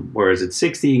 Whereas at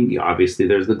 60, obviously,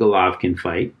 there's the Golovkin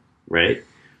fight, right?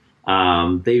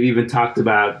 They've even talked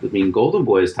about, Golden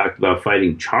Boy has talked about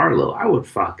fighting Charlo. I would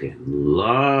fucking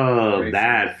love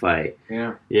that fight.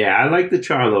 Yeah. Yeah, I like the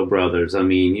Charlo brothers. I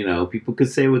mean, people could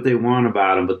say what they want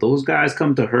about them, but those guys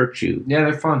come to hurt you. Yeah,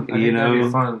 they're fun. They're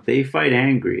fun. They fight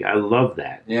angry. I love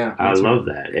that. Yeah. I love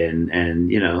that. And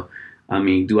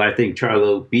do I think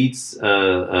Charlo beats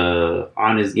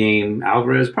on his game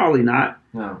Alvarez? Probably not.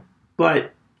 No.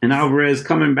 But an Alvarez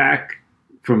coming back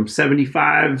from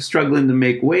 75, struggling to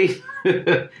make weight,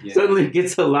 suddenly it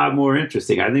gets a lot more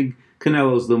interesting. I think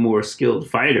Canelo's the more skilled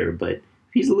fighter, but if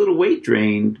he's a little weight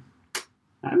drained,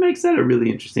 that makes that a really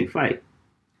interesting fight.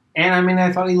 And,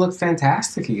 I thought he looked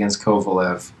fantastic against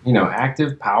Kovalev.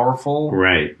 Active, powerful.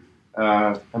 Right.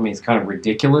 It's kind of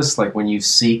ridiculous, like when you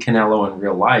see Canelo in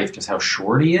real life, just how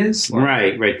short he is.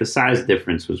 Right. The size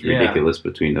difference was ridiculous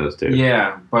between those two.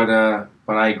 Yeah, but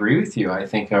I agree with you. I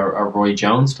think a Roy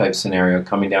Jones type scenario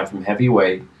coming down from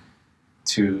heavyweight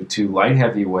to light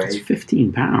heavyweight. It's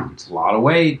 15 pounds. A lot of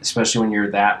weight, especially when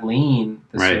you're that lean.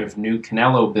 The sort of new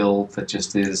Canelo build that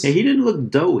just is. Yeah, he didn't look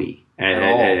doughy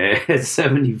at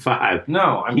 75.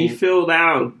 No, he filled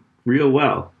out real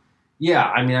well.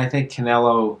 Yeah, I think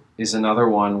Canelo is another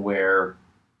one where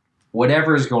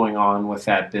whatever's going on with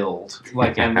that build,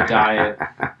 and the diet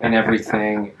and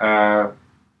everything,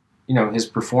 his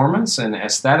performance and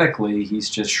aesthetically, he's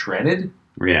just shredded.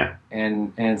 Yeah.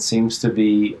 And seems to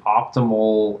be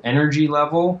optimal energy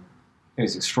level.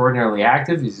 He's extraordinarily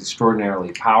active. He's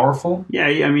extraordinarily powerful. Yeah,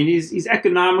 he's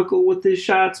economical with his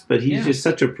shots, but he's just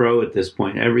such a pro at this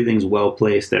point. Everything's well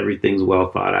placed. Everything's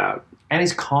well thought out. And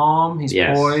he's calm. He's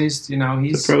poised. He's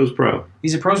a pro's pro.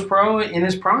 He's a pro's pro in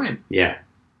his prime. Yeah.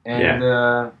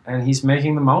 And he's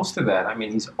making the most of that.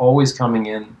 He's always coming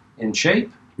in shape.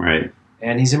 Right.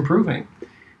 And he's improving.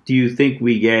 Do you think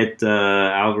we get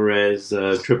Alvarez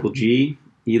Triple G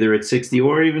either at 60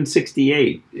 or even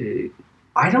 68?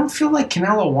 I don't feel like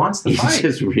Canelo wants the fight.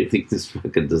 He just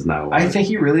fucking does not want it. I think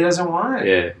he really doesn't want it.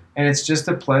 Yeah. And it's just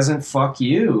a pleasant fuck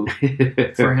you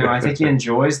for him. I think he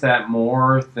enjoys that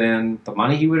more than the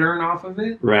money he would earn off of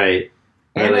it. Right.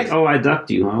 And I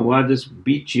ducked you, huh? Well, I just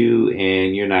beat you,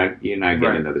 and you're not getting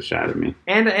another shot at me.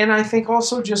 And I think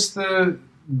also just the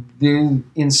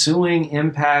ensuing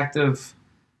impact of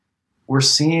we're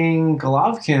seeing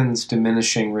Golovkin's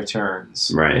diminishing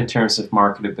returns in terms of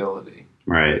marketability.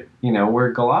 Right.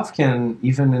 Where Golovkin,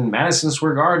 even in Madison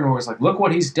Square Garden, was like, look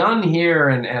what he's done here,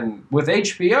 and with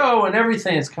HBO and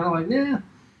everything, it's kind of like,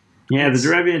 Yeah, the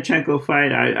Derevyanchenko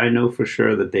fight, I know for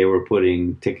sure that they were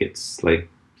putting tickets,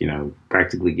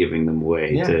 practically giving them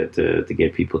away to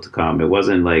get people to come. It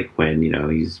wasn't like when,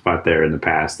 he's fought there in the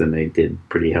past and they did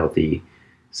pretty healthy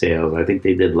sales. I think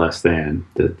they did less than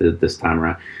this time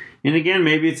around. And again,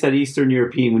 maybe it's that Eastern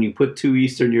European. When you put two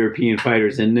Eastern European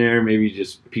fighters in there, maybe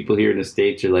just people here in the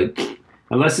States are like,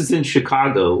 unless it's in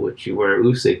Chicago, where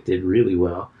Usyk did really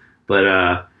well.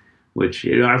 But which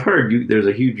I've heard there's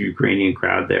a huge Ukrainian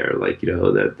crowd there.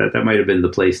 That might have been the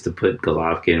place to put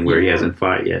Golovkin where he hasn't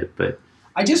fought yet. But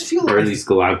I just feel, or at least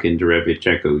Golovkin,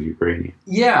 Derevyanchenko is Ukrainian.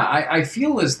 Yeah, I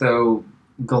feel as though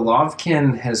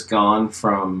Golovkin has gone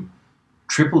from.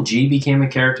 Triple G became a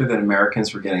character that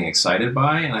Americans were getting excited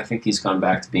by, and I think he's gone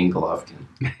back to being Golovkin.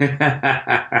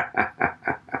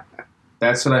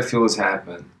 That's what I feel has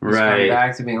happened. He's right. gone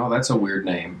back to being, that's a weird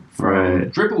name. From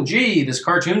Triple G, this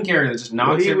cartoon character that just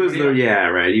knocks everybody out. Yeah,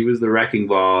 right. He was the wrecking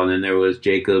ball, and then there was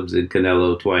Jacobs and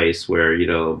Canelo twice, where,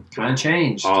 kind of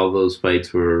changed. All those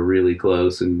fights were really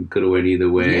close and could have went either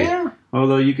way. Yeah.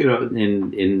 Although you could,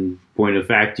 in point of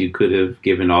fact, you could have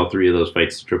given all 3 of those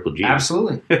fights to Triple G.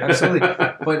 Absolutely.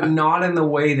 But not in the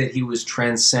way that he was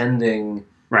transcending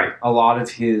a lot of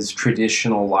his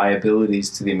traditional liabilities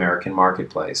to the American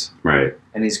marketplace. Right.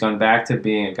 And he's gone back to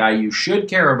being a guy you should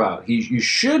care about. You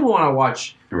should want to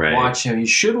watch him. You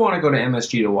should want to go to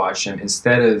MSG to watch him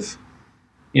instead of,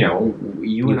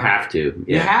 you have to.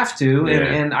 Yeah. You have to. Yeah.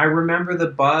 And I remember the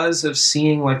buzz of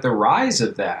seeing like the rise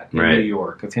of that in New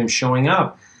York, of him showing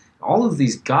up. All of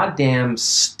these goddamn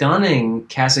stunning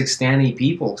Kazakhstani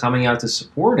people coming out to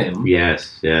support him.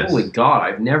 Yes. Holy God,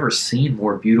 I've never seen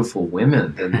more beautiful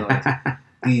women than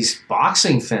these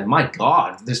boxing fans. My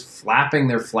God, just flapping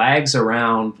their flags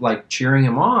around, like cheering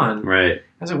him on. Right. I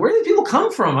was like, where do these people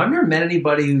come from? I've never met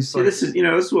anybody who's like... This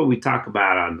is what we talk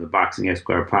about on the Boxing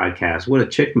Esquire podcast. What a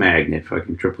chick magnet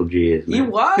fucking Triple G is, man. He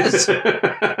was.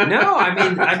 No,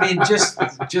 I mean, just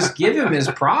give him his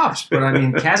props. But I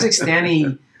mean,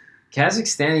 Kazakhstani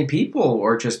people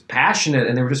are just passionate,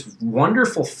 and they were just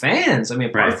wonderful fans. I mean,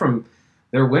 apart from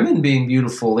their women being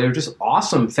beautiful, they were just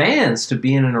awesome fans to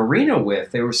be in an arena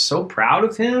with. They were so proud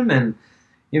of him, and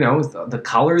the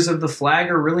colors of the flag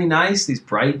are really nice. These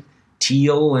bright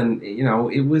teal, and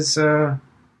it was a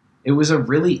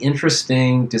really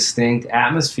interesting, distinct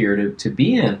atmosphere to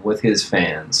be in with his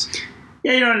fans.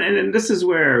 Yeah, and this is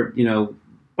where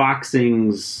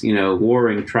boxing's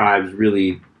warring tribes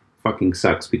really fucking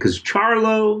sucks, because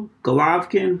Charlo,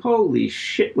 Golovkin, holy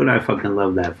shit, would I fucking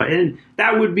love that fight. And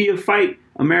that would be a fight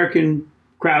American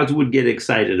crowds would get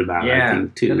excited about, I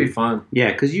think, too. That'd be fun.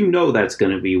 Yeah, because that's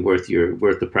going to be worth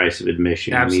the price of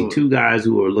admission. Absolutely. I mean, 2 guys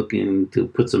who are looking to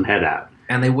put some head out.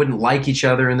 And they wouldn't like each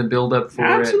other in the build-up for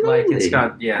Absolutely. it. Like, it's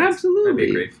got, absolutely. That'd be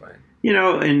a great fight.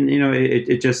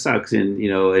 It just sucks.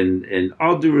 And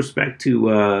all due respect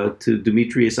to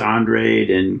Demetrius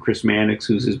Andrade and Chris Mannix,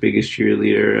 who's his biggest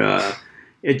cheerleader,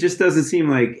 it just doesn't seem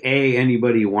like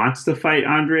anybody wants to fight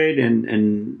Andrade,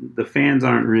 and the fans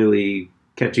aren't really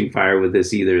catching fire with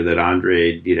this either. That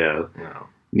Andrade,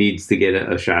 needs to get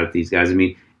a shot at these guys. I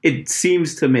mean, it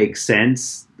seems to make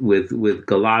sense with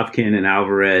Golovkin and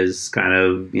Alvarez kind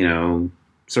of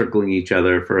circling each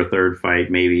other for a third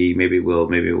fight. Maybe it will,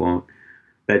 maybe it won't.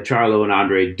 That Charlo and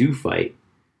Andre do fight,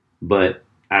 but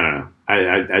I don't know.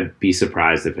 I'd be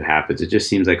surprised if it happens. It just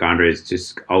seems like Andre is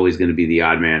just always going to be the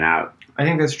odd man out. I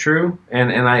think that's true, and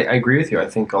I agree with you. I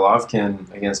think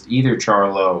Golovkin against either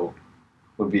Charlo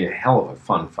would be a hell of a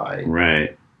fun fight.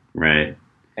 Right.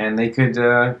 And they could,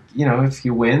 if he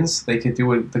wins, they could do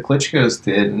what the Klitschko's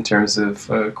did in terms of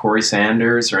Corey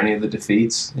Sanders or any of the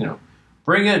defeats.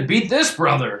 Bring it, beat this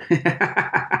brother.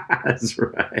 That's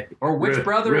right. Or which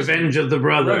brother? Revenge of the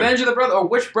brother. Revenge of the brother. Or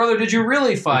which brother did you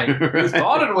really fight? You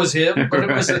thought it was him, but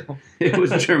it was it was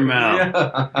Jermel.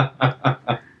 Yeah.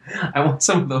 I want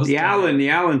some of those. The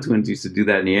Allen twins used to do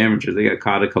that in the amateurs. They got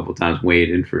caught a couple times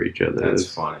weighed in for each other.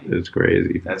 That's funny. It's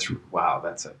crazy. That's a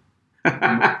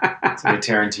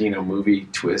Tarantino movie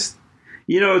twist.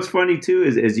 It's funny too.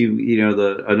 Is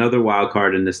another wild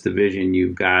card in this division.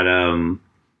 You've got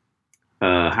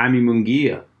Jaime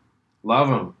Munguia. Love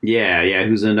him. Yeah.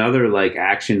 Who's another like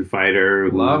action fighter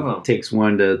who Love him. Takes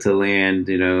one to land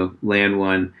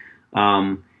one.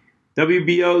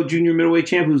 WBO junior middleweight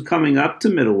champ who's coming up to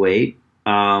middleweight.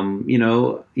 He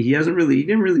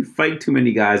didn't really fight too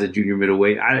many guys at junior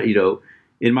middleweight.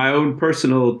 In my own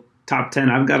personal top 10,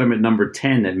 I've got him at number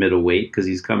 10 at middleweight because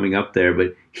he's coming up there.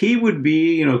 But he would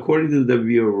be, according to the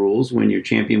WBO rules, when your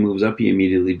champion moves up, he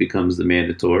immediately becomes the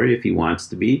mandatory if he wants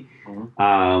to be.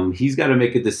 Mm-hmm. He's got to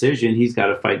make a decision. He's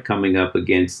got a fight coming up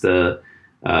against Gary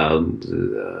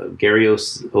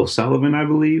O'Sullivan, I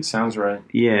believe. Sounds right.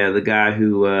 Yeah, the guy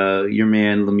who your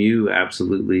man Lemieux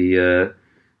absolutely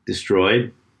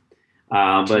destroyed.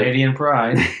 Canadian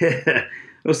pride.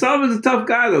 O'Sullivan's a tough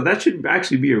guy, though. That should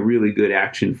actually be a really good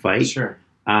action fight. Sure.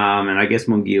 And I guess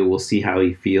Munguia will see how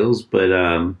he feels. But,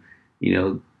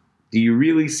 do you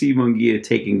really see Munguia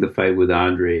taking the fight with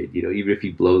Andre? Even if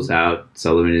he blows out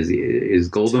Sullivan, is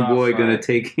Golden Boy going to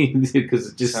take him?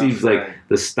 Because it just seems like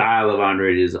the style of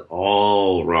Andre is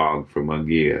all wrong for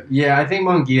Munguia. Yeah, I think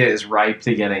Munguia is ripe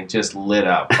to getting just lit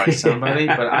up by somebody,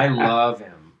 but I love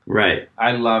him. Right.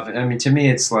 I love it. I mean, to me,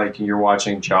 it's like you're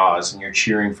watching Jaws and you're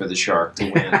cheering for the shark to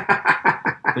win.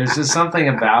 There's just something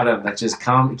about him that just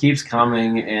keeps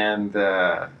coming, and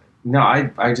No,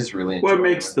 I just really enjoy what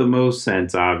makes the most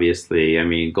sense, obviously. I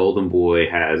mean, Golden Boy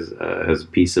has a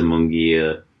piece of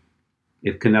Munguia.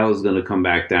 If Canelo's going to come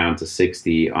back down to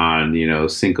 60 on,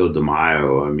 Cinco de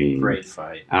Mayo, I mean, great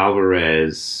fight.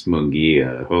 Alvarez,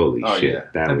 Munguia, holy shit. Yeah.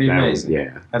 That'd be amazing.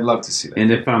 Yeah. I'd love to see that. And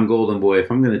if I'm Golden Boy,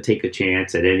 if I'm going to take a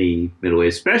chance at any middleweight,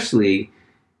 especially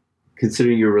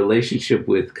considering your relationship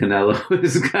with Canelo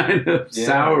is kind of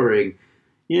souring,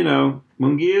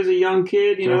 Munguia's a young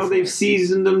kid, they've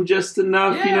seasoned him just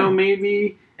enough,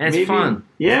 maybe. And it's fun.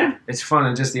 Yeah. It's fun.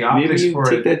 And just the optics for it. Maybe you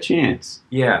take that chance.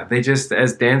 Yeah. They just,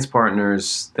 as dance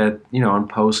partners, that, on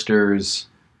posters,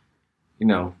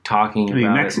 talking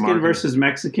about Mexican versus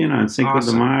Mexican on Cinco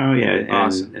de Mayo. Yeah.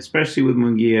 And especially with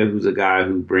Munguia, who's a guy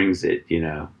who brings it,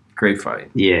 Great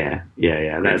fight. Yeah.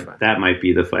 That might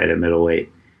be the fight at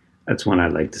middleweight. That's one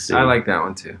I'd like to see. I like that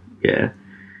one too. Yeah.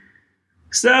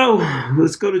 So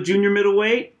let's go to junior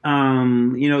middleweight.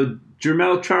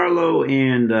 Jermell Charlo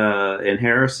and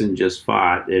Harrison just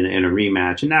fought in a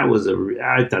rematch, and I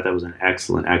thought that was an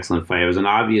excellent fight. It was an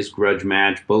obvious grudge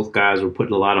match. Both guys were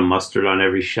putting a lot of mustard on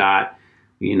every shot.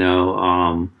 It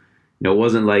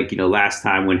wasn't like last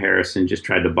time when Harrison just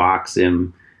tried to box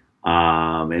him,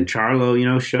 and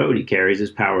Charlo showed he carries his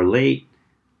power late.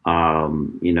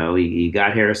 He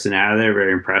got Harrison out of there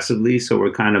very impressively. So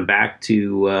we're kind of back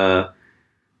to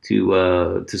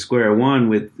square one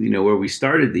with, where we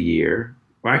started the year.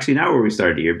 Well, actually not where we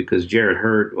started the year, because Jarrett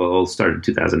Hurd, started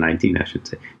 2019, I should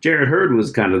say. Jarrett Hurd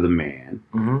was kind of the man.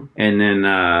 Mm-hmm.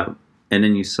 And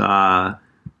then you saw,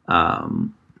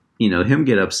 him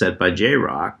get upset by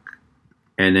J-Rock,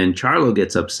 and then Charlo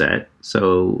gets upset.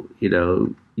 So,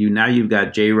 now you've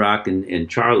got J-Rock and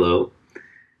Charlo,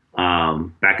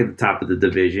 back at the top of the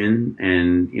division.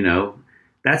 And,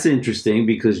 that's interesting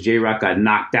because J-Rock got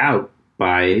knocked out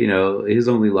by, his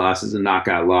only loss is a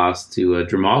knockout loss to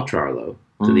Jermall Charlo,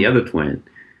 to the other twin.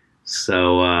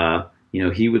 So,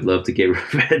 he would love to get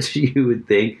revenge, you would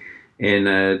think. And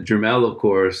Jermell, of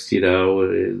course,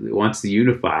 wants to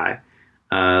unify.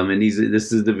 And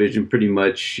this is a division pretty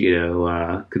much,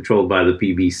 controlled by the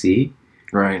PBC.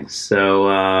 Right. So,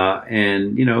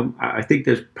 I think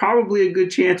there's probably a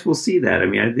good chance we'll see that. I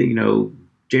mean, I think,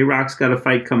 J-Rock's got a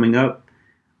fight coming up.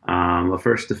 A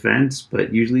first defense,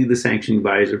 but usually the sanctioning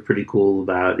bodies are pretty cool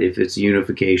about if it's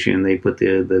unification, they put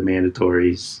the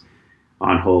mandatories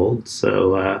on hold.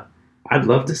 So I'd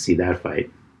love to see that fight.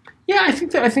 Yeah, I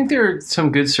think there are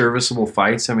some good serviceable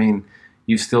fights. I mean,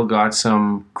 you've still got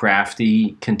some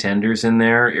crafty contenders in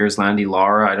there. Erzlandi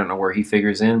Lara, I don't know where he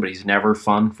figures in, but he's never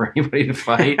fun for anybody to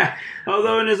fight.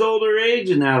 Although in his older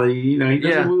age now, he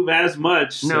doesn't move as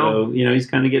much. No. So, he's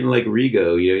kind of getting like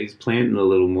Rigo. He's planting a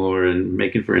little more and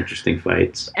making for interesting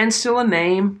fights. And still a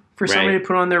name for somebody to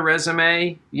put on their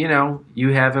resume. You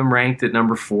have him ranked at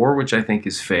number 4, which I think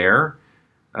is fair.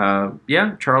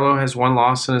 Charlo has one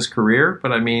loss in his career,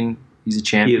 but I mean, he's a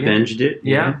champion. He avenged it.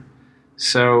 Yeah.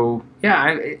 So,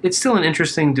 it's still an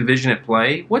interesting division at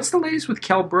play. What's the latest with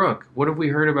Kell Brook? What have we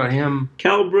heard about him?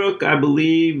 Kell Brook, I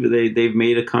believe they've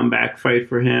made a comeback fight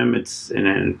for him.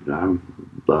 I'm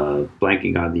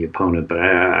blanking on the opponent, but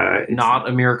it's not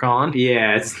Amir Khan?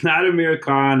 Yeah, it's not Amir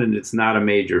Khan, and it's not a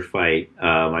major fight.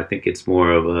 I think it's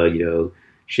more of a,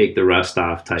 shake the rust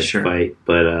off type fight.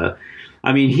 But,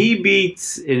 he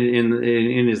beats,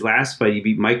 in his last fight, he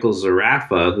beat Michael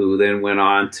Zarafa, who then went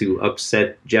on to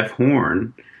upset Jeff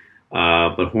Horn.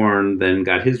 But Horn then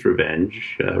got his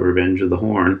revenge of the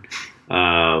Horn,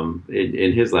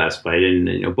 in his last fight.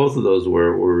 And, both of those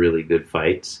were really good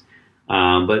fights.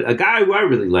 But a guy who I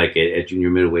really like at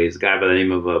junior middleweight is a guy by the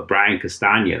name of Brian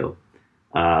Castaño,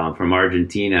 from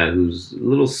Argentina, who's a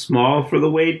little small for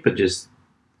the weight, but just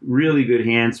really good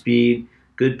hand speed.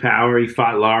 Good power. He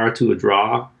fought Lara to a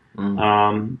draw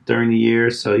during the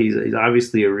year, so he's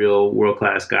obviously a real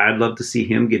world-class guy. I'd love to see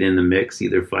him get in the mix,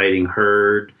 either fighting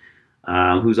Hurd,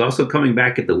 who's also coming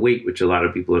back at the weight, which a lot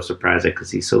of people are surprised at because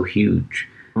he's so huge.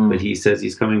 But he says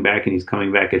he's coming back, and he's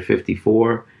coming back at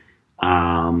 54.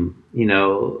 So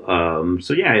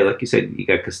like you said, you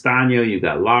got Castaño, you've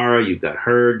got Lara, you've got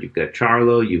Hurd, you've got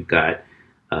Charlo, you've got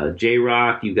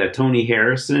J-Rock, you've got Tony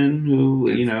Harrison,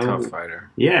 who, tough fighter.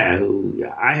 Yeah, who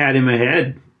I had him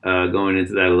ahead going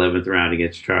into that 11th round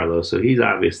against Charlo. So he's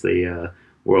obviously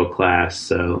world class.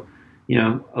 So,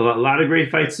 a lot of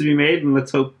great fights to be made, and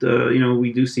let's hope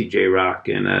we do see J-Rock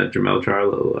and Jermell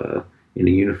Charlo in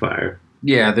a unifier.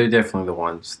 Yeah, they're definitely the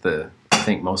ones that I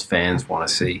think most fans want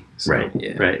to see. So,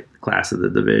 right. Class of the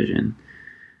division.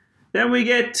 Then we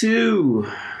get to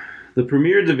the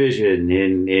premier division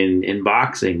in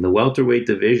boxing, the welterweight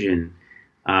division.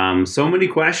 So many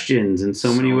questions and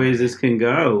so many ways this can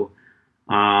go.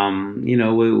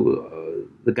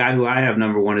 The guy who I have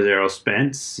number one is Errol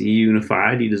Spence. He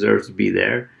unified. He deserves to be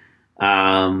there.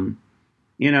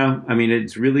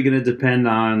 It's really going to depend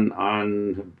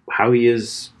on how he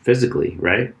is physically,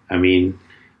 right?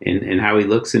 And how he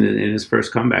looks in his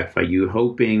first comeback fight. You're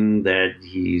hoping that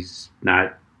he's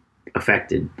not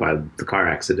affected by the car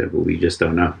accident, but we just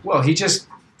don't know. Well, he just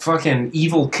fucking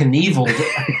Evil Knieveled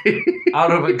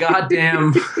out of a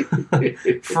goddamn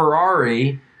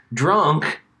Ferrari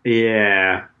drunk.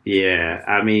 Yeah.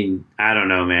 I don't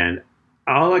know, man.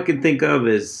 All I can think of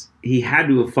is he had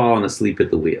to have fallen asleep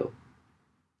at the wheel.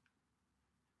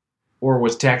 Or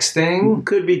was texting?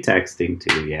 Could be texting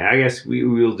too, yeah. I guess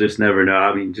we'll just never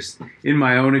know. Just in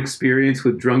my own experience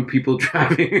with drunk people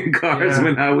driving in cars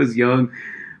when I was young,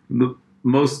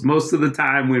 most of the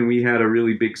time when we had a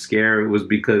really big scare, it was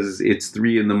because it's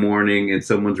 3 a.m. and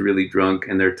someone's really drunk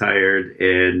and they're tired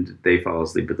and they fall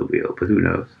asleep at the wheel. But who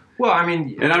knows? Well,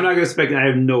 and I'm not going to speculate. I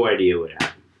have no idea what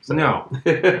happened. So. No.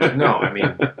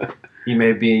 He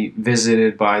may be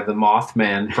visited by the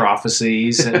Mothman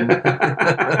prophecies. And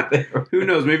who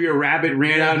knows? Maybe a rabbit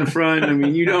ran out in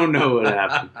front. You don't know what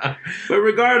happened. But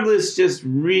regardless, just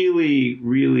really,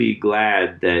 really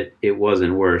glad that it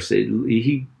wasn't worse.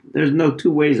 There's no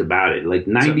two ways about it. Like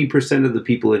 90% of the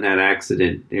people in that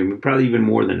accident, and probably even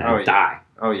more than that, die.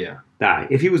 Oh, yeah. Die.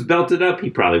 If he was belted up,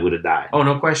 he probably would have died. Oh,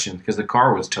 no question, because the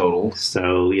car was totaled.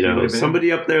 So,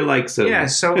 somebody up there likes him. Yeah,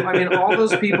 so, all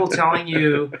those people telling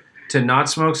you to not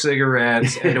smoke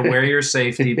cigarettes and to wear your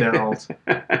safety belt.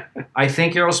 I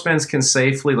think Errol Spence can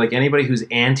safely, like anybody who's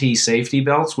anti-safety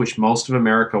belts, which most of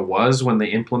America was when they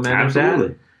implemented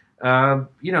that.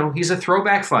 He's a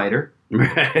throwback fighter.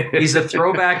 Right. He's a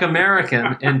throwback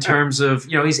American in terms of,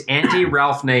 he's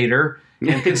anti-Ralph Nader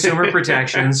and consumer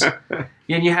protections.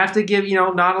 And you have to give,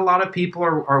 not a lot of people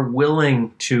are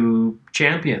willing to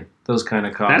champion those kind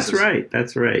of causes. That's right.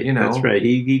 That's right.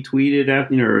 He tweeted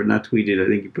after, or not tweeted, I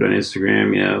think he put on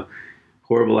Instagram,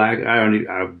 horrible act.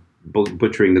 I'm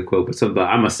butchering the quote, but something,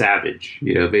 I'm a savage.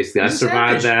 Basically, I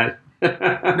survived that.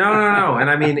 No.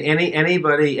 And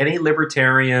any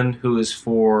libertarian who is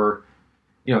for,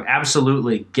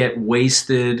 absolutely get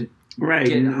wasted.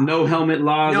 Right. No helmet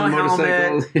laws on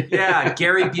motorcycles. Yeah.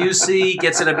 Gary Busey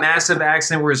gets in a massive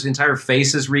accident where his entire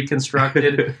face is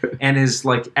reconstructed and is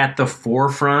like at the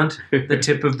forefront, the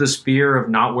tip of the spear of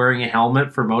not wearing a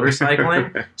helmet for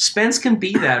motorcycling. Spence can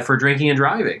be that for drinking and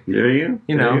driving. There you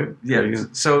go. Yeah.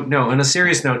 So, no, on a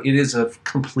serious note, it is a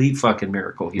complete fucking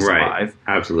miracle he's alive.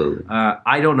 Absolutely.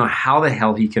 I don't know how the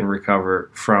hell he can recover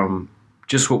from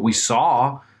just what we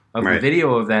saw of the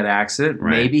video of that accident.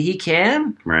 Right. Maybe he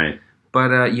can. Right.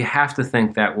 But you have to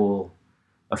think that will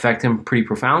affect him pretty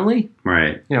profoundly.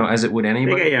 Right. As it would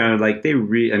anybody. He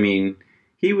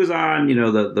was on,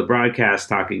 the broadcast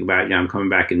talking about, I'm coming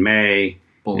back in May.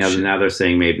 Bullshit. Now they're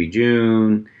saying maybe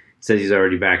June. Says he's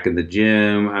already back in the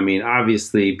gym.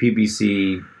 Obviously,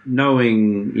 PBC,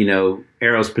 knowing,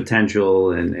 Errol's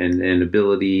potential and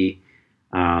ability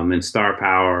and star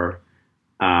power,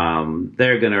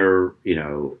 they're going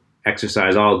to,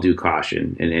 exercise all due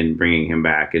caution in bringing him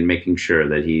back and making sure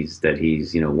that he's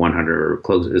 100 or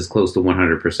as close to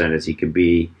 100% as he could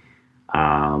be.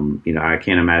 I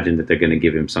can't imagine that they're going to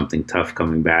give him something tough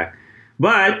coming back.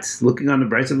 But looking on the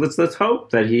bright side, let's hope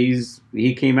that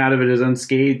he came out of it as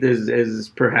unscathed as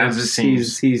perhaps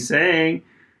he's saying,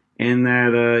 and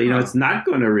that it's not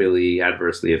going to really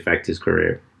adversely affect his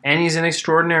career. And he's an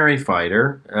extraordinary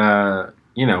fighter.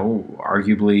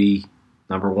 Arguably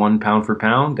number 1 pound for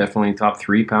pound, definitely top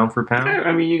 3 pound for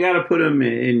pound. You got to put him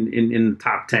in the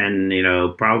top 10,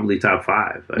 probably top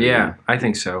 5. I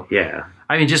think so. Yeah.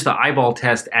 Just the eyeball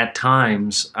test at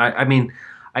times. He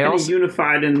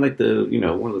unified in like the,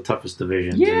 one of the toughest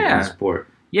divisions in the sport.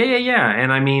 Yeah.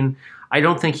 And I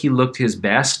don't think he looked his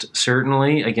best,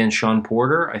 certainly, against Sean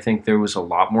Porter. I think there was a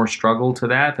lot more struggle to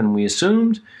that than we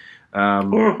assumed.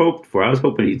 Or hoped for. I was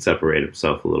hoping he'd separate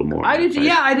himself a little more. I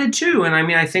did too. And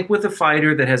I think with a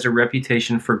fighter that has a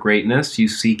reputation for greatness, you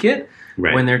seek it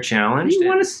when they're challenged. You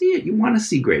want to see it. You want to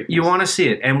see greatness. You want to see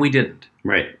it. And we didn't.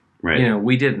 Right.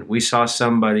 We didn't. We saw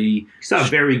somebody. We saw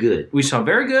very good. We saw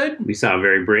very good. We saw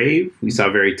very brave. We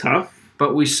saw very tough.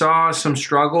 But we saw some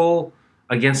struggle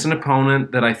against an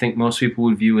opponent that I think most people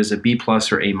would view as a B+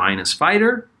 or A-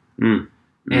 fighter.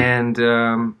 And,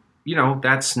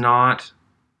 that's not...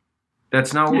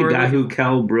 That's not where a guy who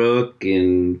Kell Brook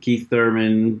and Keith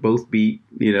Thurman both beat,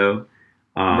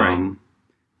 right.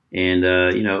 And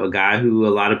a guy who a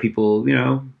lot of people,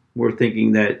 were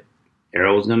thinking that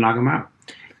Errol was going to knock him out.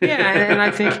 Yeah, and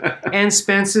I think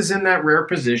Spence is in that rare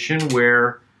position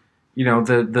where,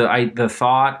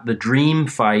 the dream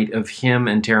fight of him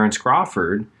and Terrence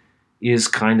Crawford is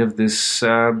kind of this,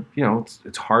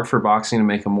 it's hard for boxing to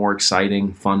make a more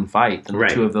exciting, fun fight than the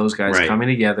two of those guys coming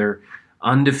together,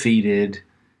 undefeated,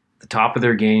 the top of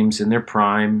their games in their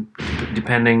prime,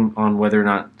 depending on whether or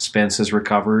not Spence has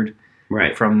recovered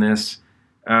from this.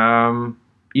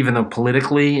 Even though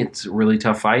politically it's a really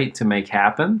tough fight to make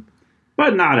happen.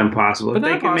 But not impossible. If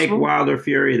they can make Wilder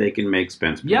Fury, they can make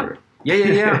Spence Porter.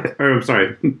 Yeah. Or I'm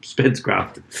sorry, Spence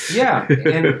Crawford. Yeah,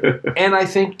 and I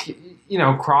think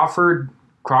Crawford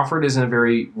is in a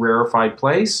very rarefied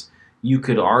place. You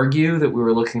could argue that we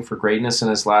were looking for greatness in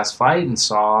his last fight and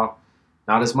saw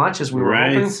not as much as we were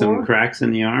hoping for. Some cracks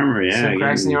in the armor. Yeah, some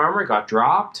cracks in the armor. Got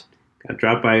dropped. Got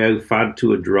dropped by a fought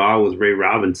to a draw with Ray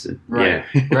Robinson. Right.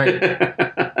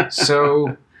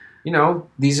 So,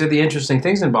 these are the interesting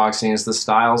things in boxing is the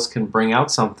styles can bring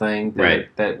out something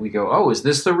that we go, oh, is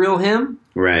this the real him?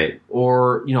 Right.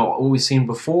 Or, what we've seen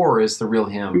before is the real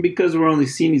him. Because we're only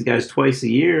seeing these guys twice a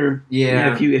year.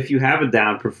 Yeah. If you have a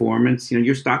down performance,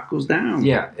 your stock goes down.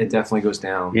 Yeah, it definitely goes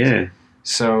down. Yeah.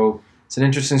 So it's an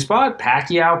interesting spot.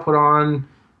 Pacquiao put on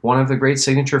one of the great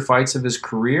signature fights of his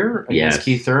career against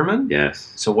Keith Thurman.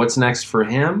 Yes. So what's next for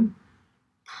him?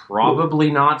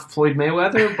 Probably not Floyd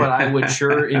Mayweather, but I would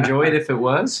sure enjoy it if it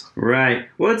was. Right.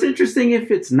 Well, it's interesting if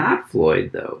it's not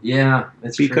Floyd, though. Yeah,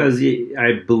 that's because true.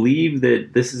 I believe that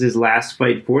this is his last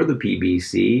fight for the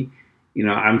PBC.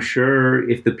 I'm sure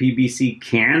if the PBC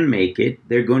can make it,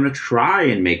 they're going to try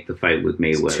and make the fight with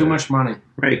Mayweather. It's too much money.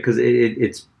 Right, because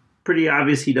it's pretty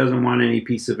obvious he doesn't want any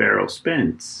piece of Errol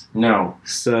Spence. No.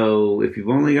 So if you've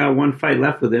only got one fight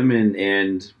left with him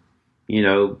and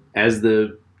as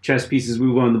the chess pieces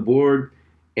move on the board,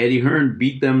 Eddie Hearn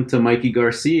beat them to Mikey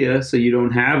Garcia, so you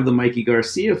don't have the Mikey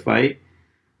Garcia fight.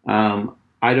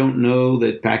 I don't know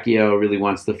that Pacquiao really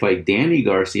wants to fight Danny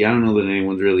Garcia. I don't know that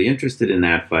anyone's really interested in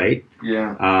that fight.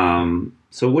 Yeah.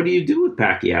 So what do you do with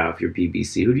Pacquiao if you're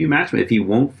PBC? Who do you match with if he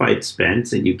won't fight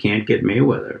Spence and you can't get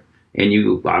Mayweather? And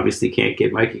you obviously can't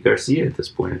get Mikey Garcia at this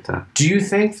point in time. Do you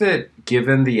think that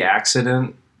given the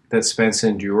accident that Spence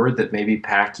endured, that maybe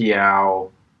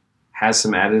Pacquiao has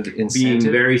some added incentive?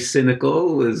 Being very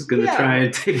cynical is going to try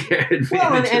and take advantage.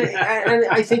 Well, and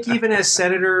I think even as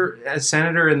senator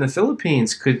in the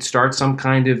Philippines could start some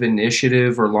kind of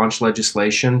initiative or launch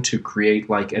legislation to create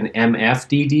like an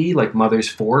MFDD, like mothers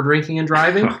for drinking and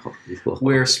driving,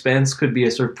 where Spence could be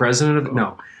a sort of president of.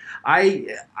 No, I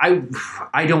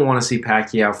don't want to see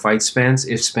Pacquiao fight Spence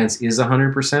if Spence is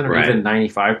 100% or even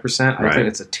 95%. I think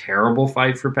it's a terrible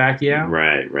fight for Pacquiao.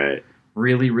 Right.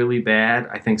 Really, really bad.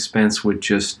 I think Spence would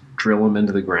just drill him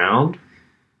into the ground.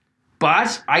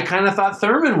 But I kind of thought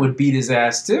Thurman would beat his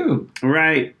ass too.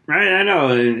 Right. I know.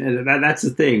 And that's the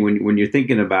thing. When you're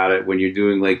thinking about it, when you're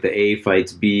doing like the A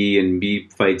fights B and B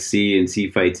fights C and C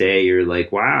fights A, you're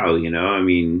like, wow,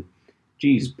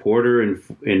 geez, Porter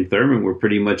and Thurman were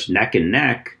pretty much neck and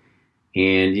neck.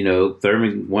 And,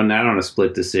 Thurman won that on a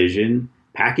split decision.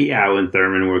 Pacquiao and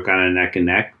Thurman were kind of neck and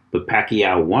neck, but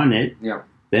Pacquiao won it. Yeah.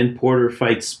 Then Porter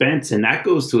fights Spence, and that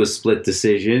goes to a split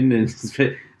decision. And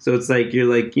so it's like,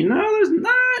 you're like, there's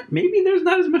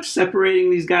not as much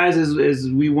separating these guys as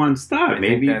we once thought.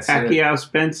 Maybe Pacquiao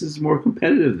Spence is more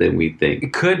competitive than we think.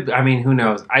 It could. I mean, who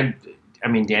knows?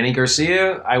 Danny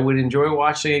Garcia, I would enjoy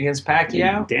watching against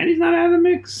Pacquiao. Danny's not out of the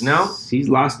mix. No. He's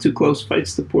lost 2 close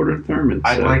fights to Porter and Thurman.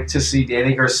 I'd like to see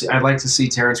Danny Garcia. I'd like to see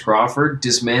Terrence Crawford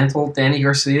dismantle Danny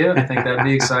Garcia. I think that'd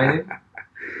be exciting.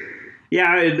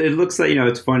 Yeah, it looks like,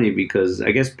 it's funny because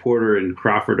I guess Porter and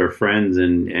Crawford are friends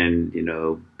and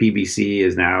PBC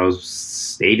has now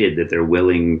stated that they're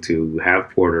willing to have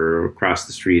Porter cross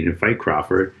the street and fight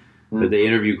Crawford. But they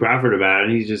interview Crawford about it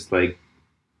and he's just like,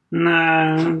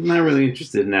 nah, I'm not really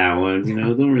interested in that one.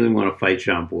 Don't really want to fight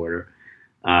Sean Porter,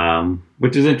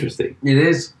 which is interesting. It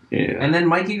is. Yeah. And then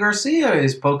Mikey Garcia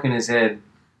is poking his head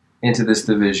into this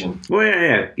division. Well,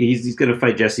 yeah. He's going to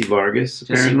fight Jesse Vargas,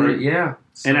 apparently. Yeah.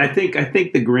 So. And I think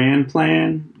the grand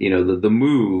plan, the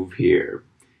move here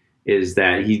is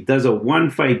that he does a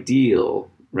 1-fight deal,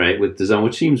 right, with DAZN,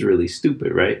 which seems really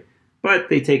stupid, right? But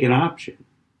they take an option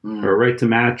or a right to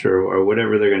match or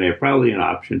whatever they're going to have. Probably an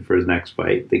option for his next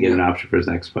fight. They get an option for his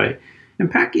next fight.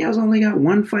 And Pacquiao's only got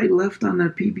 1 fight left on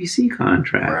that PBC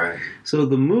contract. Right. So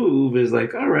the move is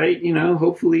like, all right,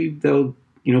 hopefully they'll,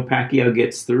 Pacquiao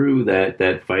gets through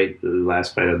that fight, the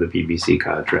last fight of the PBC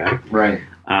contract. Right.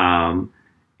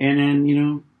 And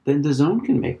then, then DAZN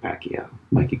can make Pacquiao,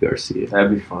 Mikey Garcia.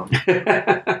 That'd be fun.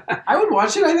 I would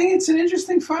watch it. I think it's an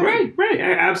interesting fight. Right.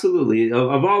 Absolutely.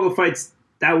 Of all the fights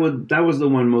was the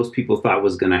one most people thought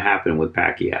was going to happen with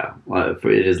Pacquiao for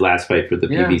his last fight for the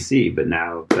PBC. But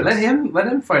now let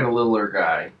him fight a littler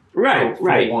guy.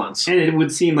 Right. Once. And it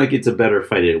would seem like it's a better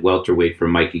fight at welterweight for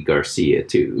Mikey Garcia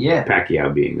too. Yeah.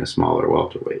 Pacquiao being a smaller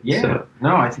welterweight. Yeah. So.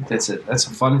 No, I think that's it. That's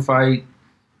a fun fight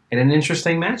and an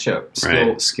interesting matchup,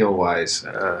 skill wise.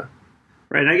 Right.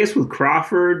 And I guess with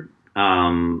Crawford,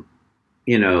 I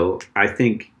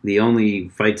think the only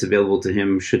fights available to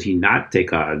him, should he not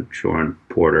take on Sean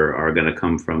Porter, are going to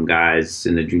come from guys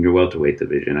in the junior welterweight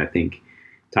division. I think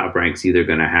Top Rank's either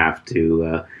going to have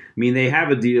to. They have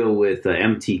a deal with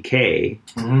MTK,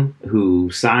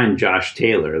 who signed Josh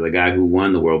Taylor, the guy who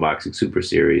won the World Boxing Super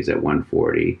Series at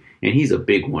 140, and he's a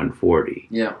big 140.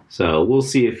 Yeah. So we'll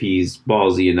see if he's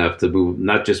ballsy enough to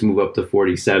not just move up to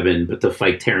 47, but to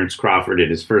fight Terrence Crawford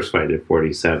in his first fight at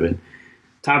 47.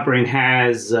 Top Rank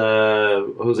has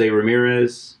Jose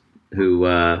Ramirez, who,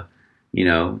 and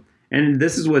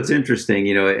this is what's interesting,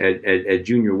 at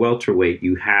junior welterweight,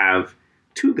 you have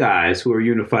two guys who are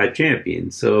unified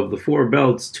champions. So of the 4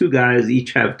 belts, 2 guys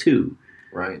each have 2.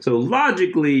 Right. So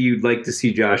logically, you'd like to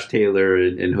see Josh Taylor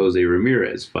and Jose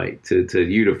Ramirez fight to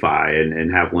unify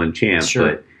and have one champ. Sure.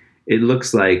 But it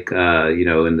looks like,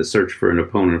 in the search for an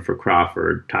opponent for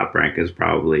Crawford, Top Rank is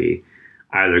probably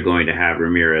either going to have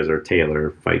Ramirez or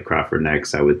Taylor fight Crawford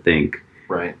next, I would think.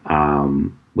 Right.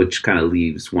 Which kind of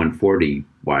leaves 140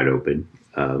 wide open.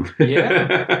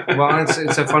 Yeah. Well,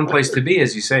 it's a fun place to be,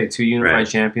 as you say. 2 unified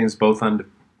champions, both undefeated.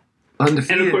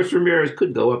 And of course, Ramirez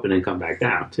could go up and then come back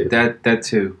down too. That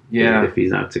too. Yeah. If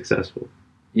he's not successful.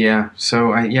 Yeah.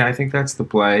 So I think that's the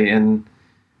play. And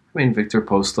Victor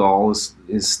Postol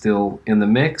is still in the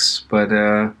mix, but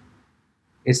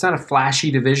it's not a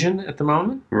flashy division at the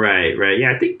moment. Right.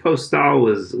 Yeah, I think Postol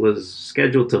was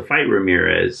scheduled to fight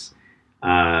Ramirez in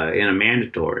a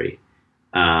mandatory.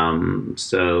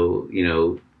 So,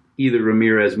 either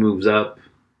Ramirez moves up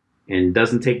and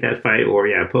doesn't take that fight, or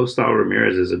Postol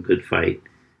Ramirez is a good fight.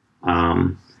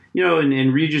 And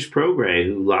Regis Prograis,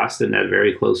 who lost in that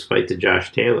very close fight to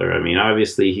Josh Taylor.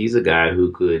 Obviously he's a guy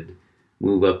who could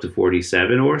move up to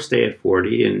 47 or stay at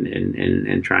 40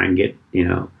 and try and get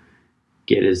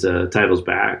his titles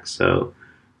back. So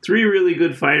 3 really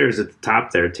good fighters at the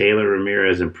top there: Taylor,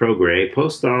 Ramirez, and Prograis.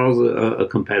 Postol's a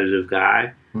competitive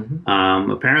guy.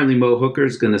 Mm-hmm. Apparently Mo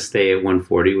Hooker's going to stay at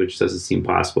 140, which doesn't seem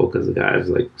possible because the guy's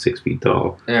like 6 feet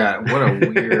tall. Yeah, what a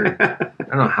weird... I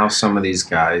don't know how some of these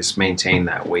guys maintain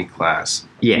that weight class,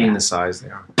 being the size they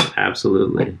are.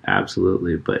 Absolutely.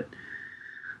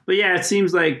 But yeah, it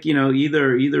seems like,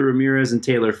 either Ramirez and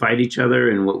Taylor fight each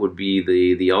other in what would be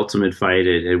the ultimate fight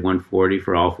at 140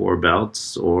 for all 4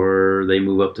 belts, or they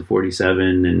move up to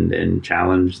 47 and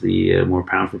challenge the more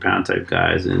pound-for-pound type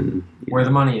guys. And where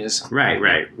the money is. Right,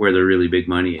 where the really big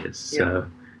money is. Yeah. So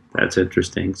that's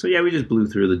interesting. So yeah, we just blew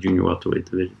through the junior welterweight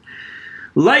division.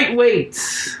 Lightweight.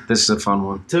 This is a fun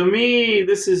one. To me,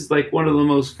 this is like one of the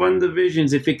most fun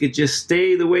divisions if it could just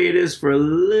stay the way it is for a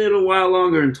little while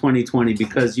longer in 2020,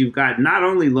 because you've got not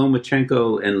only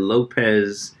Lomachenko and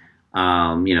Lopez,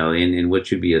 in what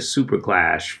should be a super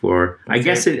clash for.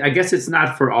 Okay. I guess it's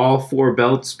not for all 4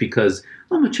 belts, because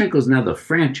Lomachenko's now the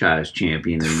franchise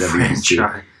champion in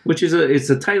WBC, which is it's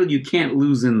a title you can't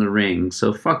lose in the ring.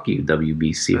 So fuck you,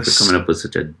 WBC, for coming up with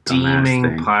such a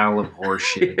steaming pile of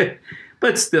horseshit.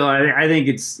 But still, I think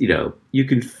it's, you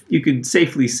can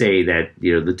safely say that,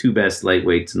 the 2 best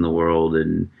lightweights in the world,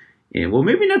 and well,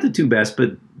 maybe not the 2 best,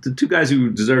 but the 2 guys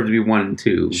who deserve to be 1 and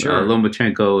 2, sure.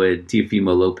 Lomachenko and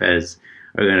Teofimo Lopez,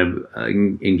 are going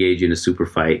to engage in a super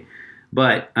fight.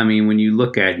 But, when you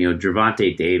look at,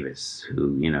 Gervonta Davis,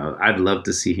 who, I'd love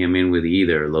to see him in with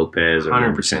either Lopez or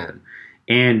 100%.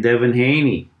 And Devin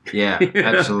Haney. Yeah,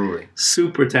 absolutely.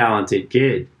 Super talented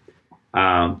kid.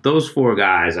 Those 4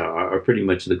 guys are pretty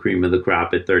much the cream of the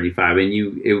crop at 35, and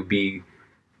it would be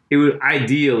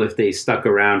ideal if they stuck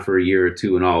around for a year or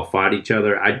 2 and all fought each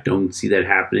other. I don't see that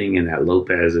happening, and that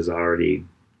Lopez is already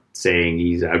saying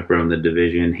he's outgrown the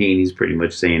division. Haney's pretty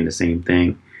much saying the same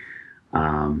thing.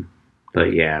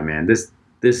 But yeah, man, this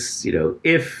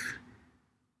if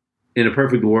in a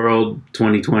perfect world,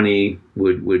 2020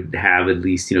 would have at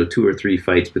least 2 or 3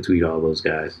 fights between all those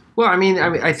guys. Well,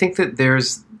 I think that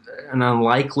there's an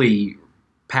unlikely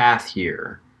path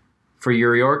here for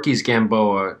Yuriorkis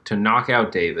Gamboa to knock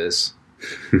out Davis,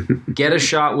 get a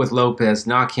shot with Lopez,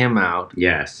 knock him out.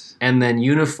 Yes. And then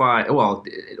unify,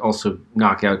 also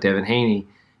knock out Devin Haney,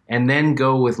 and then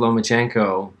go with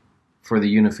Lomachenko for the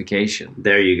unification.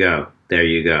 There you go.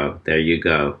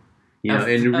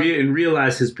 and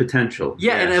realize his potential.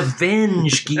 Yeah, and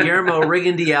avenge Guillermo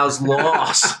Rigondeaux's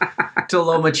loss to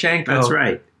Lomachenko. That's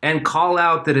right. And call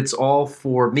out that it's all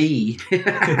for me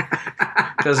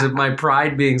because of my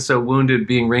pride being so wounded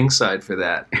being ringside for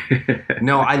that.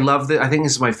 No, I love that. I think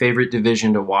this is my favorite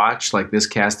division to watch, like this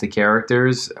cast of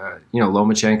characters.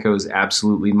 Lomachenko is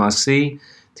absolutely must-see.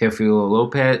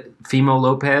 Fimo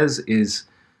Lopez is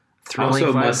thrilling.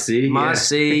 Also must-see.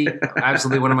 Must-see.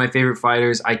 Absolutely one of my favorite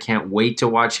fighters. I can't wait to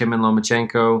watch him and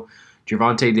Lomachenko.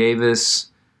 Gervonta Davis,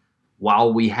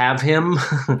 while we have him,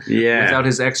 without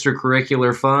his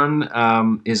extracurricular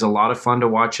fun, is a lot of fun to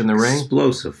watch in the ring.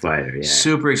 Explosive fighter, yeah.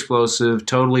 Super explosive,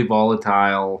 totally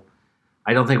volatile.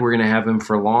 I don't think we're going to have him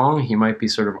for long. He might be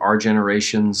sort of our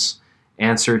generation's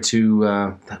answer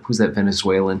to, who's that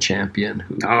Venezuelan champion?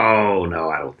 Oh, no,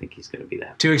 I don't think he's going to be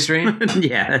that. Too extreme?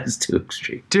 Yeah, that's too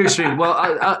extreme. Too extreme. Well,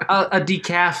 a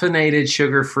decaffeinated,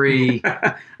 sugar-free...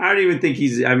 I don't even think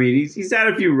he's had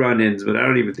a few run-ins, but I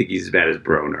don't even think he's as bad as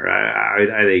Broner.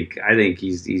 I think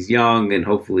he's young, and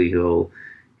hopefully he'll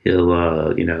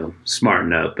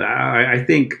smarten up. I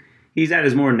think he's at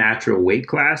his more natural weight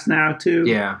class now, too.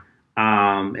 Yeah.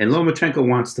 And Lomachenko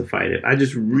wants to fight it. I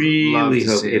just really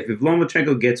hope if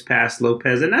Lomachenko gets past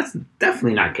Lopez, and that's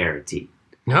definitely not guaranteed.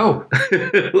 No.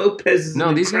 Lopez is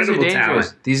these guys are dangerous.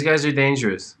 Talent. These guys are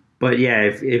dangerous. But yeah,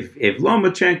 if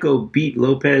Lomachenko beat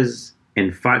Lopez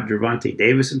and fought Gervonta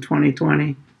Davis in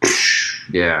 2020,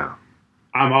 yeah,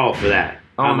 I'm all for that.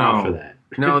 I'm all for that.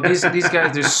 No, these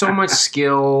guys, there's so much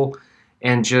skill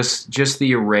and just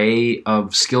the array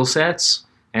of skill sets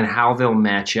and how they'll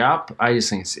match up. I just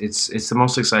think it's the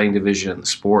most exciting division in the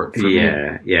sport for me.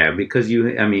 Yeah, because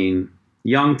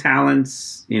young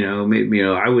talents,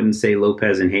 I wouldn't say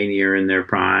Lopez and Haney are in their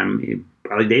prime.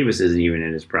 Probably Davis isn't even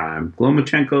in his prime.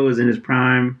 Lomachenko is in his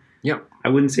prime. Yep. I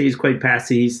wouldn't say he's quite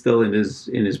past it. He's still in his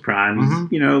prime.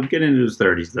 Mm-hmm. He's, getting into his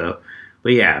 30s though.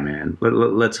 But yeah, man,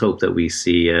 let's hope that we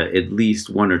see at least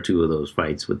one or two of those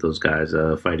fights with those guys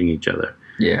fighting each other.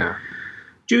 Yeah.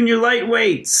 Junior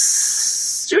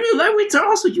lightweights are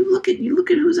also, you look at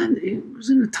who's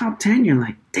in the top 10. You're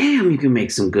like, damn, you can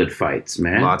make some good fights,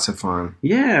 man. Lots of fun.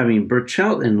 Yeah,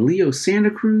 Burchelt and Leo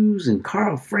Santa Cruz and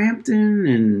Carl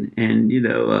Frampton and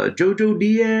Jojo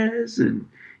Diaz and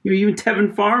even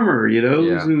Tevin Farmer,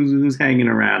 who's hanging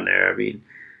around there.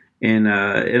 And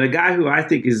a guy who I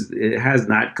think has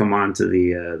not come onto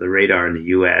the radar in the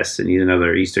U.S. and he's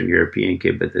another Eastern European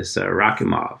kid, but this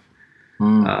Rakimov.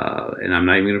 And I'm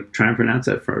not even going to try and pronounce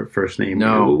that first name.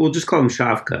 No. We'll just call him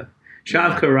Shavka.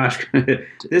 Rashka.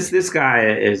 This guy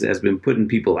has been putting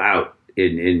people out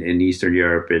in Eastern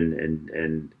Europe,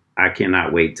 and I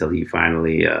cannot wait till he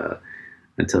finally, or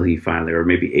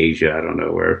maybe Asia. I don't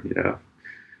know where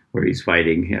he's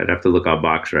fighting. I'd have to look on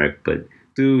BoxRec, but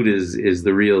dude is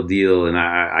the real deal, and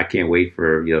I can't wait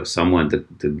for someone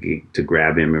to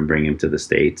grab him and bring him to the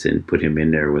States and put him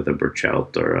in there with a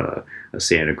Burchelt or a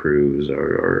Santa Cruz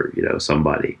or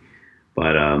somebody.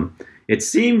 But it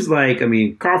seems like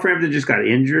Carl Frampton just got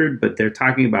injured, but they're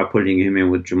talking about putting him in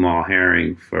with Jamal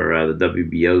Herring for the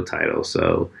WBO title.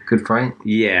 So good fight.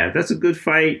 Yeah, that's a good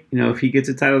fight. If he gets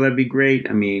a title, that'd be great.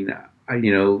 I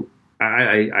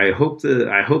hope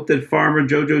that Farmer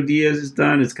Jojo Diaz is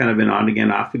done. It's kind of been on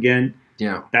again, off again.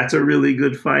 Yeah, that's a really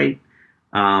good fight.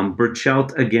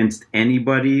 Burchelt against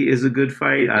anybody is a good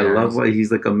fight. I love why he's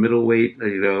like a middleweight,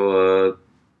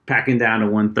 packing down to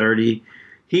 130.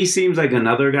 He seems like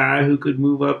another guy who could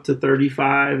move up to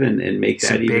 35 and make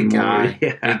that even more.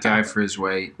 Big guy for his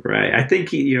weight. Right. I think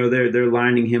they're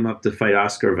lining him up to fight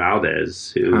Oscar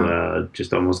Valdez, who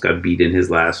just almost got beat in his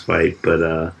last fight,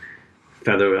 but.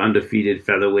 Undefeated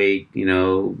featherweight,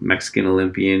 Mexican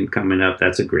Olympian coming up.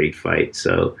 That's a great fight.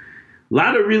 So a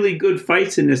lot of really good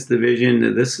fights in this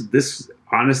division. This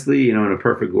honestly, in a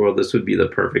perfect world, this would be the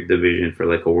perfect division for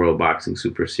like a World Boxing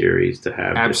Super Series to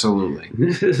have. Absolutely.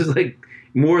 This is like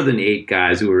more than 8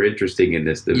 guys who are interesting in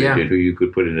this division who you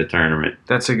could put in a tournament.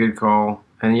 That's a good call.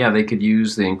 And they could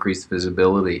use the increased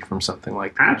visibility from something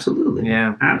like that. Absolutely.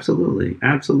 Yeah. Absolutely.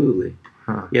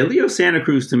 Huh. Yeah, Leo Santa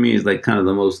Cruz to me is like kind of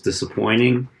the most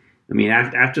disappointing.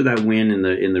 After that win in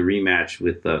the rematch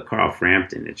with Carl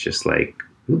Frampton, it's just like,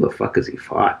 who the fuck has he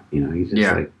fought? He's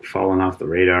just like fallen off the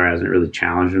radar, hasn't really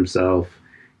challenged himself.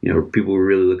 People were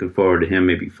really looking forward to him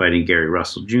maybe fighting Gary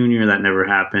Russell Jr. That never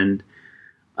happened.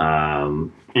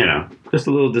 Just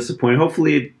a little disappointing.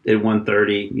 Hopefully at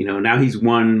 130, now he's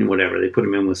won, whatever. They put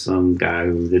him in with some guy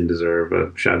who didn't deserve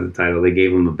a shot at the title. They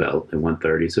gave him a belt at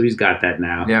 130, so he's got that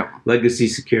now. Yeah. Legacy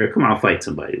secure. Come on, fight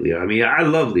somebody, Leo. I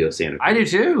love Leo Santa Cruz. I do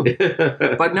too.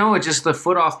 But no, it's just the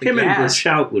foot off the gas. Him and gas.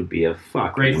 Burchelt would be a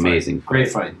fucking amazing fight. Great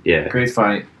fight. Yeah. Great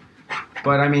fight.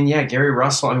 But, I mean, yeah, Gary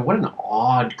Russell, I mean, what an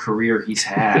odd career he's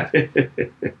had.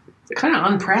 Kind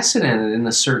of unprecedented in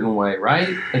a certain way, right?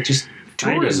 Like, just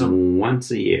tourism.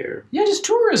 Once a year. Yeah, just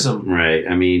tourism. Right.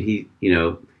 I mean,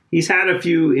 he's had a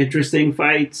few interesting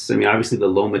fights. I mean, obviously the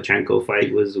Lomachenko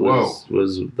fight was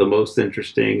the most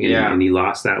interesting, and he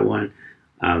lost that one.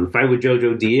 The fight with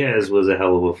Jojo Diaz was a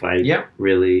hell of a fight. Yep.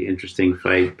 Really interesting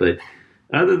fight. But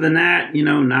other than that,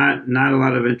 not a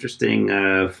lot of interesting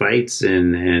fights,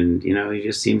 and he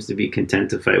just seems to be content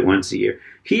to fight once a year.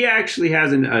 He actually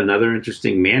has another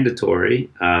interesting mandatory.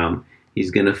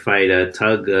 He's going to fight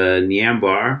Tug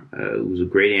Nyambar, who's a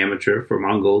great amateur from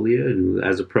Mongolia, and who,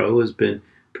 as a pro, has been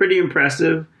pretty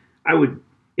impressive.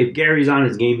 If Gary's on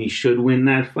his game, he should win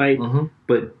that fight. Mm-hmm.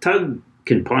 But Tug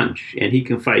can punch, and he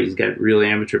can fight. He's got real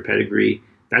amateur pedigree.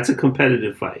 That's a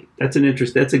competitive fight. That's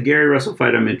a Gary Russell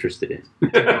fight I'm interested in.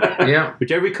 Yeah.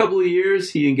 Which every couple of years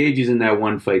he engages in that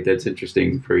one fight that's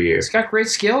interesting per year. He's got great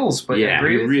skills, but yeah,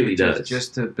 he really does.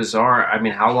 Just a bizarre. I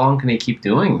mean, how long can he keep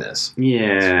doing this?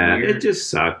 Yeah, it just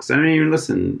sucks. I mean,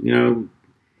 listen,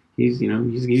 he's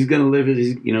gonna live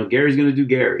his. Gary's gonna do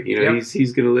Gary.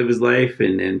 He's gonna live his life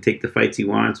and take the fights he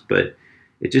wants, but.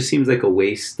 It just seems like a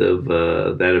waste of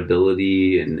that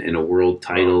ability and a world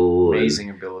title. Amazing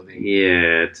ability.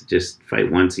 Yeah, to just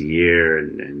fight once a year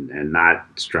and not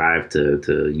strive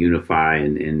to unify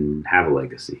and have a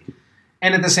legacy.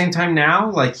 And at the same time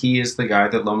now, like, he is the guy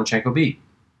that Lomachenko beat.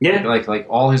 Yeah. Like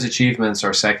all his achievements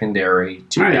are secondary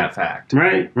to that fact.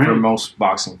 Right. For most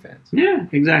boxing fans. Yeah,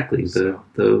 exactly. So.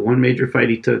 The one major fight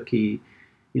he took, he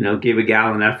gave a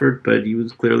gallant effort, but he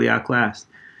was clearly outclassed.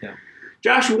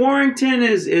 Josh Warrington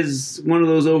is one of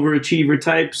those overachiever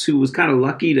types who was kind of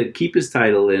lucky to keep his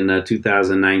title in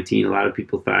 2019. A lot of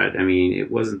people thought, I mean, it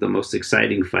wasn't the most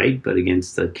exciting fight, but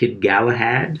against Kid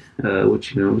Galahad,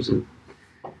 which, was a,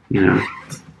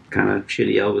 kind of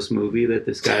shitty Elvis movie that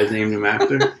this guy's named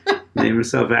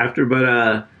himself after.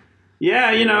 But,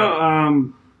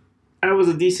 that was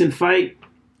a decent fight.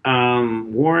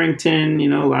 Warrington,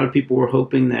 a lot of people were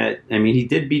hoping that, I mean, he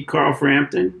did beat Carl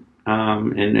Frampton.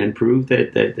 And prove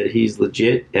that he's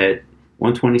legit at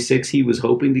 126. He was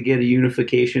hoping to get a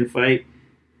unification fight.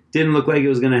 Didn't look like it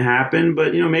was going to happen,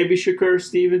 but maybe Shakur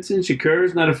Stevenson.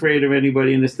 Shakur's not afraid of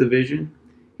anybody in this division.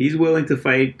 He's willing to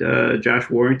fight Josh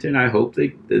Warrington. I hope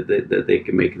that they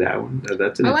can make that one. I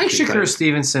like Shakur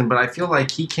Stevenson, but I feel like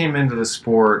he came into the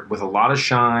sport with a lot of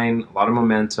shine, a lot of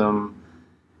momentum.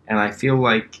 And I feel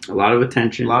like a lot of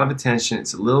attention.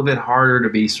 It's a little bit harder to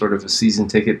be sort of a season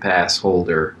ticket pass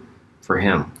holder for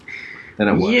him than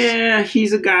it was. Yeah,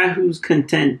 he's a guy who's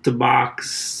content to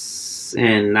box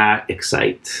and not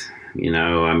excite.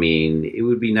 I mean, it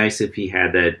would be nice if he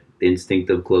had that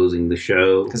instinct of closing the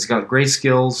show. Because he's got great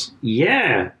skills.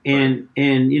 Yeah, and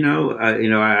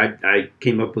I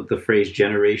came up with the phrase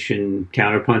 "generation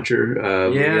counterpuncher."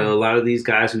 A lot of these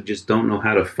guys who just don't know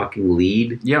how to fucking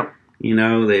lead. Yep.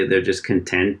 They're just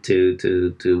content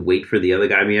to wait for the other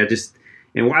guy. I mean,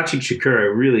 and watching Shakur, I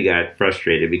really got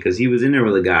frustrated because he was in there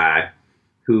with a guy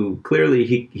who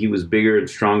clearly he was bigger and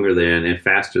stronger than and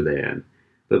faster than.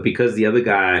 But because the other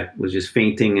guy was just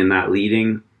feinting and not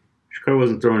leading, Shakur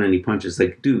wasn't throwing any punches.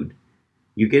 Like, dude,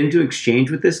 you get into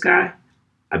exchange with this guy,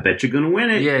 I bet you're going to win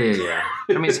it. Yeah.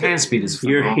 I mean, his hand speed is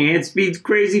phenomenal. Your hand speed's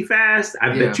crazy fast.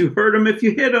 I bet you hurt him if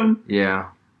you hit him. Yeah.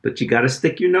 But you got to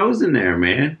stick your nose in there,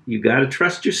 man. You got to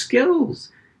trust your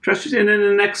skills. And then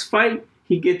the next fight,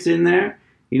 he gets in there.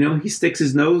 He sticks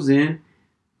his nose in,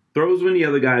 throws when the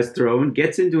other guy's throwing,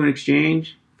 gets into an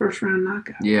exchange, first round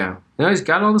knockout. Yeah. He's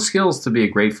got all the skills to be a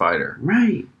great fighter.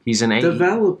 Right. He's an A.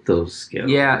 Develop those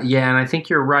skills. Yeah, and I think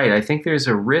you're right. I think there's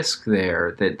a risk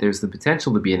there that there's the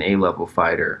potential to be an A-level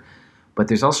fighter, but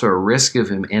there's also a risk of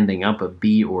him ending up a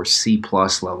B or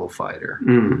C-plus level fighter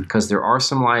because there are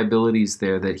some liabilities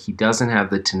there that he doesn't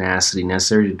have the tenacity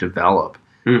necessary to develop,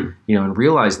 and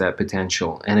realize that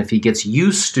potential. And if he gets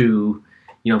used to,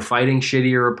 fighting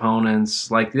shittier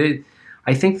opponents, I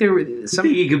think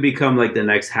he could become like the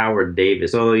next Howard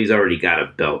Davis, although he's already got a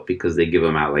belt because they give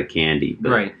him out like candy. But,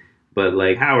 right. But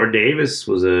like Howard Davis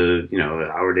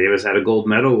Howard Davis had a gold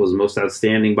medal, was the most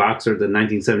outstanding boxer at the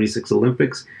 1976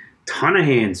 Olympics. Ton of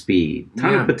hand speed,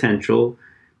 ton of potential,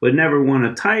 but never won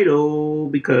a title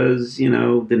because,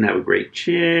 didn't have a great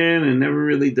chin and never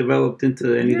really developed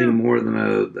into anything more than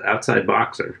an outside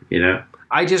boxer,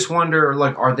 I just wonder,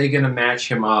 are they going to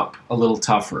match him up a little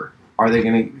tougher? Are they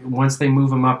going to, once they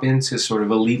move him up into sort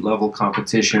of elite level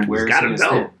competition, where he's got a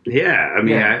belt? Yeah, I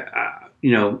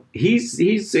mean,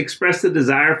 he's expressed a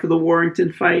desire for the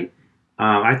Warrington fight.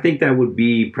 I think that would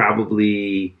be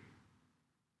probably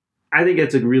I think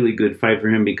that's a really good fight for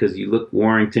him because you look,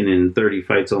 Warrington in 30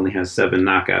 fights only has 7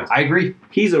 knockouts. I agree.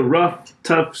 He's a rough,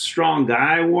 tough, strong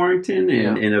guy, Warrington,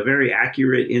 and a very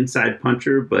accurate inside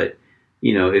puncher. But,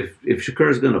 if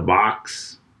Shakur's going to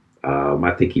box,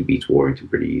 I think he beats Warrington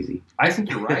pretty easy. I think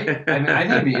you're right. I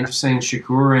think it'd be interesting.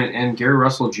 Shakur and Gary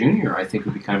Russell Jr., I think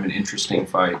would be kind of an interesting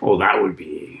fight. Oh, that would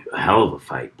be a hell of a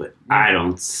fight, but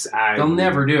they'll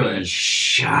never do it.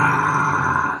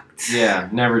 Shocked. Yeah,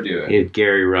 never do it. If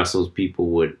Gary Russell's people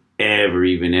would ever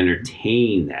even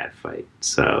entertain that fight.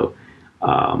 So,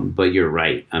 but you're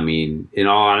right. I mean, in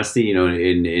all honesty,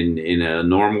 in a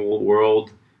normal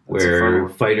world where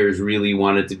fighters really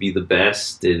wanted to be the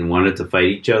best and wanted to fight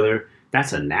each other,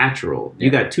 that's a natural. Yeah.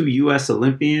 You got 2 U.S.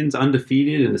 Olympians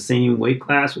undefeated in the same weight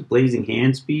class with blazing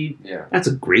hand speed. Yeah. That's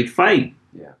a great fight.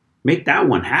 Yeah. Make that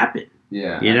one happen.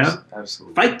 Yeah.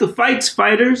 Absolutely. Fight the fights,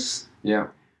 fighters. Yeah.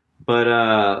 But,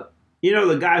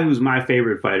 the guy who's my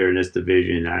favorite fighter in this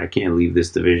division, I can't leave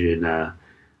this division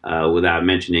without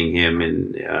mentioning him.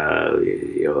 And,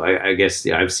 I guess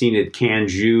I've seen it Can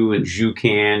Zhu and Zhu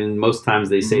Can. Most times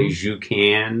they say Zhu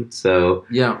Can. So,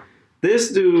 yeah.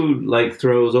 This dude,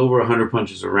 throws over 100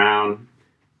 punches around.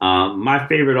 My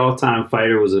favorite all-time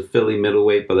fighter was a Philly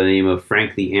middleweight by the name of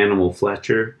Frank the Animal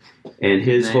Fletcher. And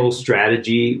his whole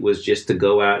strategy was just to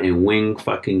go out and wing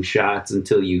fucking shots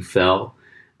until you fell.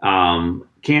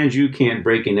 Kanju can't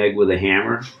break an egg with a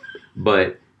hammer,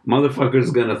 but motherfucker's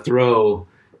gonna throw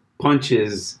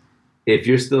punches. If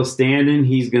you're still standing,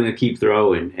 he's gonna keep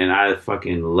throwing. And I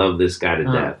fucking love this guy to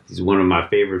death. He's one of my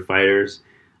favorite fighters.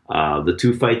 The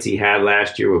 2 fights he had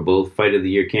last year were both Fight of the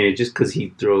Year candidates just because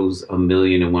he throws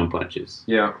 1,000,001 punches.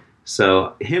 Yeah.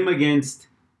 So him against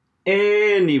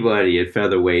anybody at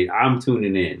featherweight, I'm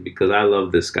tuning in because I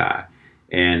love this guy.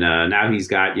 And now he's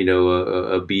got,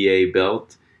 a BA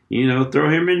belt. Throw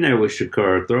him in there with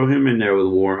Shakur. Throw him in there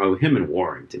with him and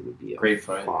Warrington would be a great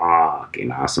fight.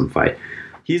 Fucking awesome fight.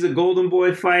 He's a Golden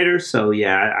Boy fighter, so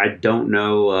yeah, I don't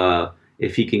know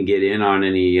if he can get in on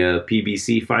any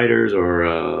PBC fighters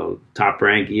or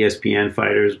top-rank ESPN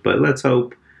fighters, but let's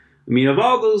hope. I mean, of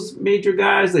all those major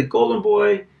guys, like Golden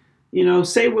Boy,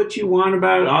 say what you want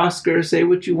about Oscar, say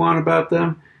what you want about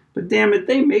them, but damn it,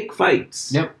 they make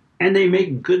fights. Yep. And they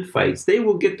make good fights. They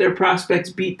will get their prospects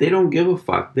beat. They don't give a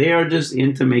fuck. They are just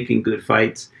into making good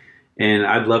fights. And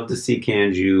I'd love to see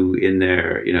Kanju in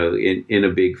there, in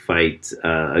a big fight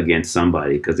against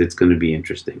somebody because it's going to be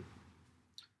interesting.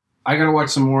 I got to watch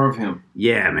some more of him.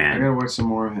 Yeah, man. I got to watch some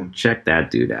more of him. Check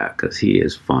that dude out because he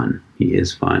is fun. He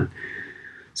is fun.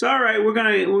 So, all right, we're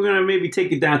gonna maybe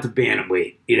take it down to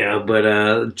bantamweight,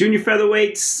 but junior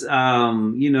featherweights,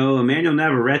 Emmanuel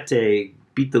Navarrete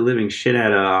beat the living shit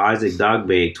out of Isaac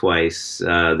Dogbe twice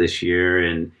this year,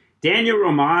 and Daniel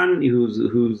Roman,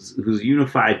 who's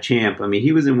unified champ. I mean,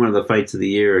 he was in one of the fights of the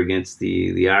year against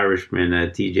the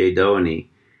Irishman T.J. Doheny.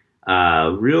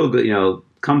 Real good,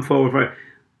 come forward fight.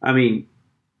 I mean,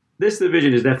 this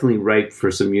division is definitely ripe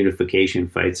for some unification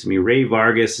fights. I mean, Ray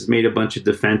Vargas has made a bunch of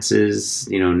defenses.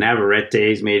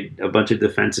 Navarrete's made a bunch of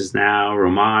defenses now.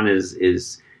 Roman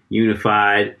is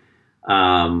unified,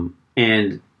 and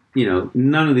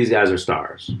none of these guys are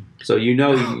stars. So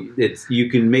you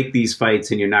can make these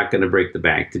fights and you're not going to break the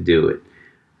bank to do it.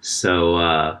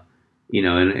 So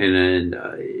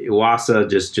Iwasa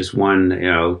just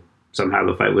won. Somehow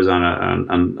the fight was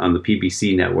on the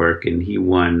PBC network, and he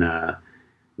won.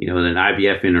 An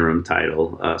IBF interim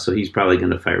title. So he's probably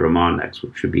going to fight Roman next,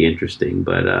 which should be interesting.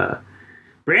 But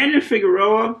Brandon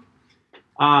Figueroa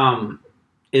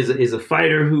is a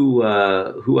fighter who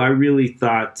I really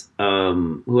thought,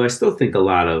 who I still think a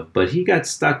lot of, but he got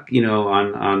stuck,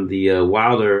 on the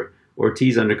Wilder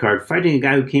Ortiz undercard, fighting a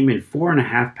guy who came in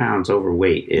 4.5 pounds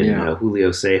overweight in Julio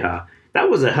Ceja. That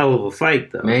was a hell of a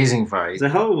fight, though. Amazing fight. It's a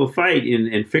hell of a fight,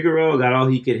 and Figueroa got all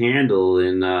he could handle,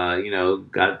 and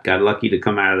got lucky to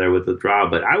come out of there with a draw.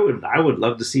 But I would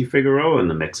love to see Figueroa in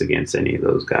the mix against any of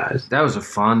those guys. That was a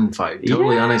fun fight,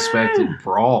 totally unexpected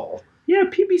brawl. Yeah,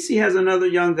 PBC has another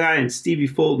young guy, and Stevie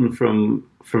Fulton from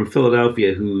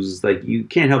Philadelphia, who's you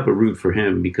can't help but root for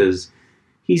him because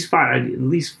he's fought at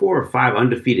least 4 or 5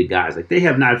 undefeated guys. They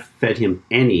have not fed him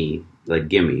any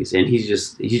gimmies, and he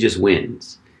just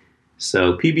wins.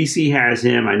 So PBC has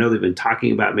him. I know they've been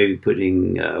talking about maybe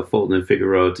putting Fulton and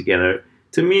Figueroa together.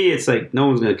 To me, it's no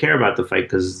one's going to care about the fight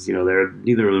because neither of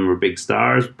them are big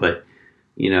stars. But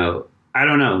I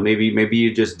don't know. Maybe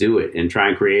you just do it and try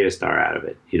and create a star out of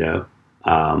it.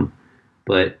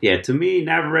 But yeah, to me,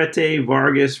 Navarrete,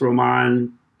 Vargas,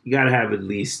 Roman, you got to have at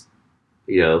least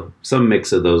some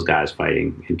mix of those guys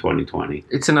fighting in 2020.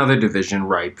 It's another division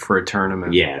ripe for a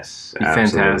tournament. Yes,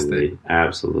 fantastic.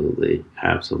 Absolutely.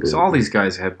 Because all these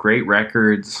guys have great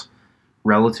records,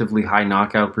 relatively high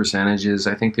knockout percentages.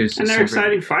 I think there's and they're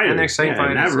exciting fighters. And they're exciting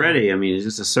fighters. Not ready. I mean, he's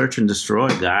just a search and destroy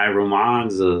guy.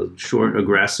 Roman's a short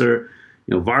aggressor.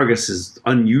 Vargas is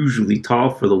unusually tall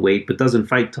for the weight, but doesn't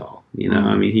fight tall.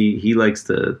 I mean, he likes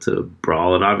to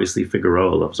brawl, and obviously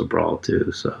Figueroa loves a brawl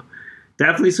too. So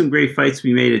definitely some great fights to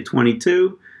be made at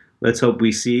 22. Let's hope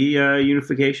we see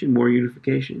more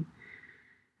unification.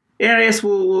 Yeah, I guess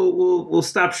we'll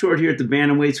stop short here at the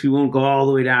bantamweights. We won't go all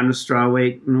the way down to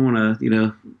strawweight. We don't want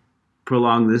to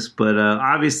prolong this, but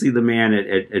obviously the man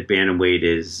at bantamweight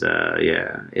is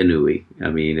Inoue. I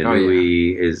mean,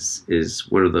 Inoue is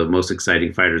one of the most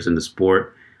exciting fighters in the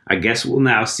sport. I guess we'll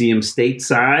now see him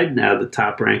stateside now the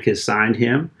Top Rank has signed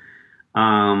him.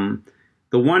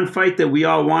 The one fight that we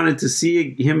all wanted to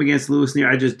see him against Luis Nery,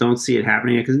 I just don't see it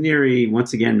happening because Nery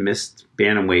once again missed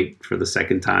bantamweight for the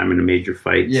second time in a major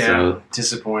fight. Yeah, so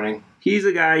disappointing. He's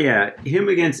a guy, him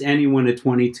against anyone at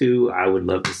 22, I would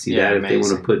love to see that. Amazing. If they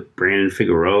want to put Brandon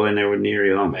Figueroa in there with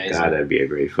Nery, oh my God, that'd be a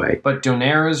great fight. But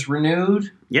Donaire is renewed.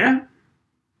 Yeah.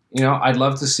 I'd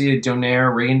love to see a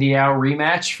Donaire-Rigondeaux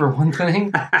rematch for one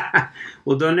thing.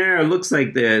 Well, Donaire looks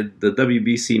like the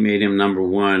WBC made him number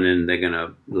one, and they're going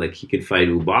to, he could fight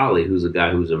Ubali, who's a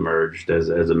guy who's emerged as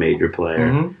a major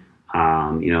player.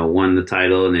 Mm-hmm. Won the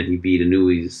title, and then he beat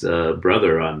Inoue's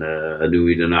brother on the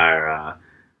Inoue-Donaire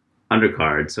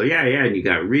undercard. So, and you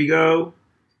got Rigo,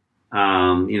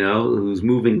 who's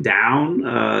moving down.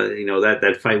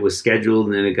 That fight was scheduled,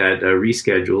 and then it got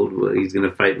rescheduled. He's going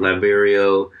to fight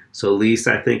Laverio Solis,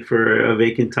 I think, for a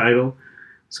vacant title.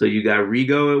 So you got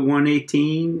Rigo at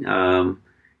 118.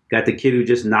 Got the kid who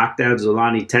just knocked out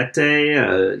Zolani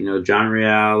Tete, John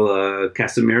Real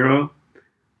Casemiro,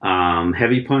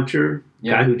 heavy puncher,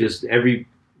 guy who just every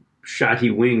shot he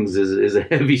wings is a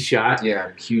heavy shot.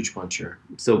 Yeah, huge puncher.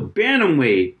 So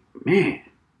bantamweight, man.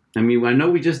 I mean, I know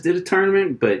we just did a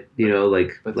tournament, but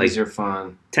these are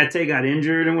fun. Tete got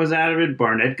injured and was out of it.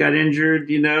 Barnett got injured.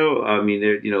 I mean,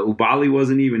 Ubali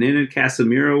wasn't even in it.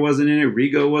 Casemiro wasn't in it.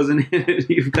 Rigo wasn't in it.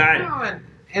 You've got,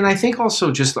 and I think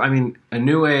also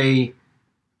Inoue,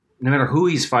 no matter who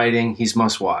he's fighting, he's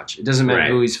must watch. It doesn't matter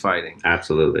who he's fighting.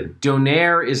 Absolutely.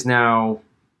 Donaire is now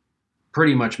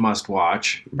pretty much must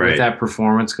watch with that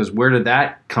performance because where did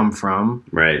that come from?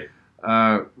 Right.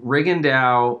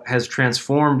 Rigondeaux has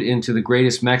transformed into the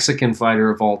greatest Mexican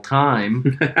fighter of all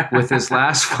time with his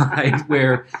last fight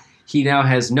where he now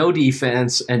has no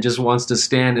defense and just wants to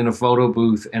stand in a photo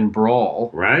booth and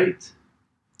brawl. Right.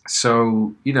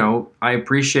 So, I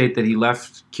appreciate that he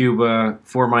left Cuba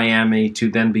for Miami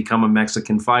to then become a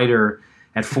Mexican fighter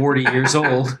at 40 years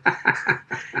old.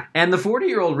 And the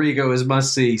 40-year-old Rigo is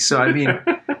must-see. So, I mean,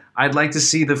 I'd like to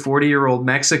see the 40-year-old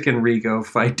Mexican Rigo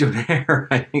fight Donaire.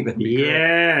 I think that'd be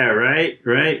great.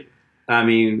 Right. I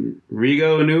mean,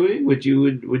 Rigo Inoue, would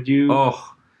you?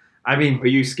 Oh, I mean, are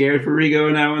you scared for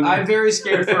Rigo now? I'm very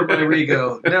scared for my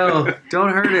Rigo. No, don't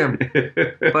hurt him.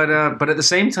 But at the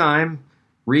same time,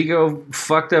 Rigo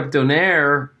fucked up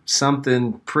Donaire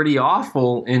something pretty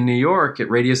awful in New York at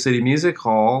Radio City Music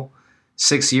Hall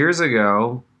 6 years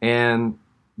ago, and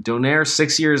Donaire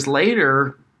 6 years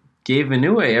later gave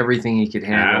Inoue everything he could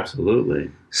handle.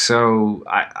 Absolutely. So,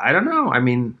 I don't know. I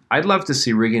mean, I'd love to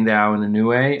see Rigondeaux and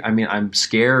Inoue. I mean, I'm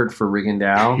scared for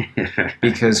Rigondeaux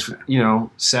because,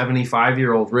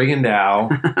 75-year-old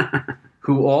Rigondeaux,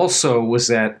 who also was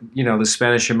at, the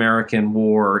Spanish-American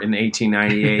War in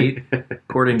 1898,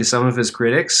 according to some of his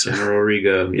critics. General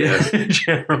Rigo. Yeah.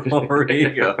 General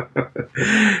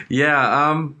Rigo.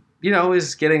 Yeah.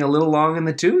 Is getting a little long in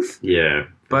the tooth. Yeah.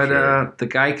 But the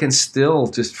guy can still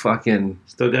just fucking...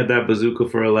 Still got that bazooka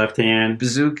for a left hand.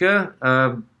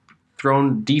 Bazooka.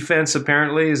 Thrown defense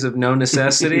apparently is of no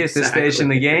necessity at this stage in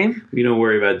the game. We don't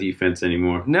worry about defense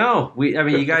anymore. No.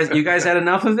 You guys had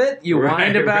enough of it? You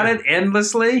whined about it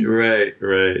endlessly?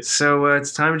 Right. So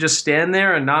it's time to just stand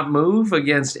there and not move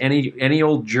against any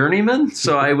old journeyman.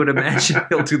 So I would imagine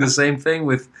he'll do the same thing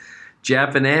with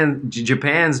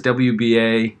Japan's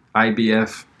WBA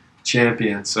IBF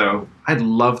champion. So I'd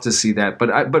love to see that.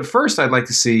 But first I'd like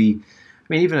to see,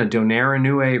 even a Donaire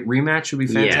Inoue rematch would be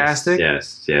fantastic.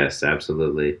 Yes,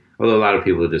 absolutely. Although a lot of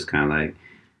people are just kind of like,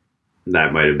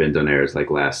 that might have been Donaire's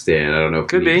last stand. I don't know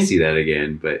if we need to see that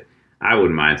again, but I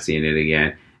wouldn't mind seeing it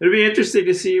again. It'll be interesting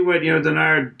to see what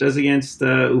Donaire does against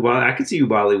Ubali. I could see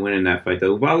Ubali winning that fight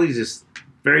though. Ubali's just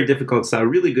very difficult style,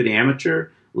 really good amateur,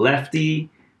 lefty.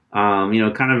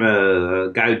 Kind of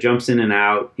a guy who jumps in and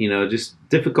out, just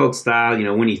difficult style.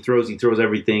 When he throws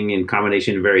everything in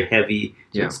combination, very heavy.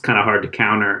 So it's kind of hard to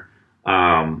counter.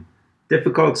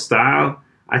 Difficult style.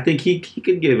 I think he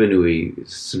could give Inouye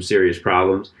some serious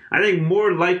problems. I think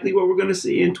more likely what we're going to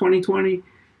see in 2020,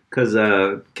 because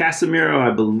Casemiro,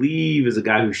 I believe, is a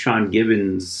guy who Sean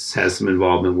Gibbons has some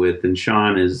involvement with, and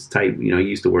Sean is tight. He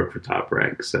used to work for Top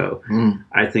Rank, so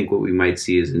I think what we might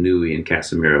see is Inouye and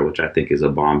Casemiro, which I think is a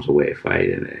bombs away fight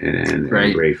and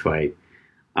a great fight.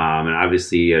 And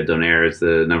obviously, Donaire is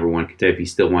the number one contender. If he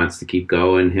still wants to keep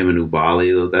going, him and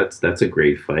Ubali, that's a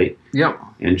great fight. Yep.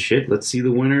 And let's see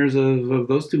the winners of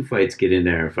those two fights get in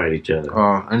there and fight each other.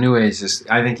 Oh, Inouye is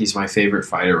I think he's my favorite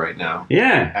fighter right now.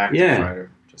 Yeah, active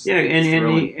fighter.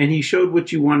 And he showed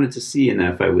what you wanted to see in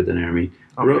that fight with Donaire.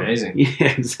 Amazing.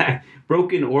 Yeah, exactly.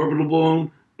 Broken orbital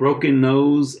bone, broken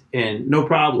nose, and no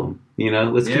problem.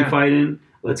 Let's keep fighting.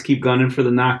 Let's keep gunning for the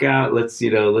knockout. Let's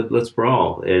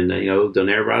brawl. And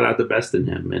Donaire brought out the best in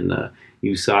him, and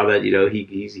you saw that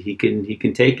he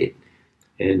can take it,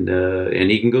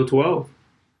 and he can go 12.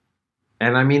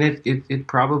 And I mean it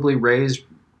probably raised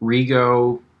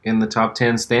Rigo in the top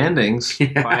 10 standings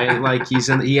by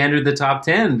he entered the top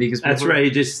 10 because that's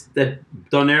right. That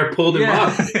Donaire pulled him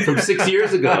up from 6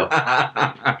 years ago.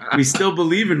 We still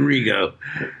believe in Rigo.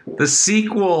 The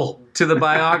sequel to the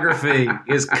biography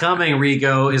is coming,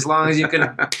 Rigo, as long as you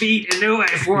can beat Inouye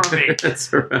for me.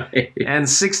 That's right. And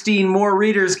 16 more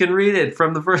readers can read it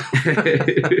from the first.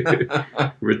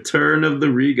 Return of the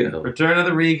Rigo. Return of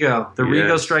the Rigo. The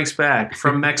Rigo strikes back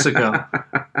from Mexico.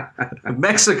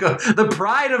 Mexico. The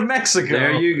pride of Mexico.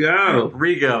 There you go.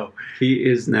 Rigo. He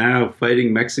is now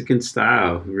fighting Mexican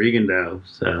style. Rigando.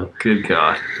 So. Good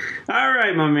God. All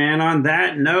right, my man. On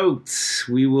that note,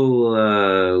 we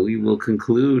will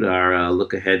conclude our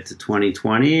look ahead to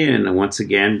 2020. And once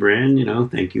again, Brin,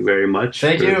 thank you very much.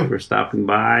 Thank you for stopping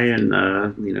by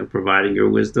and providing your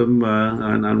wisdom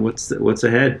on what's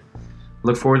ahead.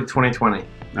 Look forward to 2020.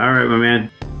 All right, my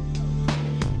man.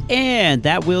 And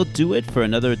that will do it for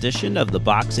another edition of the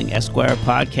Boxing Esquire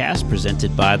podcast,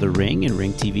 presented by The Ring and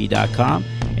ringtv.com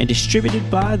and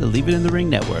distributed by the Leave It in the Ring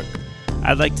network.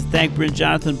 I'd like to thank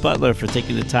Brin-Jonathan Butler for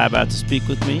taking the time out to speak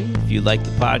with me. If you like the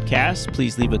podcast,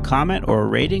 please leave a comment or a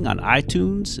rating on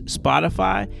iTunes,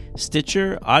 Spotify,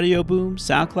 Stitcher, Audio Boom,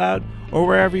 SoundCloud, or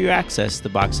wherever you access the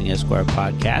Boxing Esquire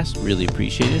podcast. Really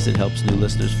appreciate it as it helps new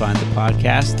listeners find the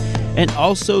podcast. And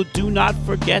also, do not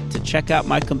forget to check out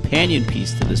my companion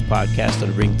piece to this podcast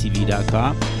on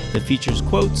ringtv.com that features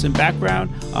quotes and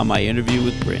background on my interview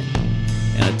with Brin.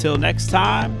 And until next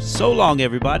time, so long,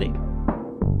 everybody.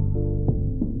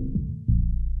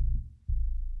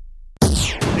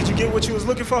 Did you get what you was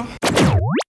looking for?